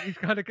 Like he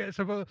kind of gets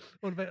a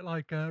bit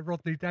like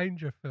Rodney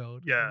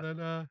Dangerfield. And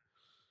then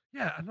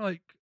and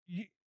like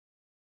you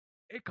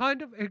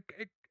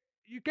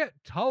get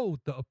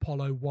told that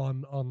Apollo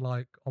won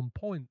on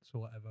points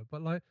or whatever,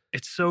 but like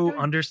it's so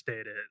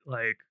understated.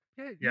 Like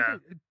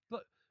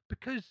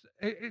because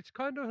it's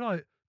kind of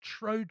like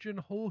Trojan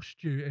horse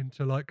you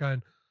into like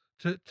going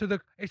to the,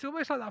 it's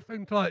almost like that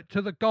thing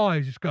to the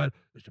guys just going,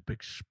 it's a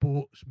big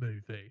sports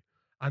movie,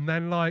 and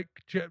then like,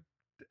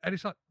 and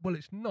it's like, well,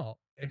 it's not.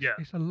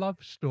 It's a love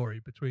story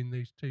between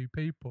these two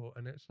people,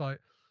 and it's like,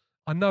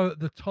 I know at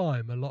the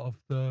time a lot of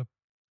the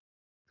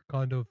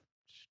kind of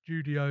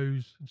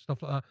studios and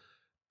stuff like that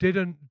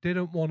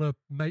didn't want to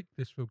make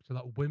this film, so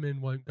like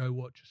women won't go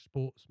watch a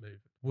sports movie,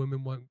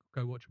 women won't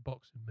go watch a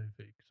boxing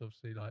movie, because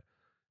obviously like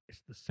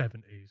it's the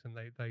 70s, and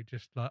they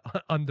just like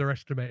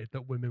underestimated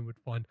that women would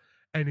find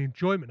any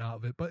enjoyment out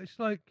of it. But it's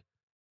like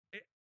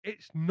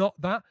it's not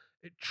that.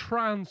 It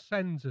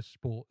transcends a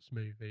sports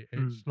movie.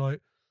 It's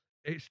like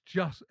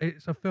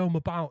it's a film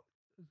about,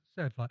 as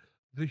I said, like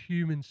the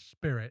human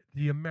spirit,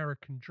 the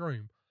American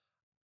dream,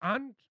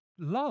 and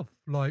love.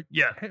 Like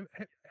him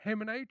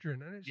and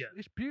Adrian, and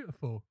it's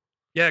beautiful.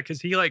 Yeah,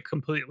 because he like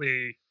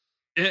completely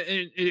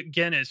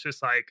Again, it's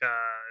just like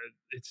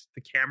it's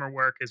the camera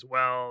work as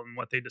well, and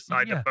what they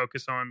decide to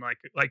focus on. Like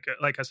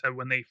I said,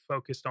 when they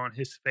focused on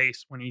his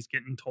face when he's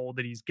getting told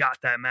that he's got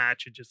that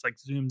match, it just like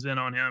zooms in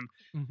on him.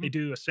 They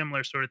do a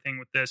similar sort of thing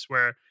with this,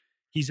 where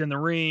he's in the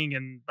ring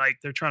and like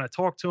they're trying to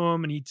talk to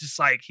him, and he's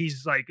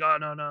like, oh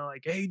no,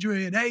 like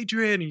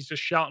Adrian, he's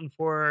just shouting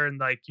for her, and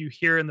like you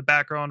hear in the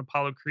background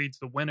Apollo Creed's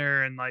the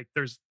winner, and like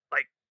there's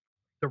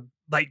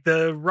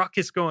the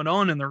ruckus going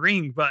on in the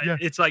ring, but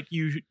it's like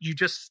you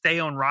just stay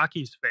on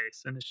Rocky's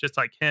face, and it's just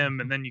like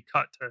him, and then you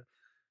cut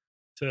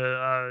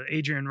to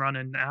Adrian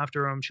running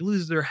after him. She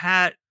loses her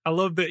hat. I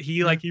love that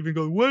he like even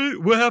goes,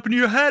 what happened to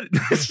your hat?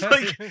 It's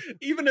like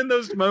even in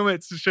those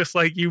moments, it's just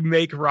like you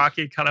make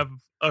Rocky kind of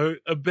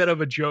a bit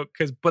of a joke,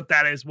 but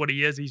that is what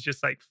he is. He's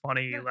just like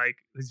funny, like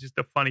he's just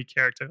a funny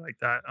character like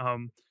that.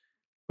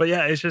 But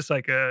yeah, it's just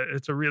like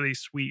it's a really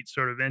sweet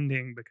sort of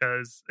ending,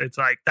 because it's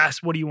like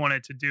that's what he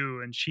wanted to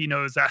do, and she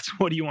knows that's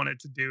what he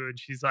wanted to do, and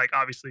she's like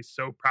obviously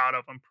so proud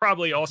of him.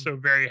 Probably also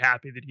very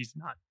happy that he's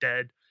not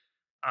dead,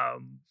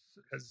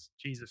 because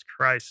Jesus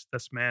Christ,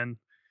 this man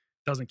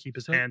doesn't keep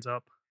his hands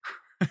up.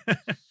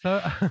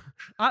 So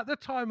at the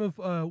time of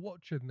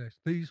watching this,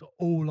 these are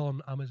all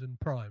on Amazon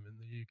Prime in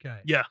the UK.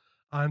 Yeah,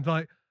 and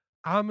like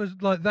Amazon,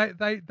 like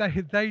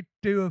they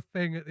do a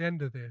thing at the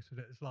end of this, and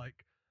it's like,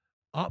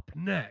 up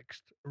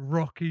next,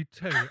 Rocky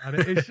 2, and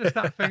it's just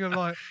that thing of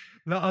like,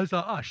 I was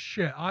like, oh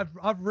shit, I've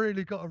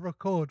really got to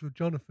record with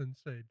Jonathan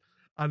soon,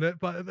 and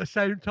but at the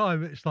same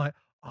time, it's like,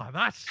 oh,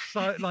 that's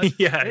so like,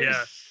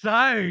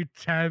 so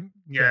tempting.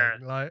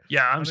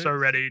 I'm so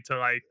ready to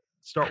like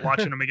start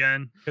watching them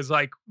again, because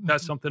like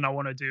that's something I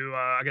want to do.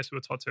 I guess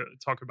we'll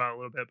talk about a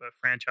little bit about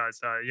franchise.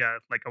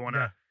 Like I want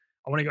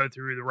to go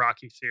through the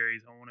Rocky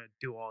series. I want to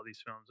do all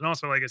these films, and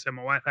also like I said,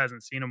 my wife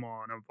hasn't seen them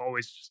all, and I've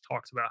always just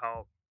talked about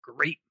how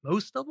great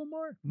most of them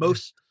are.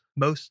 Most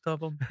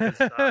of them is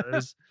Rocky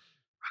 5,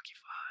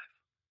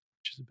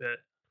 which is a bit,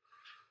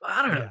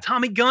 I don't know.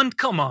 Tommy Gunn,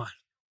 come on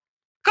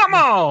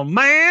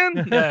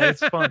man. Yeah,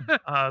 it's fun.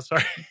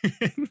 Sorry.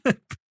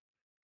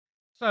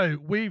 So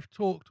we've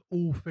talked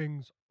all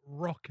things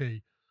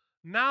Rocky.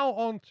 Now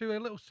on to a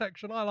little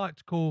section I like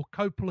to call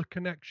Coppola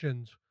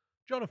Connections.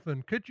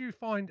 Jonathan, could you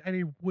find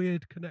any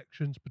weird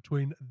connections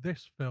between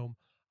this film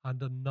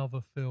and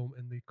another film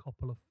in the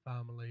Coppola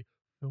family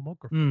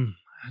filmography?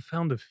 I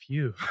found a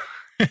few.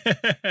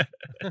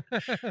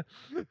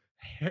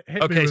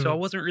 Okay, so I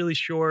wasn't really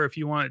sure if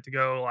you wanted to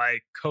go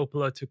like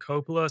Coppola to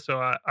Coppola, so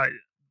I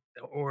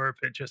or if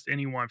it just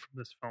anyone from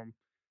this film.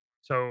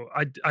 So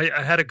I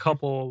had a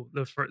couple.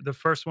 The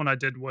first one I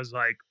did was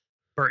like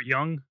Burt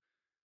Young.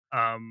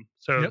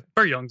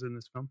 Burt Young's in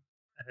this film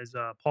as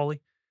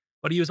Paulie,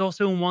 but he was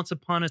also in Once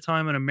Upon a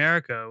Time in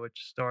America,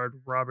 which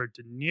starred Robert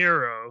De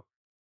Niro,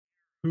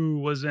 who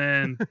was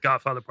in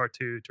Godfather Part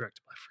 2,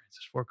 directed by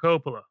Francis Ford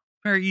Coppola.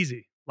 Very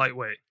easy,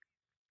 lightweight.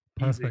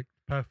 Perfect.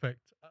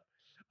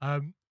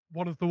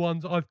 One of the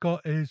ones I've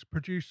got is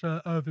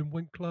producer Irving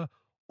Winkler,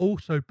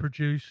 also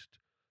produced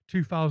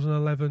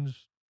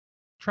 2011's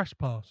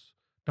Trespass,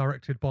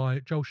 directed by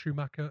Joel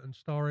Schumacher and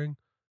starring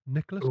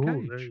Nicolas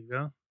Cage. There you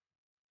go.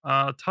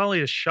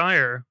 Talia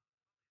Shire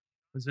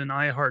was in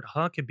I Heart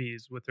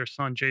Huckabees with their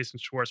son Jason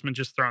Schwartzman.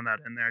 Just throwing that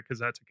in there because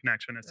that's a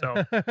connection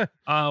itself.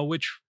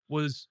 Which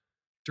was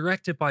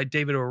directed by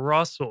David O.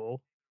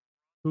 Russell,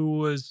 who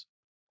was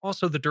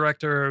also the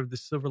director of The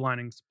Silver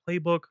Linings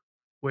Playbook,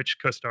 which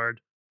co-starred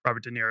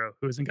Robert De Niro,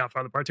 who was in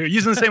Godfather Part 2,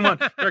 using the same one,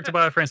 directed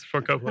by Francis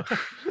Ford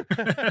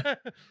Coppola.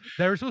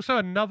 There is also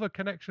another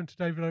connection to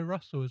David O.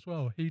 Russell as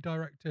well. He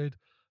directed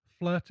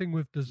Flirting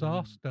with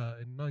Disaster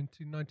in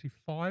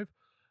 1995.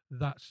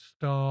 That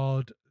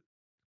starred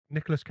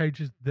Nicolas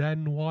Cage's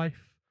then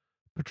wife,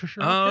 Patricia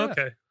Arquette.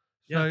 Okay.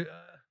 Yeah.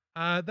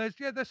 So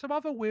there's some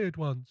other weird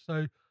ones.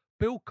 So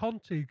Bill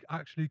Conti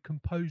actually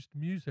composed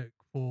music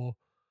for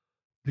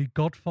the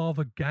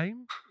Godfather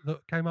game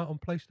that came out on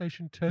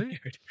PlayStation 2.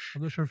 Weird.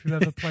 I'm not sure if you've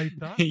ever played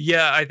that.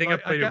 Yeah, I think I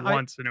played it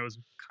once, and it was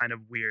kind of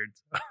weird.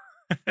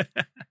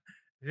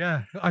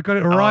 Yeah, I got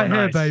it right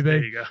here,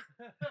 baby.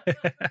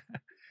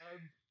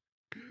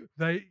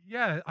 There you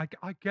go.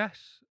 I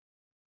guess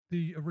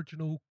the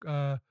original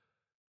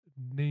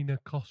Nina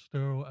Costa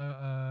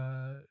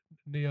or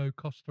Neo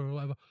Costa or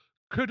whatever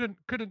couldn't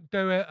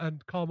do it,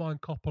 and Carmine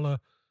Coppola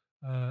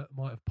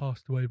might have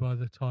passed away by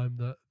the time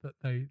that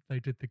they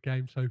did the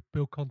game. So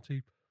Bill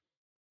Conti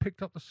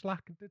picked up the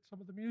slack and did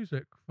some of the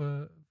music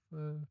for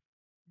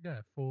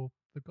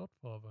The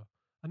Godfather.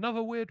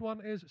 Another weird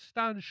one is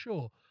Stan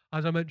Shaw.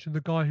 As I mentioned,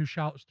 the guy who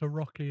shouts to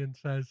Rocky and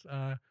says,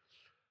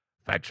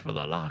 "Thanks for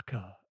the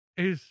lacquer,"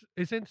 is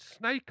in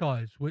Snake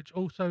Eyes, which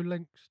also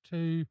links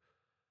to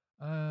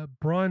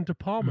Brian De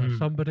Palma,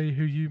 somebody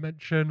who you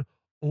mention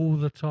all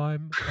the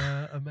time,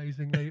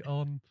 amazingly,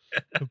 on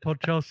the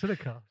Podcast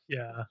Cinecast.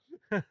 Yeah,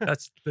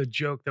 that's the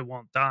joke that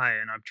won't die,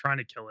 and I'm trying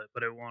to kill it,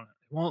 but it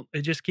won't.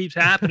 It just keeps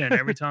happening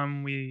every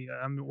time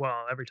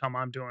every time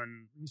I'm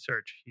doing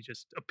research, he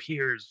just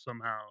appears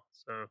somehow.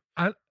 So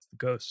it's the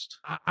ghost.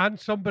 And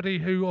somebody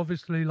who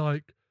obviously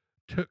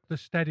took the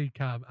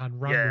Steadicam and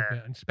ran with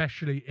it, and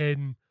especially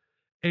in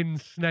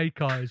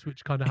Snake Eyes,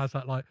 which kind of has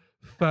that like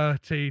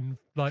 13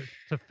 like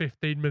to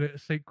 15-minute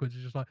sequence.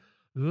 It's just like,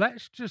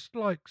 let's just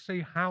like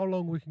see how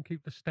long we can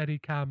keep the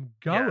Steadicam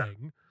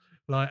going,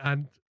 like,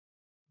 and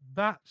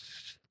that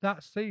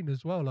scene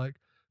as well, like,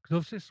 because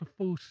obviously it's a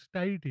full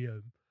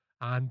stadium,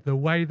 and the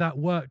way that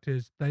worked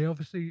is they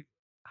obviously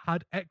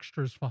had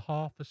extras for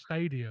half the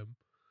stadium,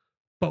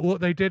 but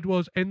what they did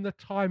was, in the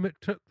time it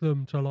took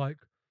them to like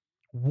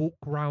walk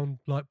around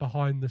like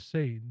behind the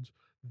scenes,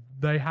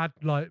 they had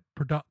like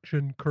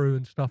production crew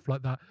and stuff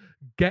like that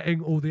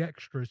getting all the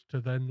extras to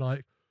then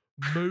like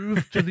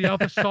move to the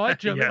other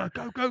side. You know,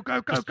 like, go,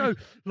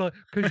 like,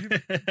 because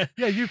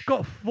you've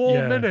got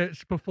 4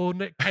 minutes before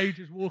Nick Cage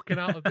is walking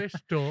out of this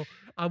door,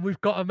 and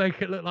we've got to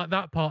make it look like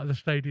that part of the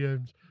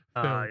stadium's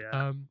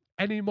filled.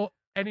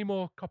 Any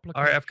more couple of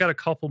all right, I've got a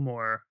couple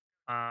more.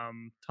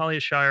 Talia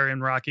Shire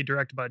in Rocky,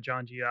 directed by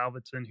John G.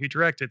 Avildsen, who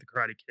directed The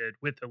Karate Kid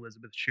with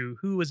Elizabeth Shue,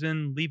 who was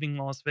in Leaving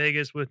Las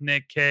Vegas with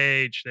Nick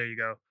Cage. There you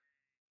go.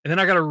 And then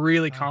I got a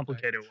really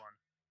complicated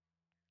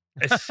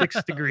one. It's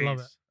 6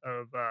 degrees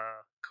of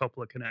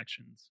Coppola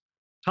connections.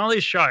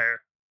 Talia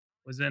Shire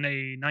was in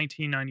a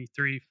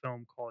 1993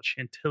 film called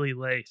Chantilly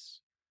Lace,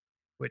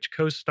 which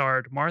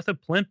co-starred Martha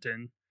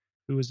Plimpton,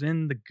 who was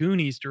in The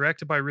Goonies,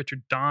 directed by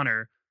Richard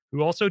Donner,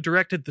 who also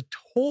directed The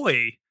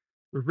Toy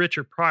with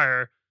Richard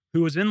Pryor,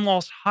 who was in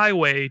Lost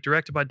Highway,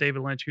 directed by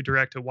David Lynch, who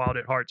directed Wild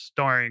at Heart,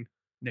 starring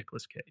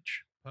Nicolas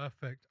Cage.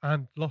 Perfect.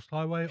 And Lost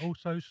Highway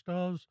also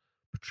stars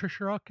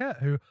Patricia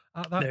Arquette, who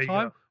at that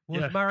time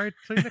was married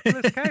to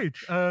Nicolas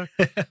Cage.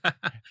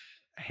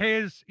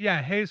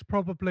 Here's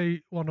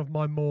probably one of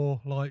my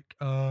more like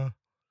I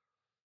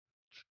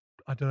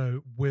don't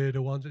know,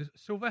 weirder ones. It's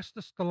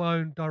Sylvester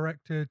Stallone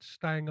directed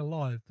Staying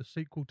Alive, the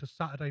sequel to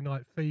Saturday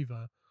Night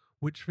Fever,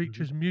 which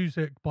features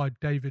music by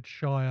David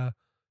Shire,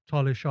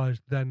 Talia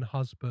Shire's then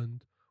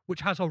husband,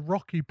 which has a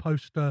Rocky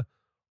poster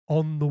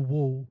on the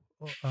wall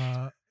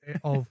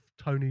of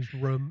Tony's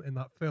room in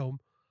that film,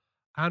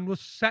 and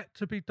was set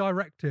to be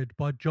directed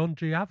by John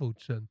G.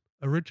 Avildsen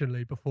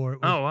originally before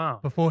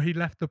he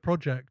left the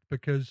project,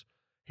 because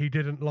he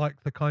didn't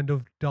like the kind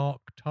of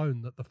dark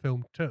tone that the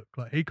film took.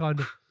 Like,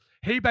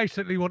 he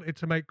basically wanted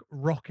to make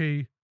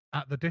Rocky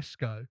at the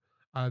disco,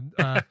 and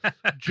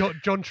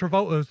John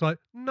Travolta was like,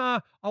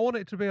 nah, I want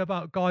it to be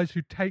about guys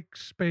who take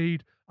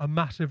speed, are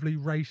massively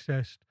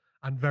racist,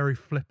 and very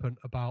flippant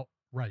about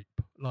rape.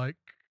 Like,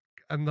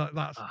 and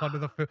that's kind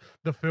of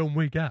the film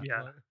we get.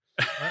 Yeah. Like,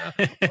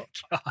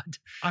 God.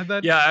 And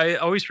then, I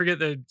always forget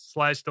that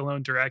Sly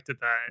Stallone directed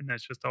that, and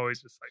that's just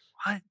always just like,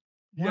 what?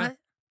 Yeah.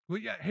 Well,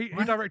 yeah, he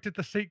directed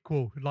the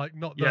sequel, like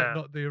not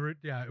the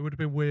yeah. It would have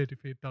been weird if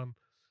he had done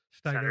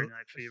Saturday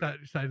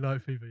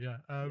Night Fever. Yeah.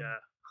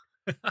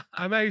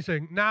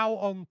 Amazing. Now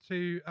on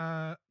to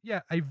a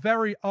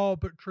very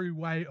arbitrary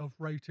way of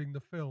rating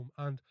the film,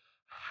 and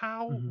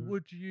how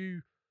would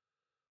you?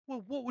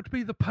 Well, what would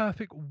be the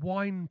perfect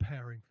wine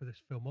pairing for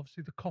this film?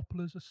 Obviously, the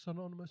Coppolas are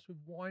synonymous with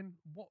wine.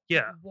 What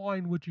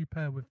wine would you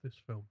pair with this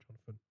film,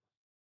 Jonathan?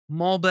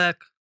 Malbec,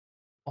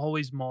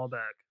 always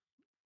Malbec,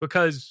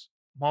 because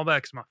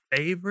Malbec's my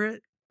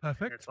favorite.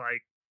 Perfect. It's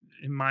like,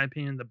 in my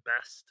opinion, the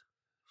best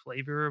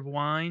flavor of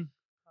wine.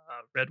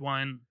 Red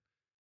wine,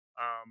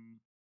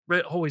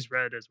 always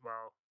red as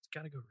well. It's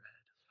got to go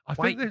red.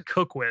 White you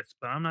cook with,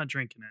 but I'm not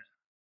drinking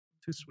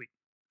it. Too sweet.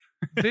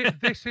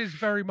 This is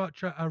very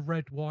much a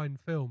red wine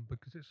film,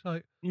 because it's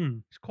like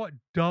it's quite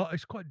dark,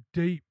 it's quite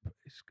deep.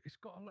 It's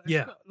got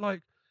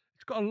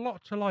a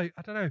lot to, like,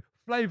 I don't know,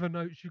 flavor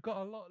notes. You've got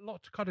a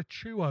lot to kind of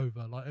chew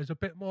over. Like, there's a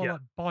bit more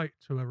like bite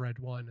to a red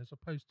wine, as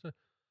opposed to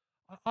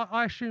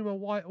I assume a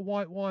white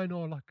wine,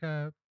 or like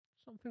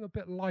something a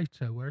bit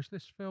lighter. Whereas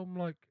this film,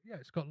 like,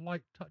 it's got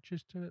light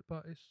touches to it,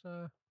 but it's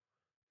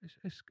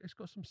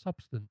got some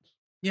substance.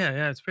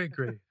 Yeah, it's very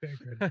great, very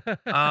good.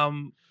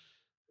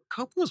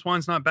 Coppola's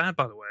wine's not bad,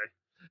 by the way.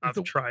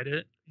 I've tried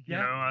it. Yeah,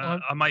 you know,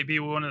 I might be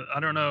one of. I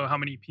don't know how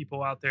many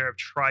people out there have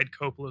tried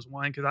Coppola's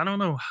wine, because I don't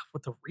know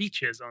what the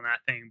reach is on that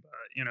thing. But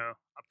you know,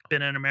 I've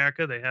been in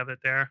America; they have it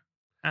there.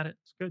 Had it.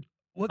 It's good.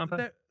 Well,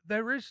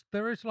 there is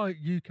like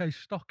UK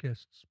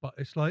stockists, but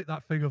it's like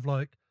that thing of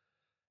like,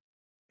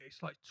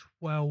 it's like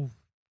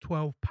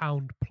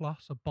 £12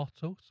 plus a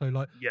bottle. So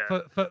like,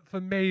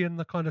 for me and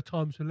the kind of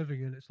times we're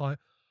living in, it's like,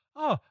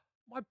 oh,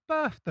 my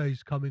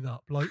birthday's coming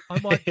up. Like, I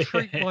might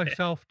treat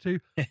myself to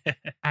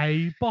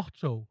a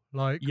bottle.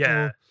 Like,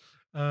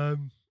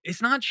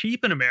 it's not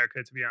cheap in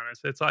America, to be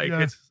honest. It's like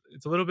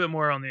it's a little bit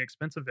more on the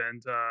expensive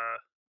end.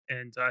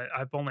 And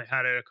I've only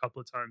had it a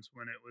couple of times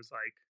when it was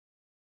like,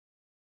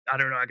 I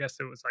don't know, I guess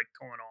it was like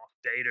going off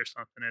date or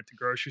something at the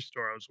grocery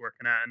store I was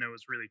working at, and it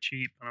was really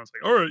cheap. And I was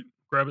like, all right,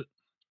 grab it,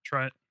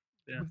 try it.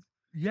 Yeah.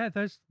 Yeah,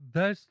 there's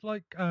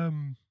like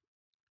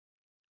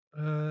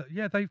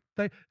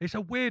they it's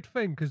a weird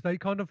thing, because they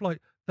kind of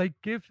like, they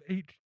give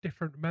each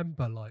different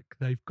member, like,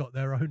 they've got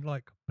their own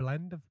like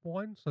blend of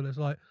wine. So there's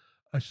like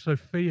a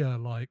Sophia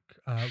like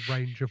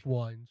range of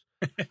wines,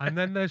 and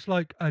then there's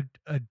like a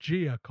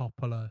Gia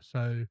Coppola.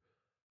 So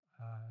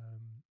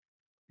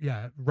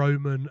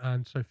Roman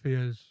and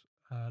Sophia's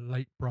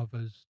late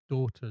brother's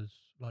daughter's,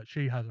 like,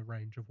 she has a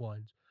range of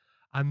wines.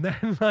 And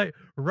then, like,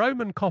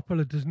 Roman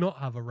Coppola does not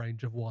have a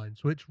range of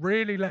wines, which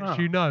really lets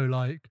you know,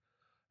 like,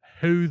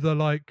 who the,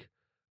 like,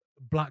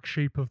 black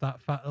sheep of that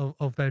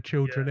of their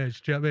children is.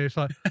 Do you know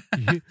what I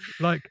mean? It's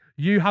like,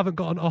 you haven't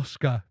got an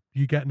Oscar,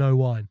 you get no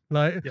wine.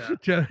 Like, do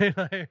you know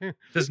what I mean?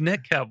 Does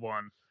Nick have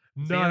one?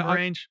 No,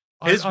 range.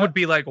 His would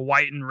be like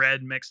white and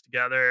red mixed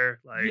together.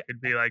 Like,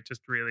 it'd be like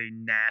just really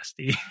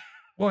nasty.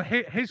 Well,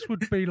 his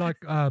would be like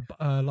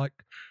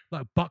Buckfast,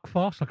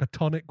 like a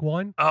tonic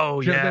wine.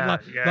 Oh, Do you know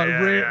what I mean?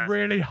 yeah.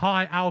 Really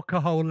high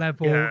alcohol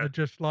level, and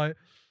just like,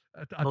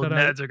 I don't know.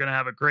 Neds are gonna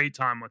have a great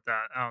time with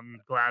that out in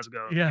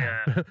Glasgow.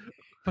 Yeah.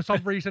 For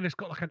some reason, it's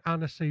got like an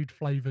aniseed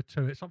flavor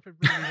to it. Something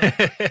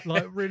really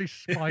like really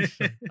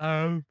spicy.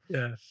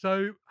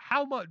 So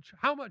how much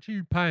are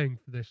you paying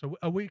for this?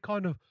 Are we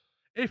kind of,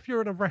 if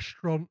you're in a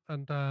restaurant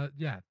and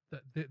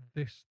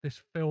this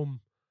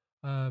film,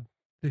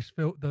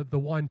 the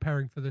wine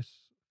pairing for this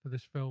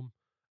film,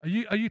 are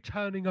you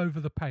turning over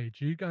the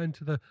page? Are you going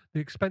to the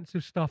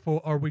expensive stuff, or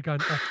are we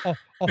going off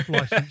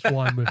license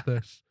wine with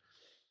this?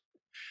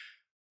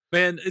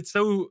 Man, it's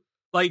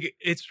like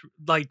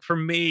for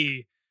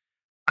me,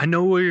 I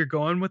know where you're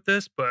going with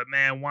this, but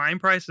man, wine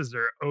prices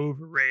are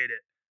overrated.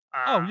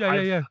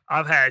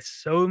 I've had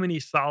so many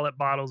solid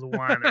bottles of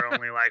wine that are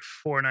only like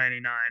 $4.99,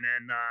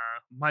 and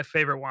my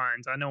favorite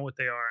wines, I know what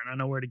they are, and I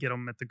know where to get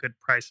them at the good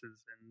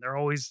prices. And they're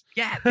always,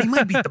 they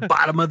might be at the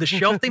bottom of the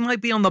shelf, they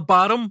might be on the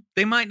bottom,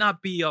 they might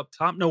not be up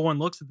top. No one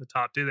looks at the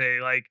top, do they?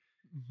 Like,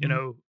 you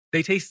know,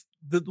 they taste,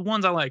 the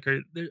ones I like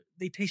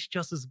they taste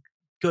just as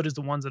good as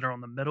the ones that are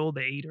on the middle, the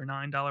 $8 or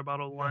 $9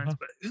 bottle of wines.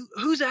 But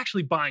who's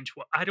actually buying?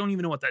 I don't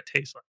even know what that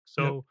tastes like.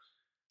 So,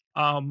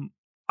 I'm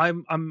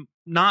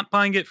not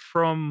buying it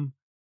from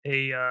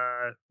a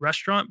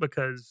restaurant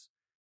because,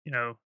 you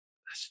know,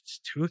 it's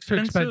too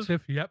expensive. Too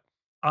expensive. Yep.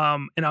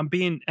 And I'm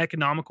being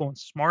economical and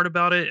smart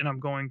about it. And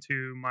I'm going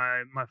to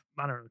my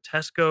I don't know,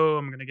 Tesco.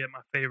 I'm going to get my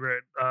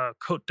favorite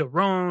Côte de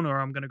Rhône, or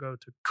I'm going to go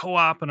to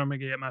Co-op and I'm going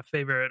to get my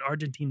favorite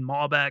Argentine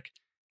Malbec,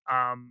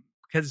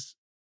 because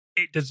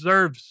it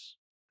deserves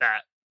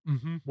that.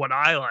 What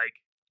I like,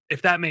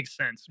 if that makes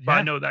sense. But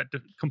I know that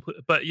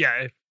but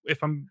yeah,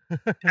 if I'm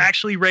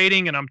actually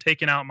rating and I'm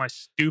taking out my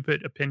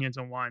stupid opinions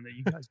on wine that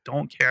you guys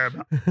don't care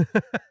about,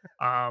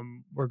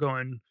 we're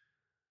going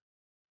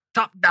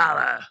top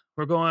dollar.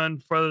 We're going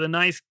for the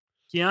nice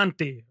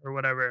Chianti or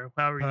whatever,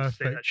 however you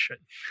say that shit.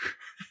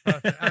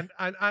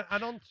 And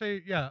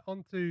onto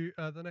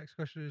the next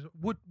question is,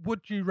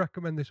 would you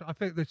recommend this? I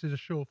think this is a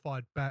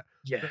surefire bet.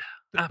 Yeah,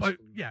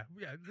 absolutely.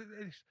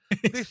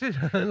 This is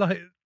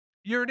like,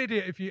 you're an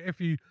idiot if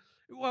you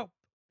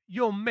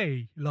you're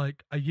me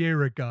like a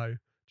year ago,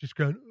 just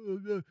going,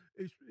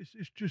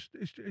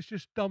 it's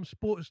just dumb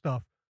sport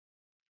stuff.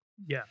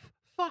 Yeah.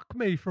 Fuck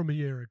me from a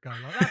year ago.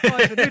 Like, that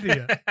guy's an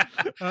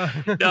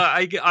idiot. No,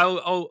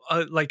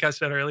 I'll like I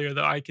said earlier,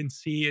 though, I can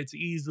see it's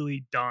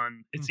easily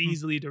done. It's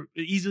easily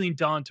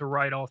done to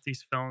write off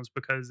these films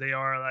because they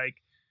are like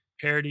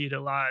parodied a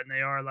lot, and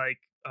they are like,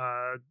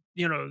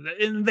 you know,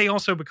 and they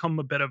also become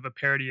a bit of a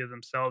parody of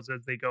themselves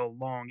as they go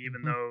along.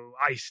 Even though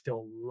I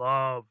still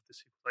love the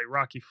sequel, like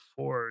Rocky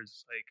IV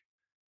is like,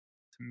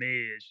 to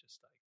me, it's just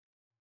like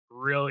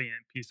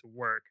brilliant piece of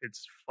work.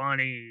 It's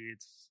funny.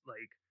 It's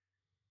like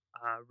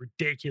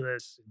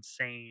ridiculous,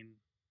 insane.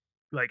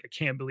 Like, I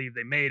can't believe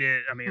they made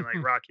it. I mean,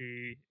 like,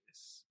 Rocky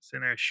is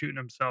sitting there shooting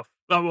himself.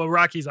 Oh, well,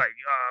 Rocky's like,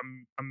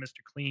 I'm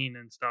Mr. Clean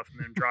and stuff, and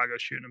then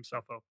Drago's shooting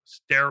himself up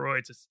with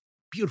steroids. It's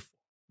beautiful.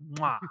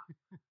 Mwah.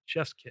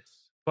 Chef's kiss.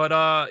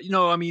 But you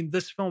know, I mean,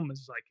 this film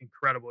is like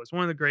incredible. It's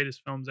one of the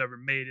greatest films ever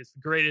made. It's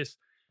the greatest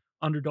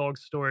underdog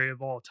story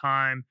of all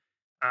time.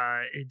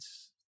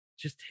 It's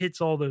just hits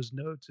all those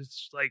notes.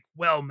 It's like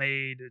well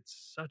made.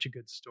 It's such a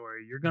good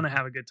story. You're gonna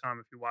have a good time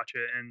if you watch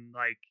it. And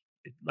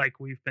like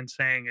we've been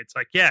saying, it's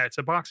like, yeah, it's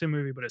a boxing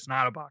movie, but it's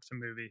not a boxing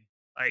movie.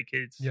 Like,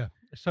 it's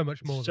so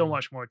much more. So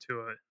much more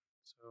to it.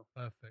 So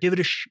perfect. Give it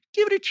a chance.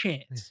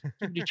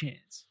 Give it a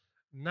chance.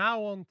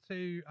 Now on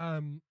to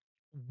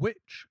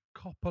which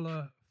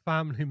Coppola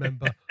family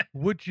member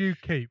would you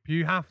keep?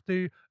 You have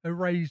to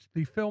erase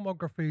the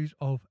filmographies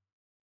of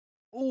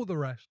all the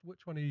rest. Which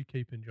one are you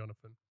keeping,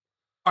 Jonathan?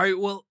 All right,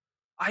 well,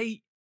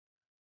 I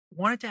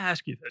wanted to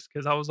ask you this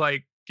because I was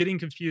like getting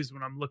confused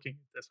when I'm looking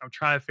at this. I'm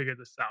trying to figure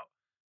this out.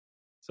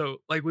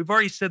 So, like we've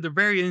already said, they're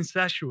very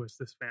incestuous,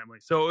 this family.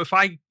 So if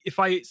I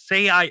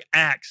say I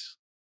axe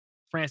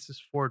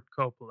Francis Ford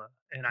Coppola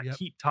and I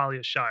keep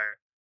Talia Shire,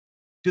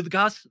 do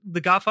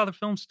the Godfather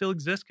films still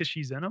exist because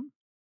she's in them?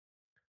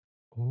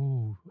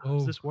 How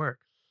does this work?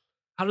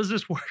 How does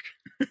this work?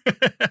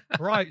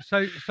 Right,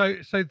 so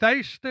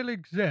they still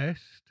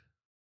exist,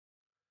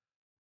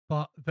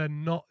 but they're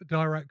not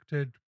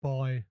directed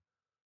by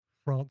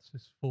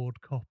Francis Ford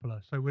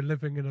Coppola. So we're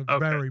living in a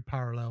very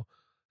parallel.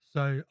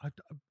 So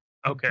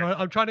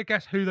I'm trying to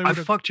guess who they would have.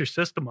 I fucked your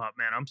system up,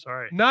 man. I'm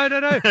sorry. No.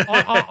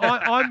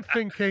 I'm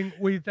thinking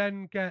we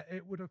then get,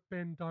 it would have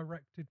been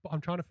directed, but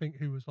I'm trying to think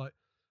who was like,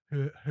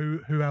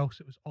 who else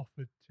it was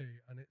offered to,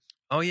 and it's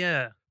Oh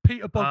yeah.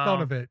 Peter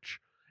Bogdanovich.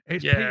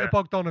 It's yeah. Peter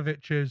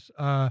Bogdanovich's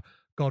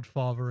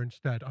Godfather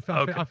instead.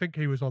 Okay. I think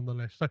he was on the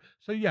list.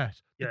 So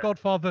yes, Yeah. The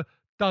Godfather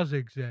does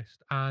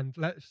exist, and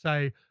let's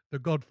say The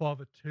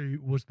Godfather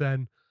 2 was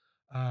then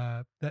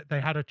that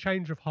they had a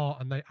change of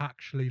heart and they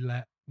actually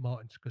let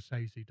Martin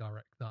Scorsese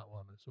direct that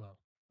one as well.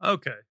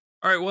 Okay.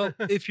 All right. Well,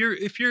 if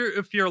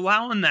you're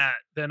allowing that,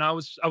 then I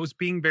was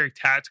being very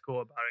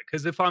tactical about it,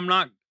 because if I'm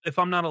not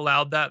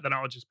allowed that, then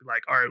I would just be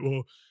like, all right,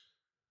 well,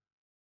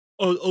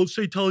 I'll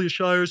say Talia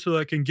Shire so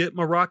I can get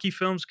my Rocky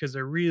films, because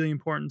they're really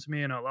important to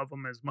me and I love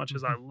them as much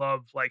as I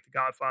love like The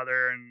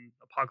Godfather and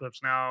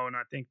Apocalypse Now, and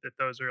I think that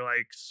those are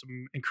like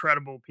some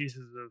incredible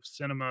pieces of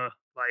cinema.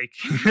 Like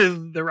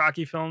the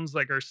Rocky films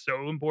like are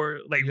so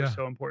important, were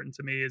so important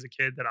to me as a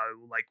kid that I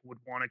like would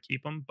want to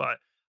keep them. But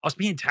I was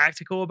being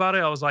tactical about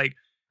it. I was like,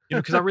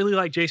 because I really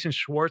like Jason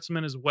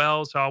Schwartzman as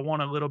well, so I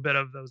want a little bit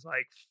of those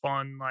like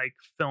fun like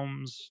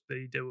films that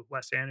he did with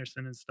Wes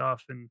Anderson and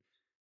stuff.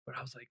 But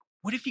I was like,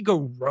 what if you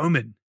go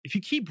Roman? If you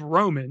keep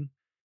Roman,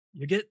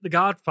 you get The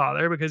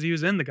Godfather because he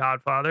was in The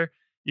Godfather.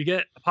 You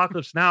get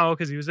Apocalypse Now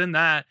because he was in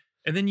that.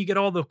 And then you get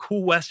all the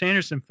cool Wes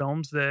Anderson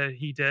films that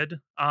he did.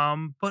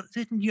 But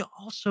then you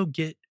also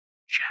get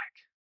Jack,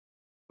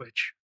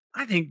 which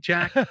I think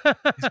Jack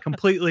is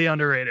completely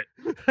underrated.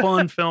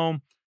 Fun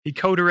film. He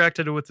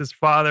co-directed it with his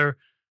father.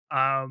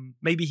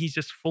 Maybe he's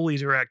just fully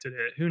directed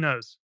it. Who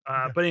knows?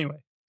 But anyway,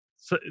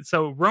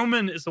 so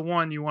Roman is the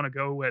one you want to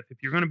go with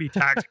if you're going to be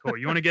tactical.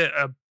 You want to get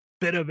a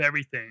bit of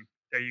everything.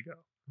 There you go.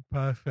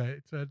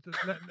 Perfect. Sorry,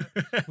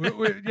 I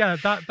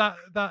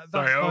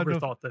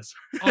overthought this.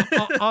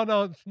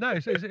 No,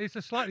 it's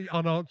a slightly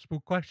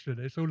unanswerable question.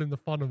 It's all in the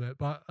fun of it.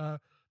 But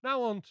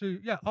now on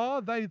to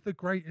are they the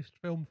greatest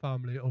film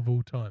family of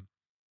all time?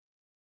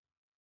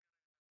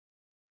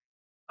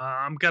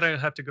 I'm gonna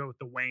have to go with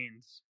the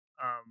Wayans.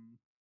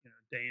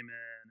 Damon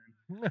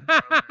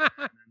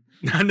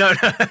and no,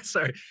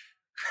 sorry.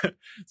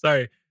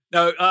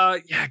 No,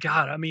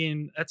 God. I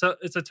mean, it's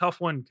a tough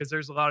one because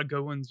there's a lot of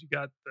good ones. You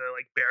got the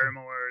like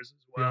Barrymores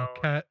as well.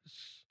 Yeah,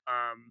 Cats.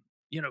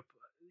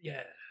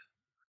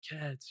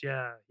 Cats.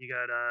 Yeah, you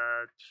got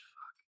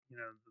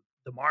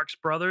the Marx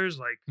Brothers.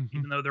 Like,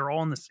 even though they're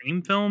all in the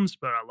same films,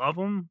 but I love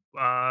them.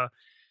 But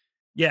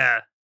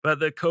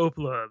the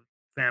Coppola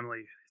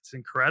family, it's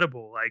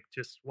incredible. Like,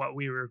 just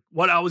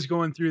what I was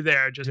going through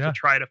there, just to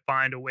try to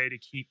find a way to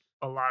keep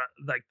a lot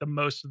of, like, the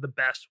most of the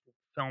best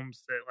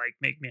films that like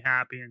make me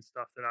happy and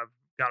stuff that I've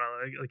got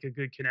a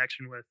good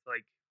connection with.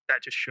 Like,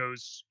 that just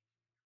shows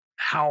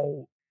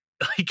how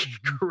like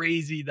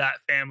crazy that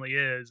family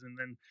is, and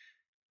then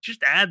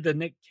just add the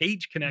Nick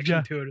Cage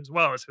connection to it as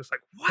well. It's just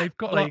like, what? They've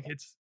got like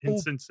it's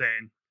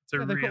insane. It's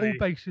they've got all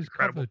bases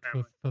covered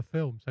for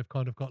films. They've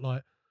kind of got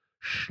like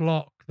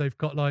schlock. They've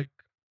got like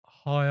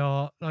high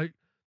art. Like,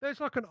 there's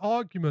like an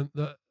argument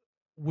that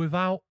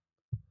without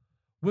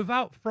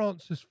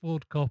Francis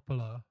Ford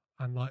Coppola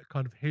and like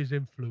kind of his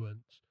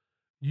influence,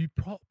 you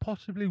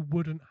possibly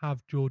wouldn't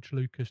have George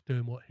Lucas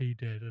doing what he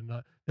did, and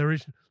like there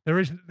is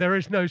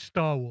no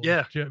Star Wars.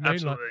 Yeah, do you know what I mean?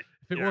 absolutely. Like,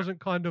 if it wasn't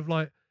kind of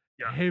like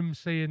him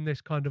seeing this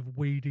kind of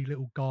weedy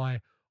little guy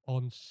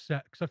on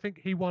set, because I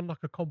think he won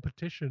like a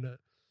competition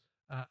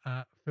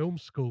at film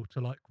school to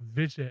like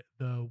visit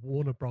the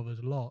Warner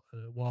Brothers lot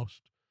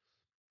whilst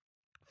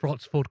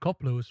Francis Ford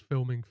Coppola was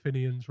filming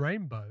Finian's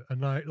Rainbow,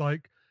 and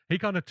like he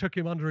kind of took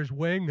him under his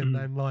wing and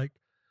then like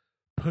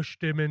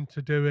pushed him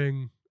into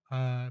doing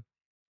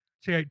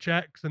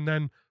THX and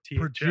then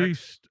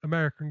produced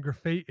American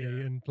Graffiti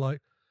and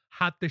like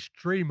had this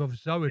dream of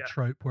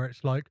Zoetrope where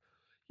it's like,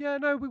 we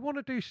want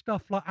to do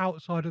stuff like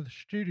outside of the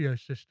studio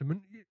system,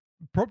 and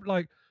probably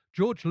like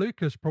George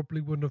Lucas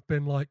probably wouldn't have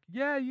been like,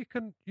 you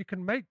can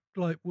make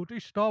like, we'll do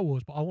Star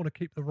Wars, but I want to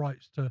keep the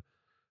rights to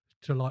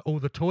like all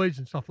the toys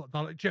and stuff like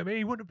that. Like, Jimmy,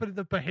 he wouldn't have been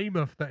the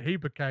behemoth that he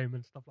became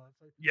and stuff like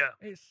that.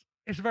 So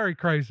it's very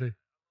crazy.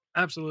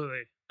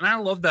 Absolutely. And I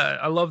love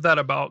that. I love that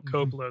about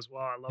Coppola as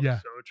well. I love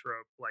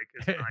Zoetrope, like,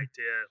 as an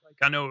idea. Like,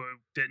 I know it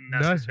didn't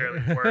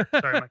necessarily work.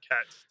 Sorry, my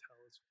cat's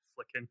tail is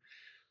flicking.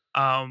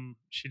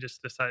 She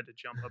just decided to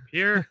jump up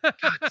here.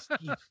 God,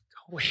 Steve,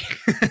 go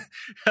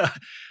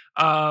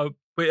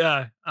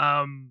away.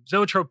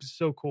 Zoetrope is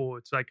so cool.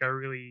 It's like a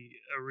really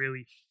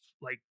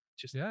like,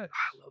 just I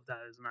love that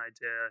as an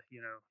idea,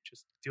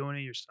 just doing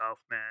it yourself,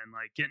 man,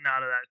 like getting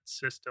out of that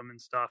system and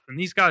stuff. And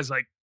these guys,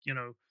 like,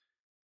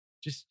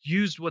 just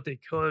used what they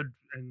could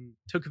and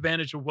took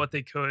advantage of what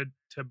they could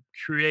to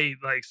create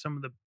like some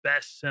of the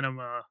best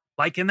cinema,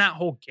 like in that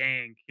whole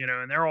gang,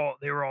 and they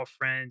were all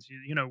friends.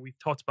 We've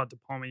talked about De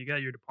Palma. You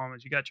got your De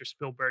Palmas, you got your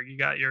Spielberg, you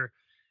got your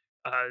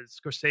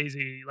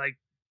Scorsese, like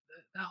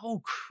that whole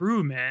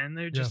crew, man.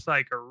 They're just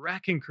like a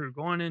wrecking crew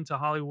going into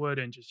Hollywood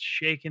and just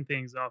shaking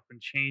things up and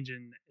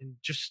changing and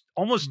just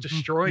almost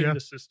destroying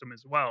the system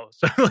as well.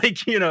 So like,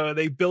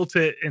 they built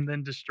it and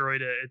then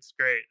destroyed it. It's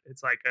great.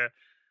 It's like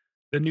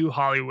the new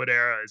Hollywood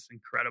era is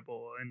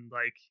incredible. And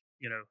like,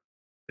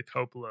 the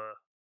Coppola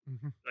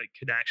like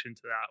connection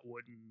to that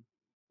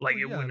Like,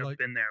 Well, it yeah, wouldn't have like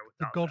been there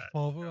The without that.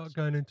 Godfather, you know, without so-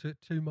 going into it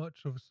too much,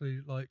 obviously,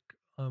 like,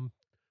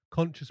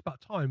 conscious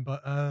about time,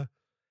 but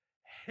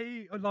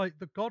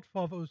The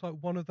Godfather was like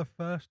one of the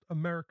first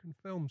American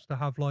films to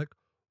have like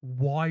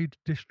wide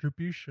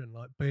distribution,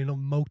 like being on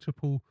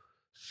multiple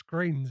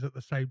screens at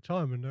the same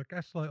time. And I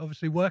guess, like,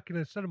 obviously working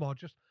in cinema,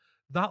 just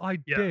that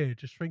idea,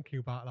 just thinking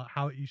about like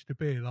how it used to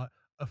be, like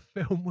a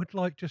film would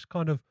like just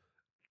kind of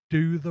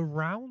do the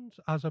rounds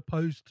as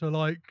opposed to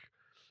like,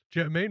 do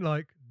you know what I mean?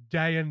 Like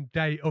day and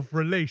date of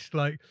release,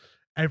 like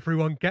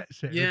everyone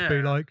gets it. It'd be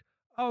Yeah. like,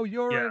 oh,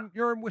 Yeah.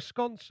 you're in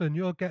Wisconsin,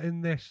 you're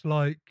getting this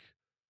like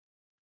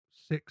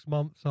 6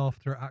 months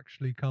after it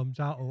actually comes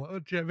out, or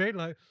do you know what I mean?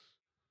 Like,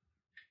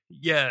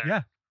 Yeah.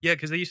 yeah, Yeah,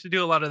 because they used to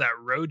do a lot of that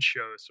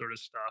roadshow sort of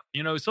stuff.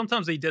 You know,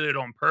 sometimes they did it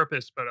on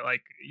purpose, but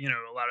like, you know,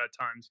 a lot of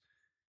times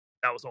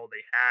that was all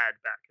they had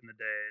back in the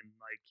day, and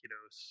like, you know,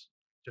 it's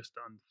just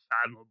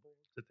unfathomable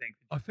to think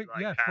that I you could, think,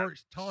 like, yeah, have for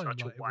its time,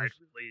 such like a wide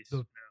release. the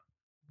You know?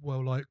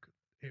 well, like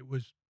it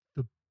was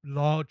the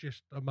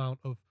largest amount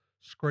of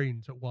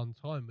screens at one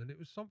time, and it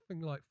was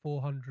something like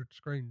 400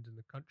 screens in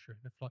the country.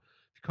 And if you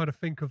kind of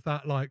think of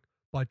that, like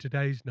by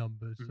today's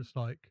numbers, Mhm. it's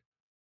like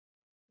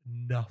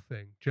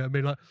nothing. Do you know what I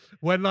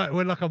mean? Like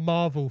when a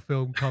Marvel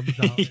film comes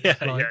out, Yeah,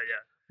 it's like,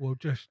 yeah. well,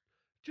 just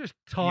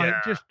time,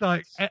 Yeah, just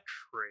like it's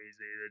crazy.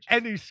 They just-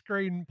 any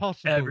screen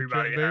possible.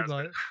 everybody do you know has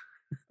what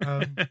I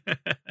mean? it.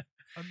 Like,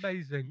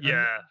 amazing. And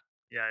yeah.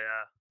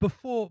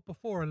 before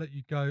I let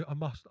you go, I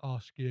must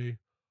ask you,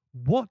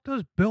 what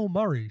does Bill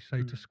Murray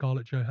say to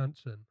Scarlett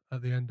Johansson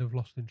at the end of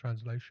Lost in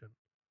Translation?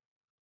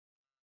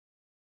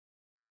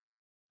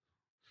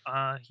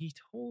 He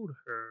told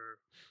her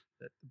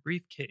that the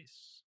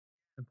briefcase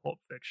in Pulp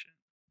Fiction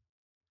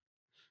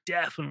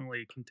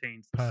definitely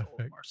contains the soul of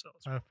Perfect.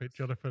 Marcellus. Perfect, Wallace.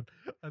 Jonathan.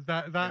 And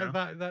know?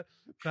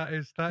 that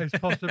is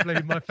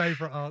possibly my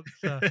favourite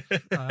answer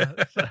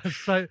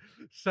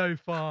so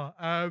far.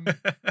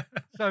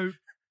 So,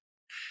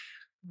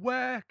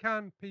 where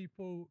can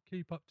people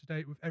keep up to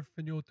date with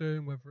everything you're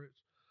doing, whether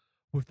it's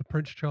with the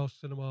Prince Charles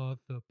Cinema,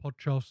 the Pod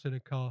Charles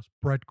Cinecast,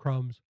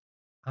 Breadcrumbs,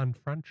 and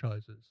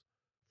franchises?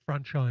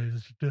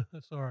 Franchised.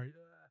 Sorry.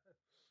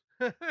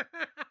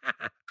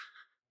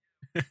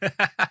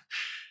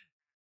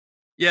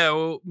 Yeah,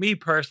 well, me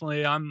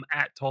personally, I'm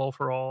at Tall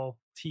for All,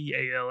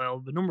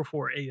 TALL, the number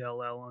 4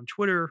 ALL on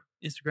Twitter,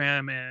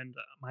 Instagram, and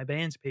my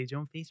band's page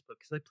on Facebook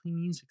because I play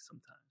music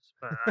sometimes,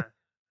 but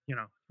you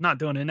know, not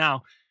doing it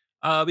now.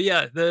 But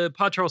yeah, the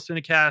Pod Charles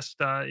Cinecast,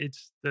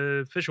 it's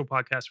the official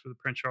podcast for the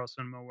Prince Charles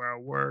Cinema where I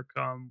work.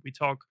 We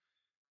talk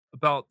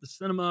about the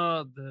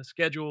cinema, the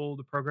schedule,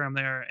 the program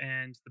there,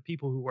 and the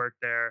people who work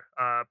there.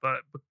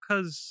 But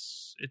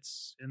because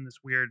it's in this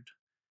weird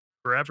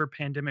forever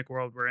pandemic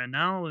world we're in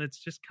now, it's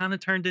just kind of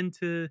turned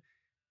into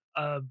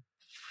a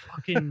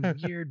fucking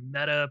weird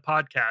meta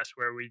podcast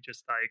where we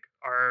just like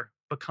are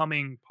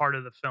becoming part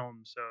of the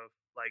film. So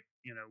like,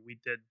 you know, we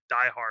did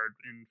Die Hard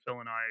and Phil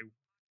and I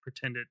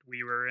pretended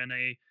we were in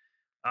a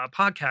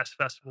podcast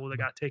festival that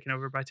got taken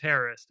over by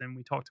terrorists, and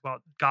we talked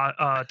about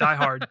Die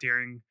Hard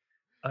during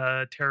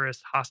a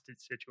terrorist hostage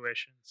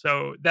situation.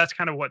 So that's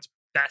kind of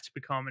that's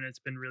become, and it's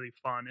been really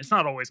fun. It's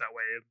not always that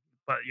way,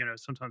 but you know,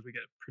 sometimes we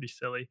get pretty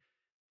silly.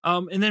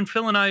 And then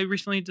Phil and I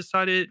recently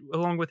decided,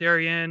 along with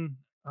Ariane,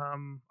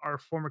 our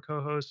former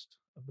co-host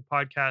of the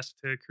podcast,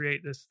 to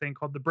create this thing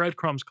called the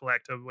Breadcrumbs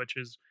Collective, which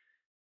is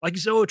like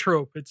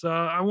Zoetrope. It's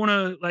I want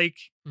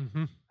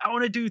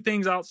to do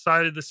things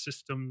outside of the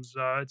systems.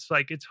 It's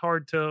like it's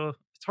hard to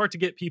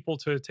get people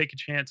to take a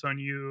chance on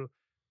you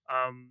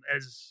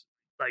as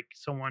like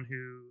someone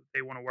who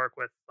they want to work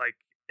with, like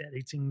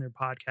editing their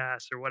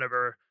podcasts or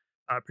whatever,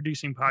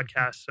 producing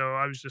podcasts. So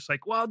I was just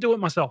like, well, I'll do it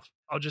myself.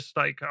 I'll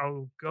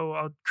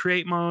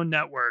create my own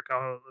network,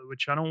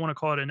 which I don't want to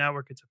call it a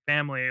network. It's a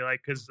family,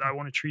 like, because I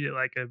want to treat it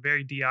like a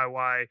very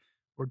DIY.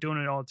 We're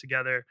doing it all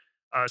together.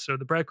 So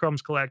the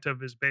Breadcrumbs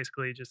Collective is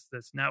basically just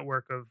this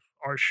network of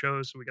our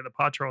shows. So we got the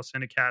Pod Charles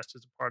Cinecast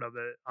as a part of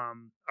it.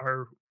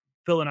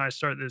 Phil and I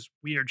started this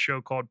weird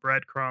show called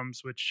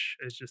Breadcrumbs, which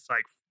is just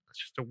like, it's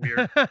just a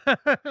weird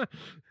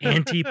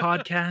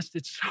anti-podcast.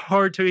 It's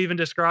hard to even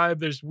describe.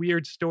 There's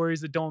weird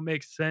stories that don't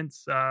make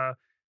sense. The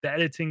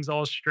editing's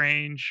all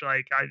strange.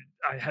 Like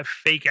I have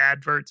fake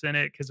adverts in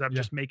it because I'm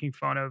just making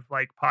fun of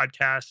like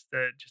podcasts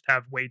that just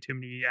have way too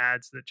many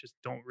ads that just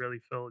don't really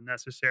feel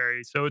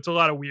necessary. So it's a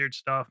lot of weird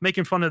stuff.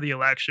 Making fun of the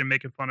election,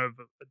 making fun of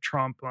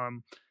Trump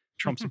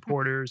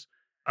supporters.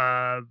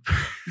 And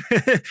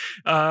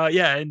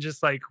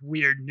just like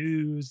weird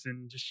news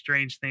and just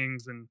strange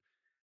things. And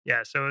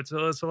yeah, so it's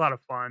a lot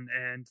of fun.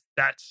 And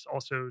that's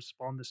also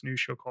spawned this new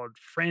show called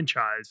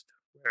Franchised,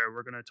 where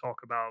we're going to talk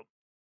about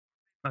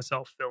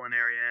myself, Phil, and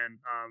Ariane,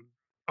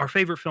 our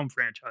favorite film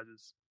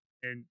franchises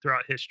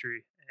throughout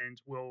history. And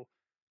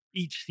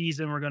each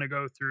season we're going to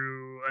go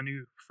through a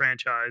new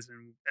franchise,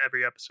 and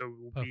every episode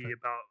will be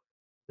about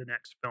the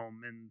next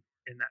film in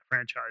that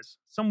franchise.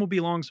 Some will be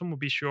long, some will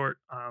be short,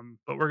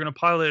 but we're going to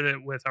pilot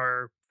it with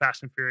our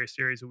Fast and Furious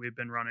series that we've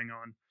been running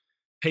on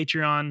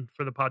Patreon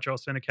for the Pod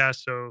Charles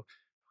Cinecast. So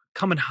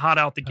coming hot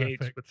out the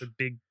gates with the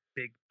big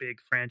big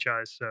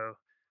franchise. So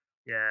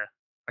yeah,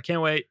 I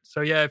can't wait.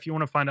 So yeah, if you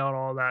want to find out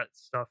all that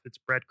stuff, it's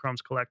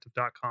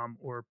breadcrumbscollective.com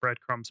or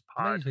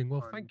breadcrumbspod. Amazing.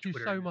 Well, thank you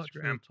so much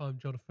for your time,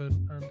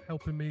 Jonathan, and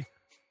helping me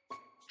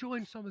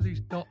join some of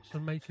these dots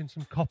and making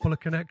some Coppola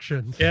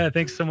connections. Yeah,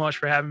 thanks so much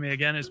for having me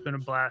again. It's been a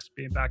blast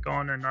being back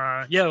on. And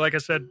yeah, like I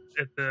said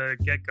at the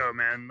get-go,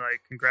 man,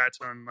 like congrats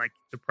on like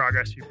the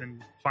progress you've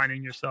been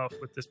finding yourself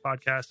with this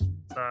podcast.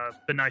 It's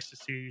been nice to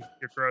see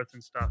your growth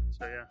and stuff.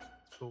 So yeah,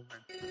 it's cool,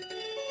 man.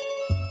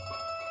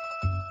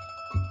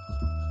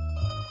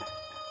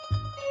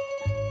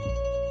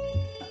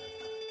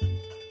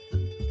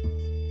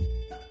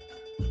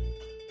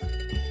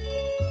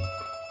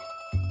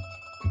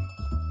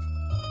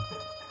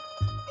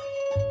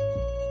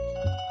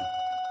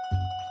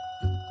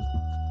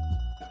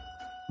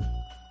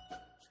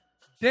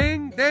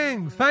 Ding,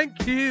 ding.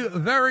 Thank you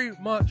very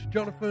much,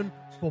 Jonathan,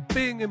 for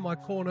being in my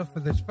corner for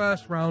this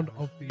first round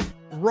of the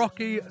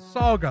Rocky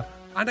saga.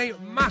 And a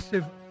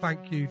massive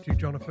thank you to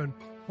Jonathan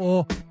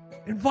for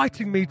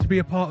inviting me to be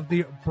a part of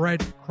the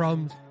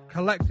Breadcrumbs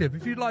Collective.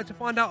 If you'd like to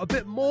find out a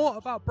bit more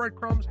about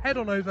Breadcrumbs, head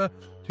on over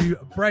to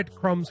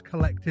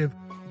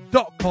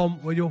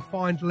breadcrumbscollective.com, where you'll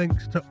find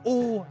links to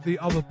all the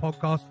other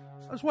podcasts,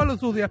 as well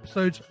as all the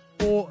episodes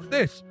for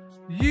this.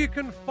 You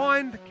can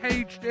find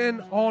Caged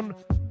In on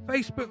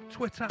Facebook,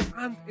 Twitter,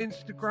 and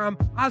Instagram,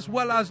 as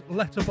well as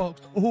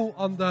Letterboxd, all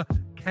under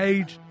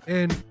Caged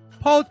In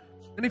Pod.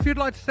 And if you'd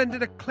like to send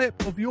in a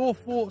clip of your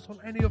thoughts on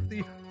any of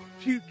the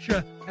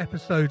future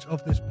episodes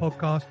of this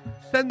podcast,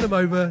 send them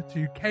over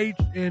to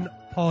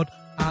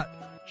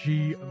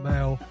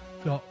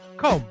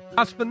cagedinpod@gmail.com.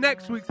 As for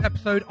next week's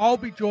episode, I'll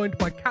be joined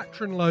by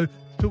Katrin Lowe to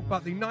talk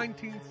about the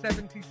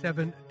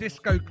 1977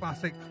 disco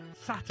classic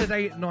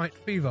Saturday Night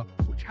Fever,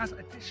 which has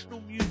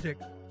additional music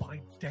by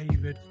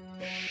David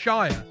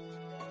Shire.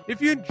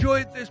 If you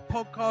enjoyed this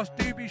podcast,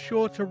 do be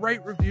sure to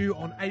rate, review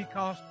on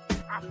Acast,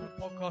 Apple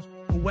Podcasts,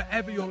 or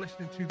wherever you're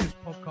listening to this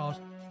podcast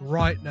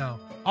right now.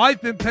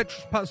 I've been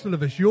Petros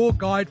Patsilivas, your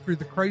guide through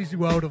the crazy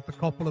world of the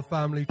Coppola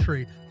family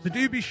tree. So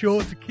do be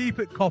sure to keep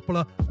it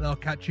Coppola, and I'll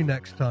catch you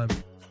next time.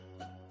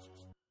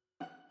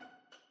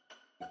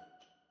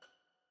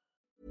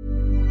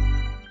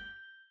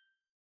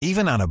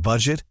 Even on a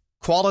budget,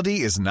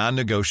 quality is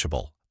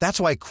non-negotiable. That's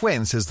why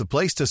Quince is the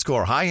place to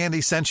score high-end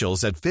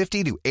essentials at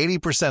 50 to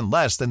 80%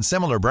 less than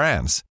similar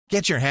brands.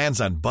 Get your hands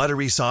on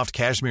buttery soft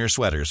cashmere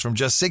sweaters from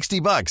just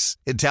 $60,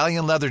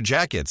 Italian leather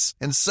jackets,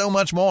 and so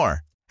much more.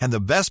 And the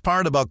best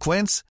part about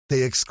Quince,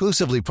 they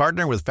exclusively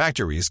partner with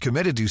factories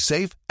committed to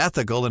safe,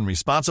 ethical, and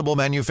responsible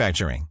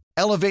manufacturing.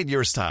 Elevate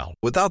your style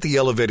without the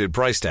elevated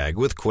price tag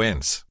with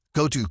Quince.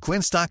 Go to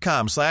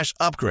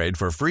quince.com/upgrade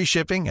for free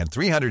shipping and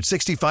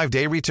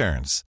 365-day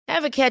returns.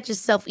 Ever catch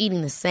yourself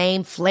eating the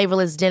same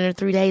flavorless dinner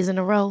 3 days in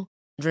a row?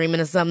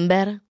 Dreaming of something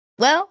better?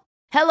 Well,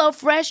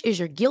 HelloFresh is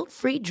your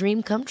guilt-free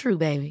dream come true,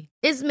 baby.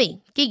 It's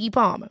me, Keke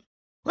Palmer.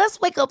 Let's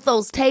wake up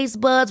those taste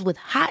buds with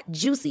hot,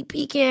 juicy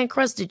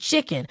pecan-crusted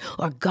chicken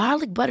or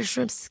garlic butter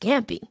shrimp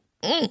scampi.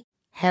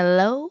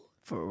 Hello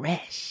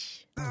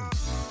Fresh.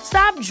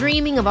 Stop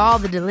dreaming of all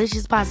the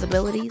delicious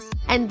possibilities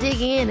and dig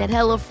in at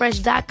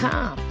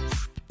HelloFresh.com.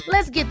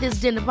 Let's get this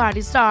dinner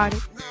party started.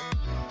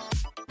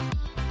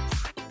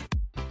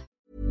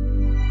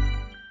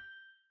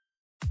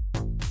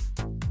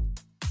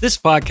 This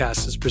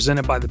podcast is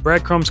presented by the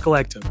Breadcrumbs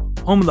Collective,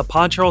 home of the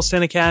Pod Charles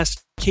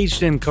Cinecast,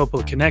 Caged In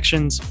Coppola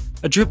Connections,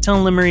 A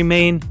Driptown Limerick,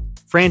 Maine,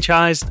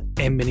 Franchised,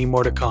 and many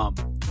more to come.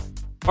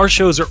 Our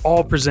shows are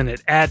all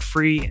presented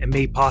ad-free and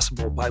made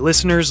possible by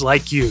listeners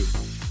like you.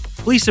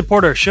 Please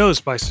support our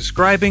shows by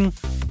subscribing,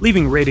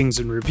 leaving ratings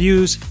and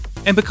reviews,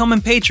 and becoming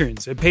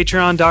patrons at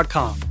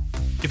patreon.com.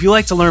 If you'd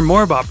like to learn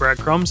more about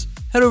Breadcrumbs,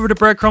 head over to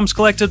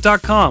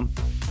breadcrumbscollective.com.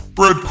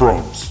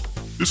 Breadcrumbs.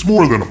 It's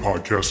more than a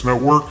podcast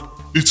network.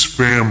 It's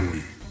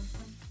family.